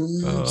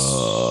rooms.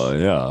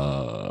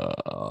 Yeah.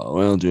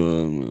 Well,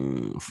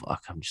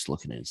 fuck. I'm just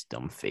looking at his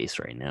dumb face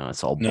right now.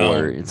 It's all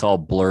blurry. It's all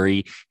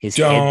blurry. His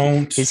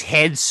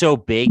head's so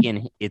big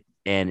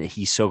and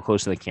he's so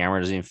close to the camera,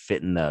 it doesn't even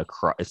fit in the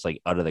crop. It's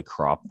like out of the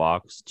crop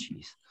box.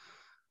 Jeez.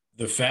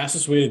 The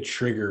fastest way to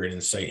trigger and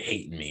incite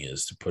hate in me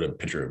is to put a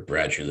picture of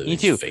Brad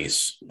Treliving's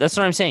face. That's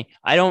what I'm saying.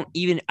 I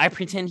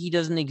pretend he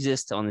doesn't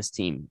exist on this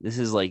team. This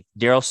is like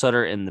Daryl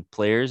Sutter and the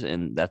players,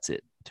 and that's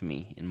it to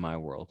me in my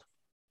world.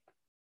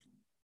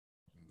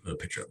 Put a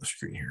picture on the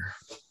screen here.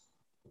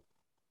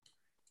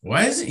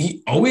 Why is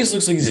he always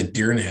looks like he's a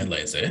deer in the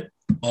headlights, eh?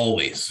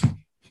 Always.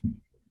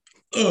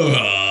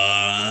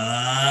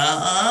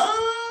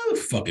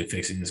 Fucking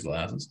fixing his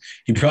glasses.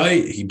 He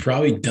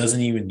probably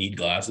doesn't even need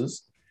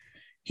glasses.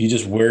 He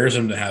just wears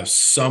them to have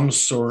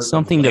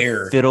something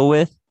to fiddle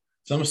with,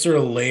 some sort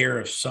of layer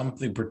of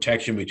something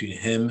protection between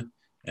him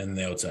and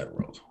the outside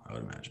world. I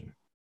would imagine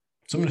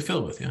something to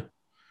fiddle with, yeah.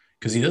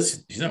 Because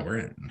he's not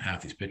wearing it in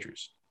half these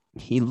pictures.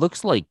 He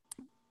looks like,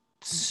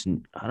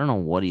 I don't know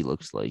what he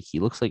looks like. He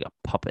looks like a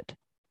puppet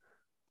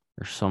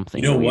or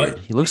something. You know weird. what?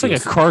 He looks like a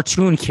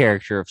cartoon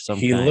character of some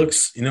kind. He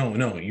looks,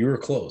 no, you were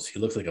close. He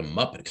looks like a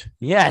Muppet.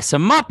 Yes, a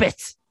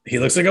Muppet. He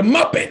looks like a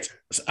Muppet,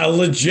 a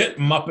legit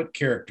Muppet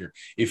character.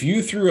 If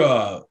you threw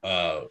a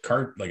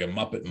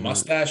Muppet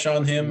mustache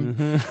on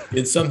him,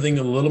 did something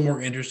a little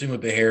more interesting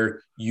with the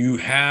hair, you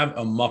have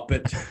a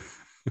Muppet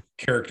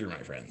character,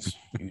 my friends.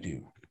 You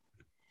do.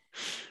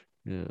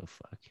 Oh,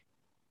 fuck.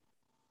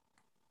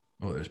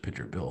 Oh, there's a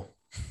picture of Bill.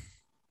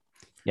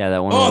 Yeah,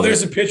 that one. Oh,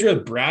 there's a picture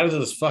of Brad with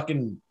this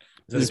fucking.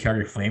 Is that a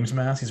Calgary Flames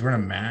mask? He's wearing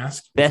a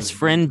mask. Best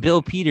friend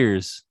Bill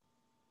Peters.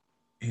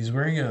 He's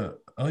wearing a.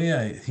 Oh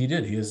yeah, he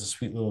did. He has a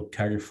sweet little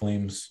Calgary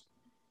Flames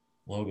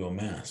logo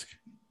mask.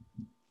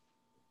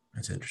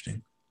 That's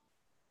interesting.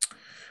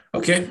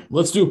 Okay,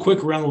 let's do a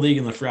quick round of the league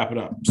and let's wrap it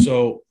up.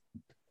 So,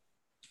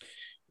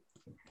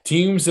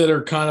 teams that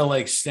are kind of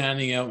like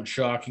standing out and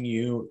shocking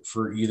you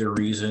for either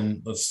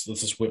reason. Let's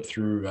just whip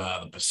through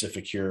the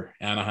Pacific here.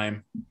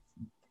 Anaheim.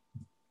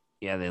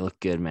 Yeah, they look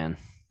good, man.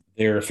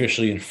 They're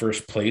officially in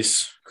first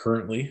place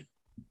currently.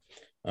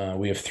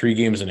 We have 3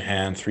 games in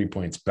hand, 3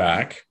 points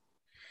back.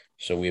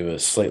 So we have a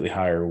slightly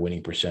higher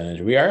winning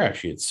percentage. We are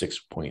actually at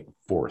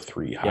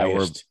 6.43,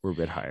 highest. We're a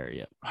bit higher,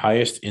 yeah.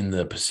 Highest in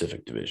the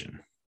Pacific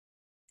Division.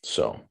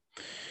 So,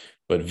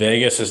 but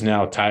Vegas has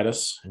now tied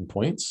us in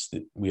points.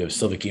 We have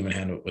still the game in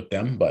hand with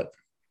them, but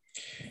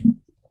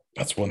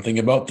that's one thing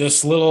about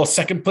this little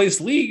second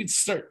place league. It's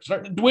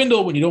starting to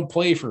dwindle when you don't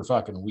play for a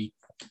fucking week.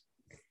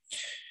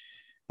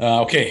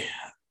 Okay.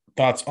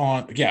 Thoughts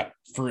on,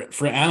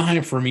 for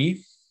Anaheim, for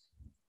me,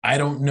 I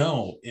don't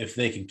know if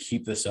they can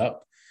keep this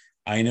up.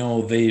 I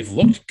know they've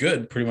looked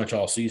good pretty much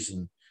all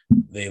season.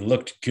 They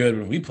looked good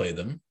when we played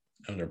them,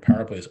 and their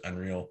power play is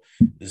unreal.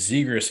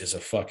 Zegras is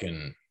a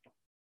fucking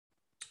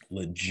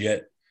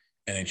legit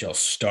NHL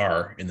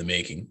star in the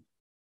making.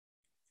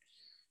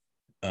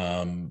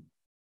 And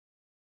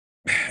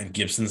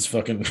Gibson's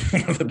fucking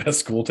one of the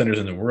best goaltenders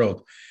in the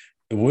world.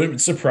 It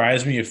wouldn't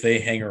surprise me if they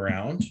hang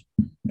around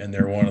and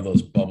they're one of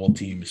those bubble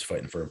teams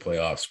fighting for a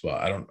playoff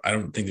spot. I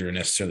don't think they're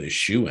necessarily a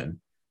shoe-in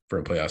for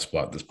a playoff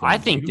spot at this point. I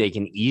think they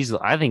can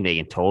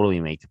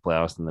totally make the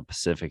playoffs in the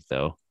Pacific,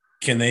 though.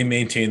 Can they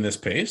maintain this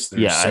pace?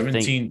 They're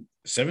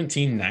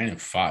 17, 9,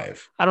 and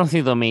 5. I don't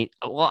think they'll make.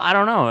 Well, I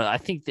don't know. I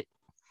think that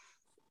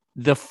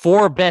the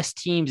 4 best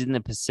teams in the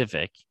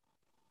Pacific.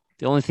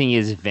 The only thing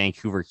is if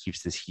Vancouver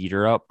keeps this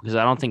heater up, because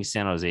I don't think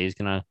San Jose is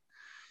gonna,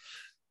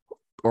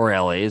 or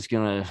LA is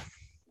gonna.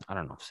 I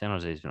don't know. San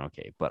Jose's been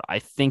okay, but I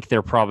think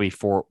they're probably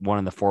one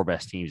of the 4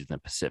 best teams in the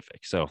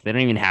Pacific. So they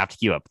don't even have to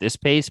keep up this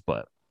pace,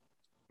 but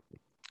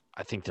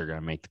I think they're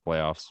gonna make the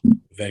playoffs.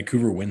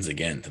 Vancouver wins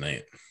again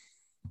tonight.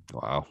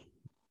 Wow.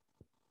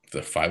 Is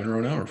it 5 in a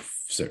row now or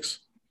 6?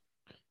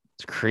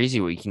 It's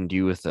crazy what you can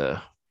do with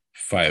a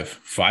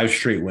 5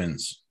 straight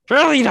wins.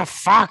 Really the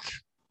fuck?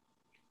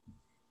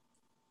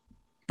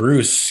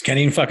 Bruce can't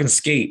even fucking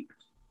skate.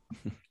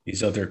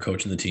 He's out there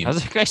coaching the team.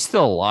 How's that guy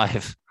still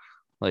alive?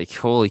 Like,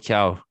 holy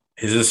cow.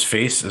 Is his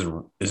face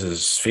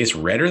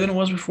redder than it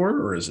was before,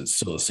 or is it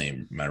still the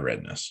same amount of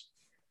redness?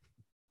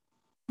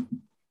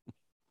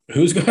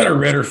 Who's got a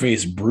redder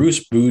face,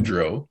 Bruce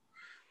Boudreau,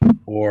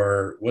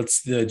 or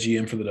what's the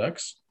GM for the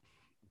Ducks?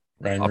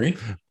 Ryan Murray?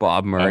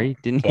 Bob Murray.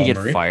 Didn't he get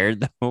Murray?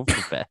 fired, though?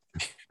 For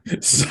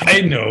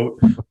Side note,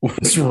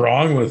 what's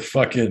wrong with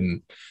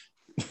fucking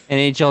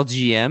NHL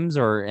GMs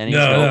or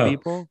NHL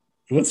people?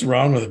 What's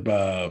wrong with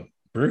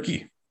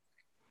Berkey?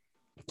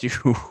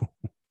 Dude.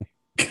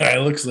 Guy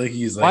looks like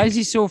he's like. Why is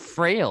he so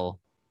frail?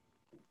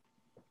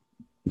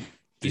 Did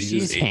you see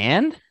his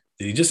hand?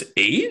 Did he just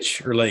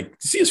age? Or like,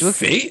 see his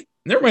face?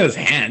 Never mind his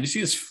hand. You see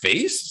his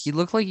face? He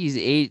looked like he's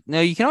aged. No,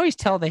 you can always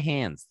tell the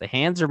hands. The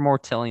hands are more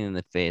telling than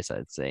the face,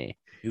 I'd say.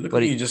 He looked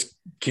like he just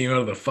came out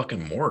of the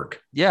fucking morgue.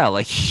 Yeah,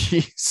 like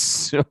he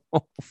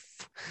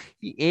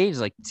aged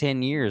like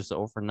 10 years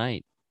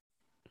overnight.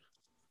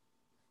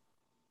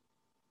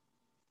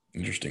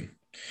 Interesting.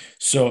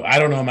 So I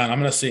don't know, man. I'm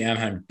gonna say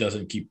Anaheim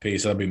doesn't keep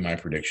pace. That'll be my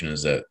prediction.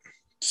 Is that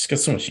just got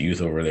so much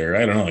youth over there?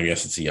 I don't know. I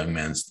guess it's a young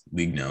man's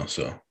league now.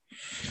 So,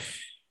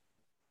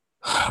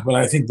 but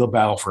I think they'll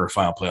battle for a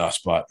final playoff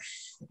spot.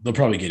 They'll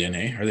probably get in.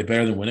 Are they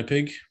better than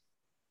Winnipeg?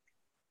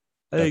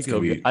 I think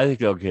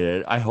they'll get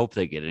it. I hope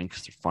they get in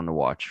because they're fun to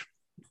watch.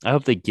 I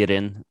hope they get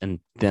in, and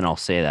then I'll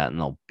say that,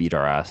 and they'll beat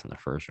our ass in the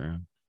first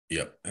round.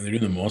 Yep, and they're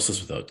doing the most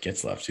without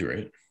Getzlaf too,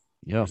 right?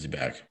 Yeah, is he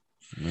back?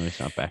 No, he's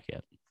not back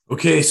yet.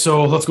 Okay,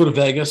 so let's go to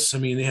Vegas. I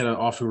mean, they had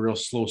off to a real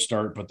slow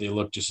start, but they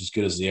look just as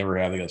good as they ever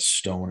have. They got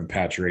Stone and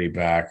Pacioretty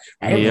back.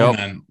 I don't know,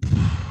 man.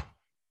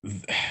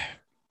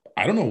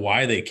 I don't know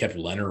why they kept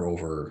Leonard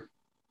over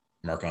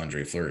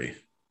Marc-Andre Fleury.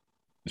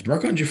 Is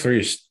Marc-Andre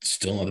Fleury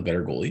still not the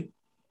better goalie?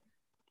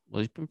 Well,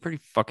 he's been pretty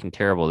fucking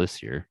terrible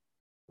this year.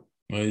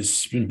 Well,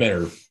 he's been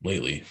better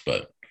lately,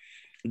 but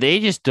they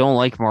just don't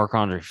like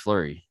Marc-Andre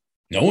Fleury.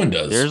 No one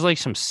does. There's like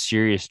some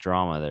serious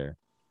drama there.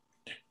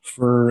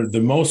 For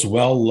the most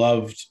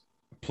well-loved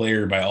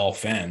player by all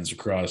fans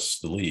across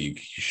the league,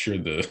 sure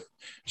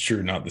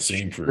not the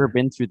same for. Sure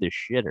been through the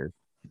shitter.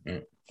 Yeah.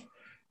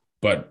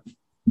 But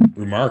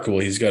remarkable,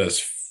 he's got his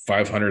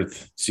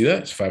 500th. See that?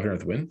 His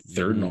 500th win,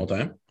 third in all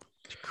time.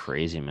 It's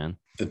crazy, man.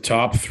 The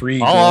top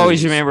 3. I'll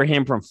always remember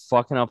him from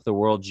fucking up the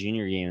World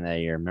Junior game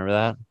that year. Remember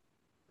that?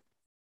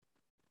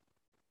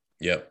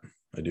 Yep,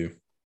 I do.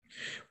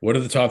 What do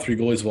the top 3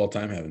 goalies of all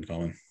time have in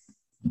common?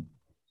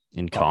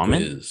 In common?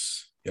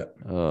 Quiz. Yep.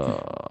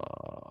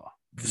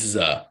 This is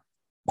a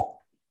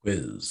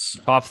quiz.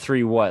 Top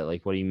 3 what?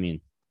 Like, what do you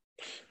mean?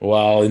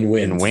 Well, in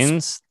wins. In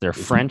wins? They're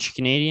French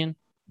Canadian?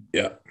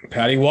 Yeah.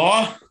 Patty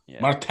Waugh,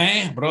 yeah.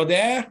 Martin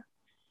Brodeur,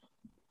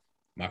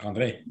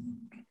 Marc-Andre.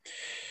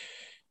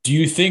 Do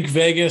you think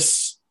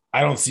Vegas?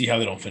 I don't see how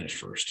they don't finish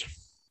first.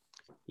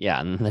 Yeah,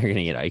 and they're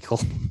gonna get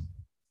Eichel.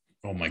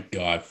 Oh my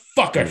god!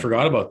 Fuck! I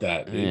forgot about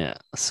that. Dude. Yeah.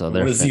 So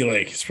what is he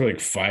like? It's probably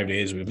like 5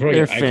 days.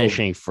 They're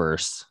finishing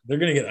first. They're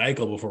gonna get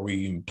Eichel before we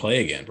even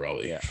play again,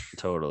 probably. Yeah,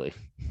 totally.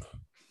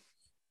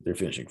 They're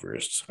finishing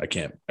first. I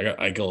can't. I got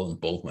Eichel in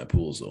both my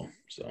pools though.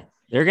 So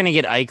they're gonna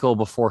get Eichel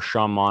before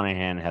Sean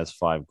Monahan has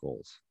 5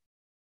 goals.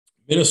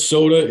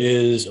 Minnesota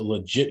is a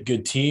legit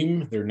good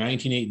team. They're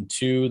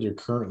 19-8-2. They're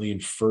currently in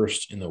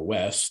first in the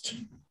West.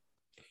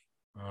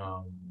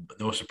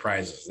 No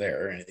surprises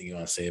there. Anything you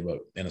want to say about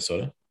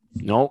Minnesota?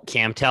 No,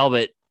 Cam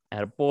Talbot,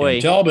 had a Cam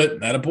boy, Talbot,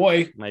 that a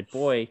boy. my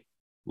boy.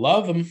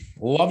 Love him.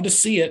 Love to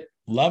see it.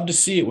 Love to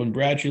see it when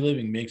Brad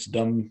Treliving makes a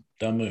dumb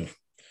move.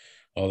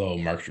 Although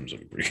Markstrom's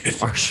looking pretty good.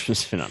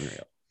 Markstrom's been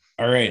unreal.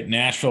 All right,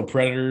 Nashville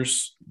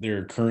Predators.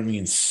 They're currently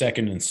in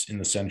second in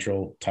the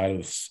Central, tied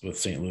with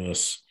St.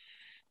 Louis.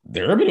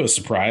 They're a bit of a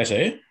surprise,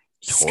 eh?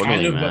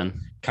 Totally, man.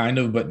 Kind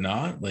of, but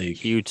not. Like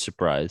huge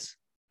surprise.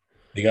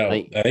 They got.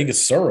 I think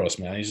it's Soros,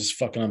 man. He's just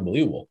fucking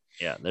unbelievable.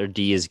 Yeah, their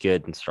D is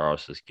good and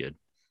Soros is good,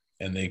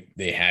 and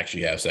they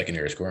actually have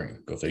secondary scoring.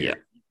 Go figure. Yeah.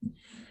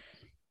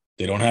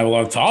 They don't have a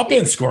lot of top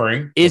end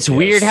scoring. It's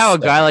weird how a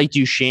guy like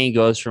Duchesne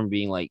goes from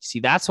being like, see,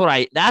 that's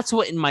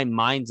what in my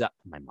mind's eye,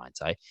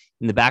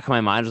 in the back of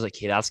my mind was like,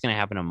 hey, that's gonna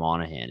happen to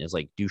Monahan. It's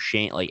like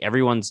Duchesne, like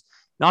everyone's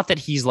not that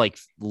he's like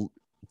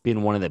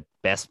been one of the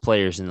best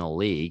players in the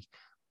league,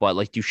 but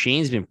like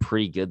Duchesne's been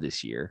pretty good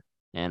this year,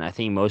 and I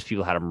think most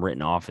people had him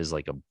written off as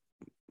like a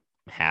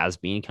has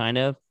been kind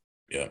of.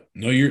 Yeah,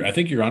 no, I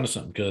think you're onto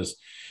something because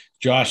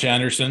Josh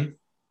Anderson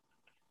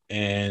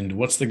and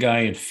what's the guy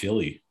in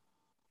Philly?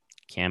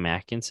 Cam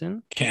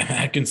Atkinson.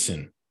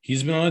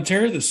 He's been on a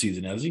tear this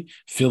season, has he?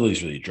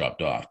 Philly's really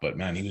dropped off, but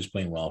man, he was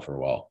playing well for a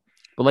while.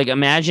 But like,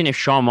 imagine if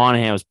Sean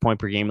Monahan was point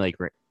per game, like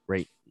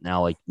right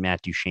now, like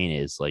Matt Duchesne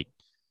is. Like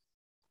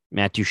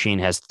Matt Duchesne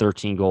has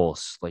 13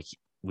 goals. Like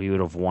we would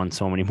have won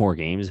so many more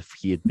games if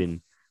he had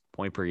been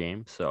point per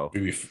game. So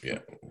maybe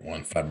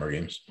won 5 more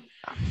games.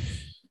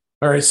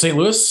 All right, St.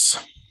 Louis.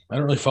 I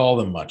don't really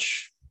follow them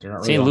much. They're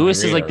not really St.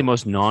 Louis is like the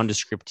most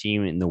nondescript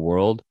team in the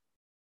world.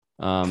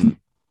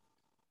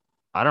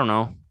 I don't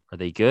know. Are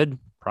they good?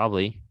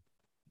 Probably.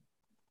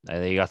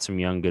 They got some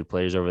young, good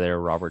players over there.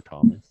 Robert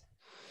Thomas,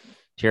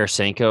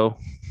 Tarasenko.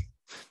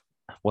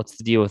 What's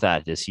the deal with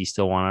that? Does he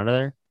still want out of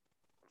there?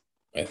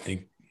 I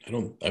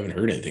haven't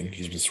heard anything.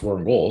 He's been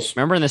scoring goals.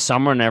 Remember in the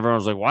summer, and everyone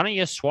was like, "Why don't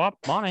you swap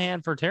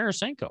Monahan for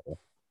Tarasenko?"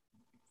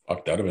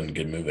 Fuck, that'd have been a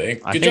good move, eh?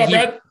 Good job,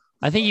 Brad.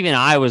 I think even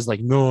I was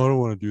like, "No, I don't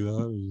want to do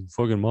that.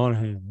 Fucking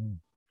Monahan."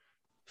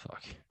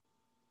 Fuck.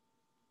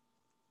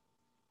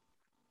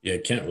 Yeah,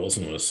 Kent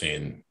Wilson was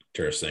saying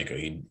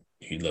Tarasenko,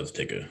 he'd love to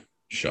take a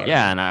shot.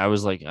 Yeah, and I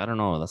was like, I don't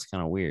know, that's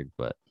kind of weird,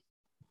 but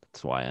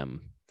that's why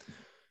I'm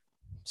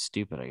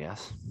stupid, I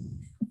guess.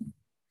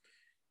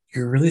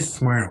 You're really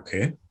smart,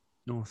 okay?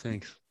 No,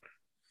 thanks.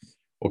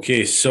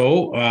 Okay,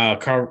 so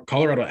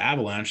Colorado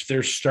Avalanche,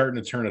 they're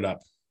starting to turn it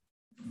up.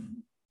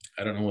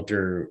 I don't know what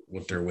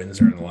their wins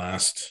are in the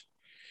last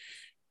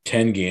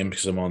 10 games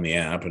because I'm on the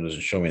app and it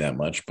doesn't show me that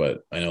much,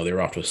 but I know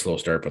they're off to a slow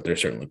start, but they're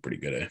certainly pretty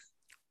good, eh?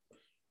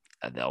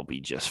 They'll be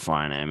just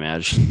fine, I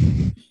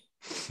imagine.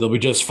 They'll be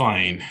just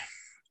fine.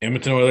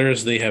 Edmonton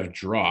Oilers, they have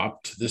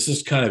dropped. This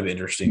is kind of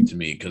interesting to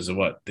me because of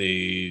what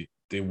they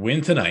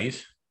win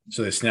tonight.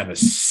 So they snap a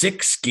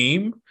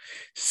 6-game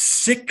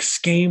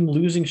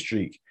losing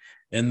streak.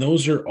 And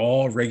those are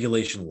all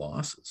regulation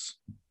losses.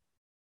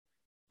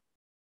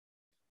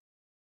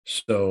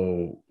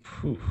 So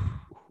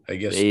I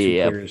guess they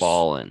have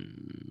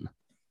fallen.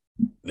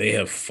 They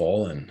have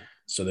fallen.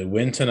 So they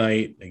win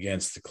tonight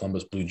against the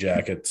Columbus Blue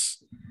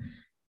Jackets.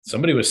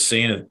 Somebody was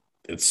saying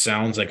it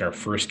sounds like our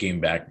first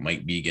game back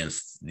might be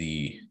against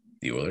the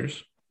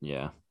Oilers.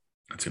 Yeah.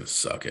 That's going to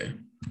suck, eh?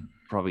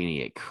 Probably going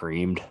to get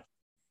creamed.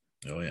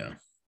 Oh, yeah.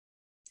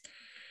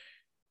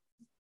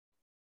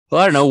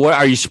 Well, I don't know. What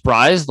are you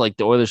surprised? Like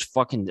the Oilers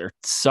they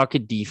suck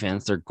at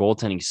defense. Their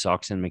goaltending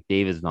sucks, and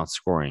McDavid's not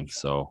scoring.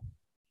 So,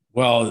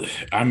 well,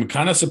 I'm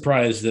kind of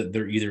surprised that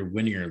they're either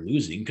winning or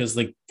losing because,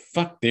 like,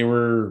 fuck, they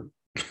were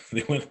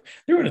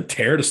on a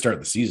tear to start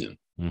the season.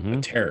 Mm-hmm.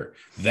 A tear.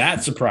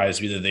 That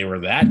surprised me that they were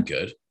that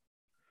good.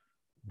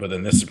 But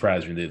then this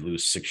surprised me they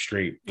lose 6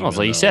 straight. Well,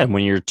 like you said,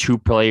 when you're a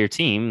 2-player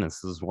team,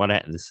 this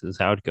is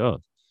how it goes.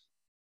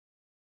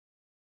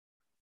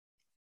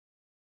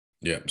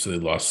 Yeah, so they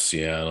lost to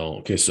Seattle.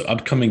 Okay, so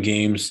upcoming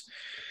games,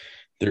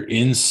 they're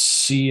in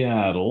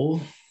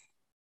Seattle.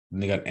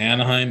 And they got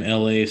Anaheim,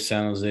 LA,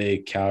 San Jose,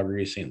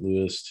 Calgary, St.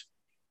 Louis.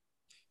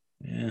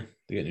 Yeah,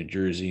 they got New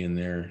Jersey in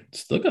there.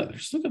 Still got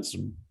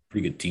some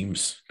pretty good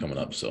teams coming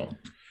up. So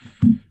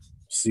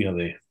see how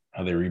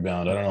they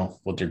rebound. I don't know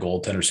what their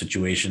goaltender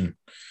situation.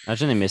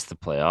 Imagine they missed the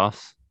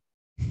playoffs.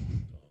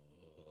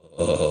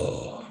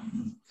 Oh,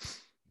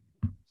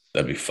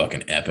 that'd be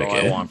fucking epic. All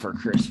I want for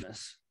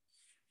Christmas.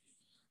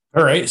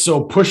 All right,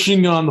 so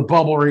pushing on the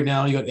bubble right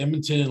now, you got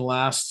Edmonton in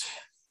last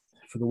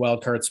for the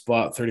wild card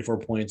spot, 34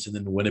 points, and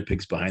then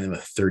Winnipeg's behind them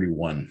at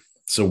 31.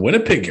 So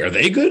Winnipeg, are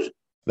they good?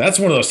 That's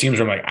one of those teams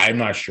where I'm like, I'm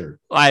not sure.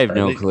 I have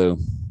no clue.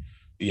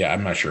 Yeah,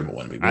 I'm not sure about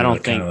Winnipeg. I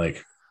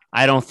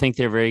don't think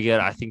they're very good.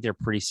 I think they're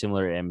pretty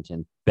similar to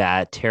Edmonton.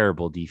 Bad,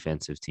 terrible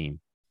defensive team.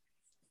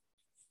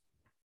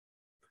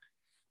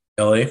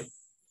 LA,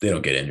 they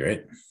don't get in,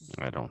 right?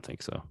 I don't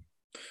think so.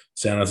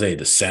 San Jose,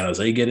 does San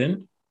Jose get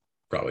in?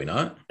 Probably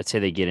not. I'd say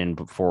they get in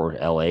before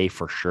LA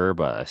for sure,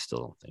 but I still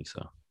don't think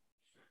so.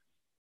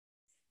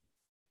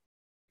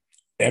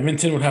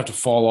 Edmonton would have to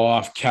fall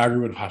off. Calgary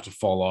would have to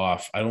fall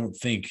off. I don't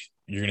think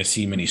you're going to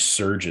see many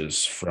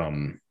surges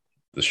from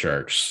the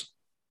Sharks.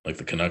 like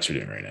the Canucks are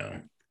doing right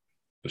now.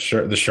 The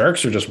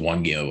Sharks are just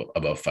one game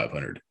above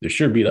 500. They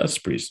sure beat us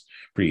pretty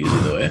easy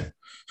though, eh?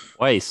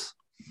 Twice.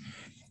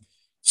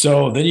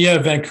 So then you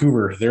have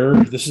Vancouver.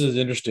 This is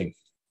interesting.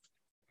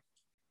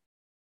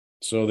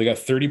 So they got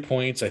 30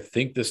 points. I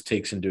think this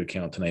takes into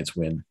account tonight's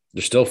win.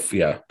 They're still,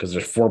 because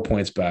they're 4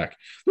 points back.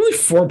 They're only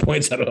 4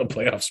 points out of a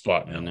playoff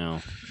spot now. I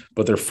know.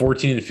 But they're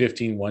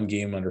 14-15, one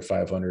game under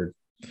 500.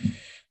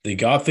 They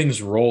got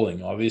things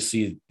rolling.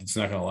 Obviously, it's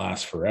not going to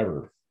last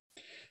forever.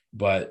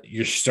 But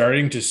you're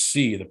starting to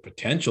see the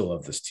potential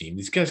of this team.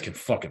 These guys can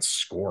fucking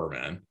score,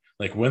 man.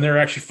 Like when they're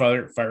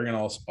actually firing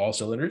on all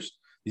cylinders,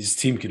 these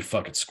team can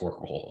fucking score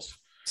goals.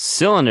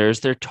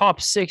 Cylinders, their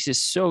top 6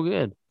 is so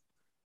good.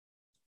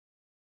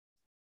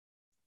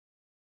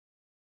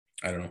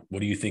 I don't know.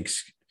 What do you think?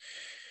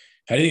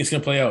 How do you think it's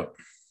going to play out?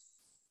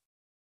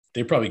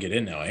 They probably get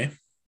in now, eh?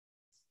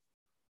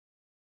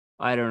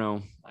 I don't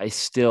know.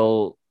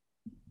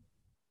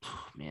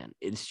 Man,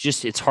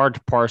 it's hard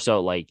to parse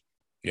out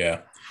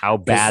how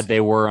bad they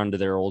were under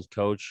their old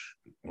coach.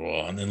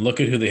 Well, and then look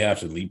at who they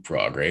have to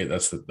leapfrog, right?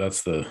 That's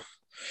the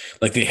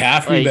they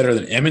have to be better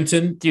than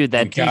Edmonton, dude.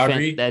 That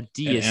Calgary, that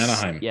D is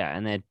Anaheim. Yeah,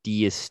 and that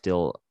D is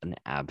still an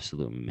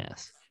absolute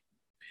mess.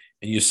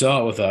 And you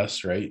saw it with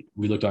us, right?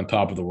 We looked on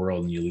top of the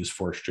world, and you lose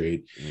 4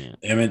 straight. Yeah.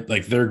 I mean,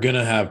 they're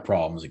gonna have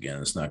problems again.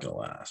 It's not gonna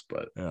last,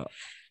 but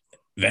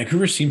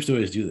Vancouver seems to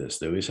always do this.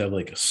 They always have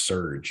a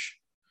surge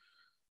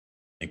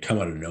and come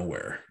out of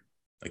nowhere.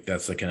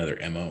 That's another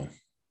MO.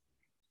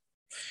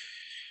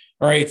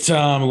 All right,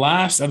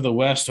 last out of the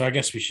West. So I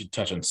guess we should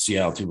touch on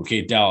Seattle too.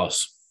 Okay,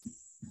 Dallas.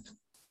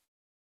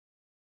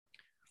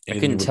 I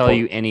couldn't tell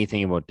you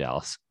anything about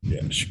Dallas.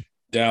 Yeah,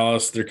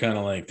 Dallas. They're kind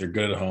of they're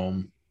good at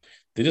home.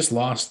 They just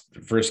lost the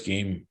first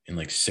game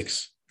in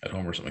 6 at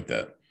home or something like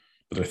that.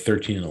 But they're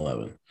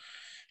 13-11.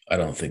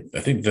 I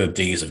think the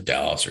days of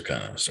Dallas are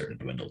kind of starting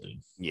to dwindle,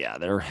 dude. Yeah,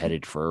 they're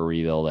headed for a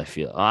rebuild.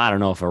 I don't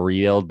know if a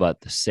rebuild,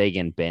 but the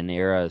Seguin Ben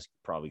era has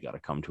probably got to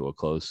come to a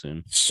close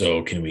soon.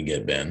 So can we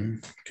get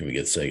Ben? Can we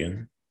get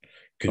Seguin?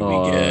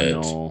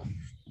 No.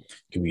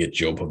 Can we get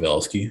Joe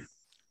Pavelski?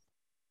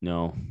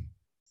 No.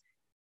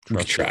 We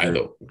could try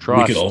though.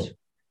 Trust.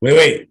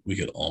 We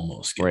could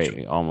almost get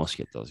we almost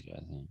get those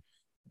guys.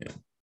 Yeah.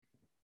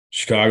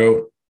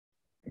 Chicago,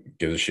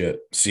 give a shit.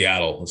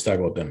 Seattle, let's talk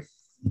about them.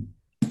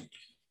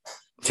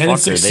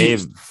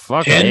 10-16.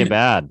 Are they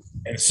bad?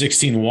 And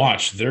 16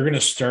 watch. They're gonna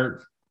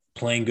start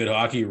playing good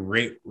hockey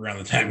right around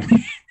the time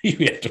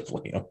we have to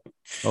play them.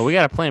 Well, we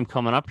got to play them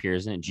coming up here,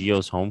 isn't it?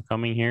 Gio's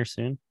homecoming here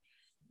soon.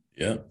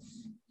 Yeah.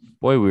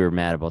 Boy, we were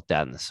mad about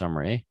that in the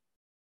summer, eh?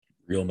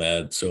 Real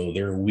mad. So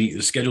they're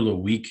scheduled a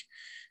week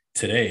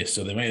today,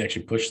 so they might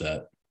actually push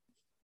that.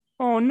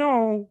 Oh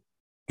no.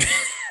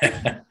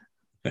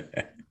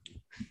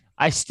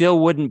 I still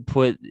wouldn't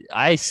put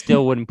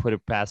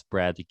it past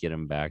Brad to get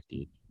him back,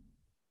 dude.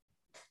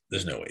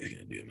 There's no way he's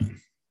gonna do it,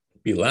 man.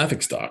 Be laughing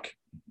stock.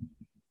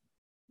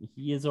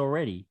 He is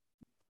already.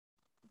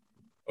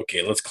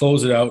 Okay, let's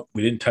close it out.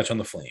 We didn't touch on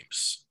the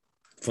Flames.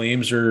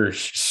 Flames are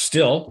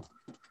still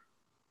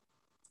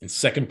in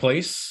second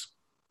place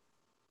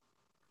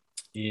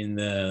in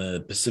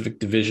the Pacific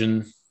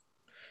Division.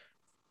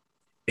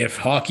 If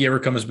hockey ever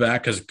comes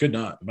back, because it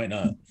might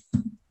not.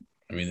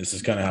 I mean, this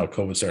is kind of how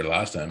COVID started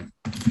last time,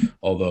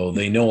 although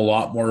they know a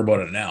lot more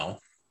about it now.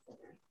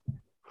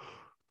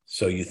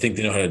 So you think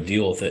they know how to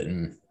deal with it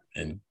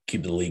and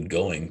keep the league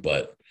going.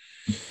 But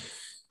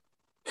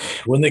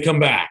when they come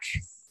back,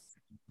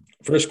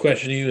 first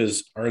question to you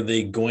is, are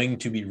they going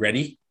to be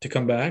ready to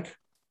come back?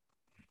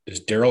 Does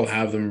Daryl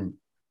have them?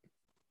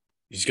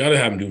 He's got to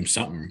have them doing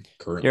something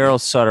currently.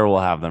 Daryl Sutter will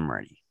have them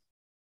ready.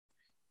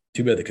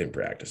 Too bad they couldn't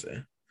practice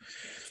it.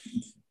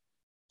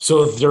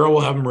 So Daryl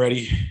will have them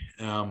ready.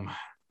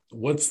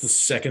 What's the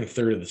second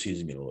third of the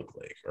season going to look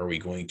like? Are we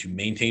going to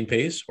maintain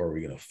pace, or are we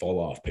going to fall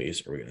off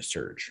pace, or are we going to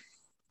surge?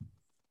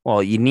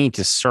 Well, you need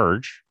to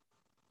surge.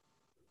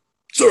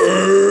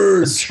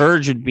 Surge! A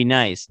surge would be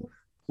nice.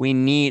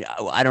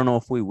 I don't know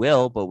if we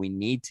will, but we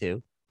need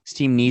to. This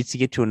team needs to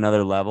get to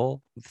another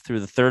level through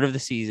the third of the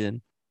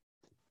season.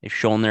 They've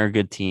shown they're a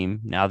good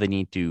team. Now they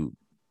need to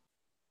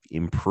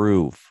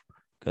improve,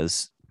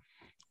 because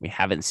we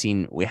haven't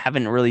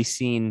really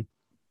seen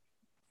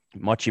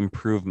much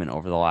improvement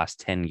over the last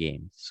 10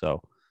 games.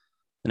 So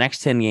the next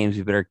 10 games,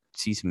 we better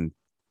see some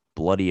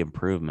bloody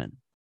improvement.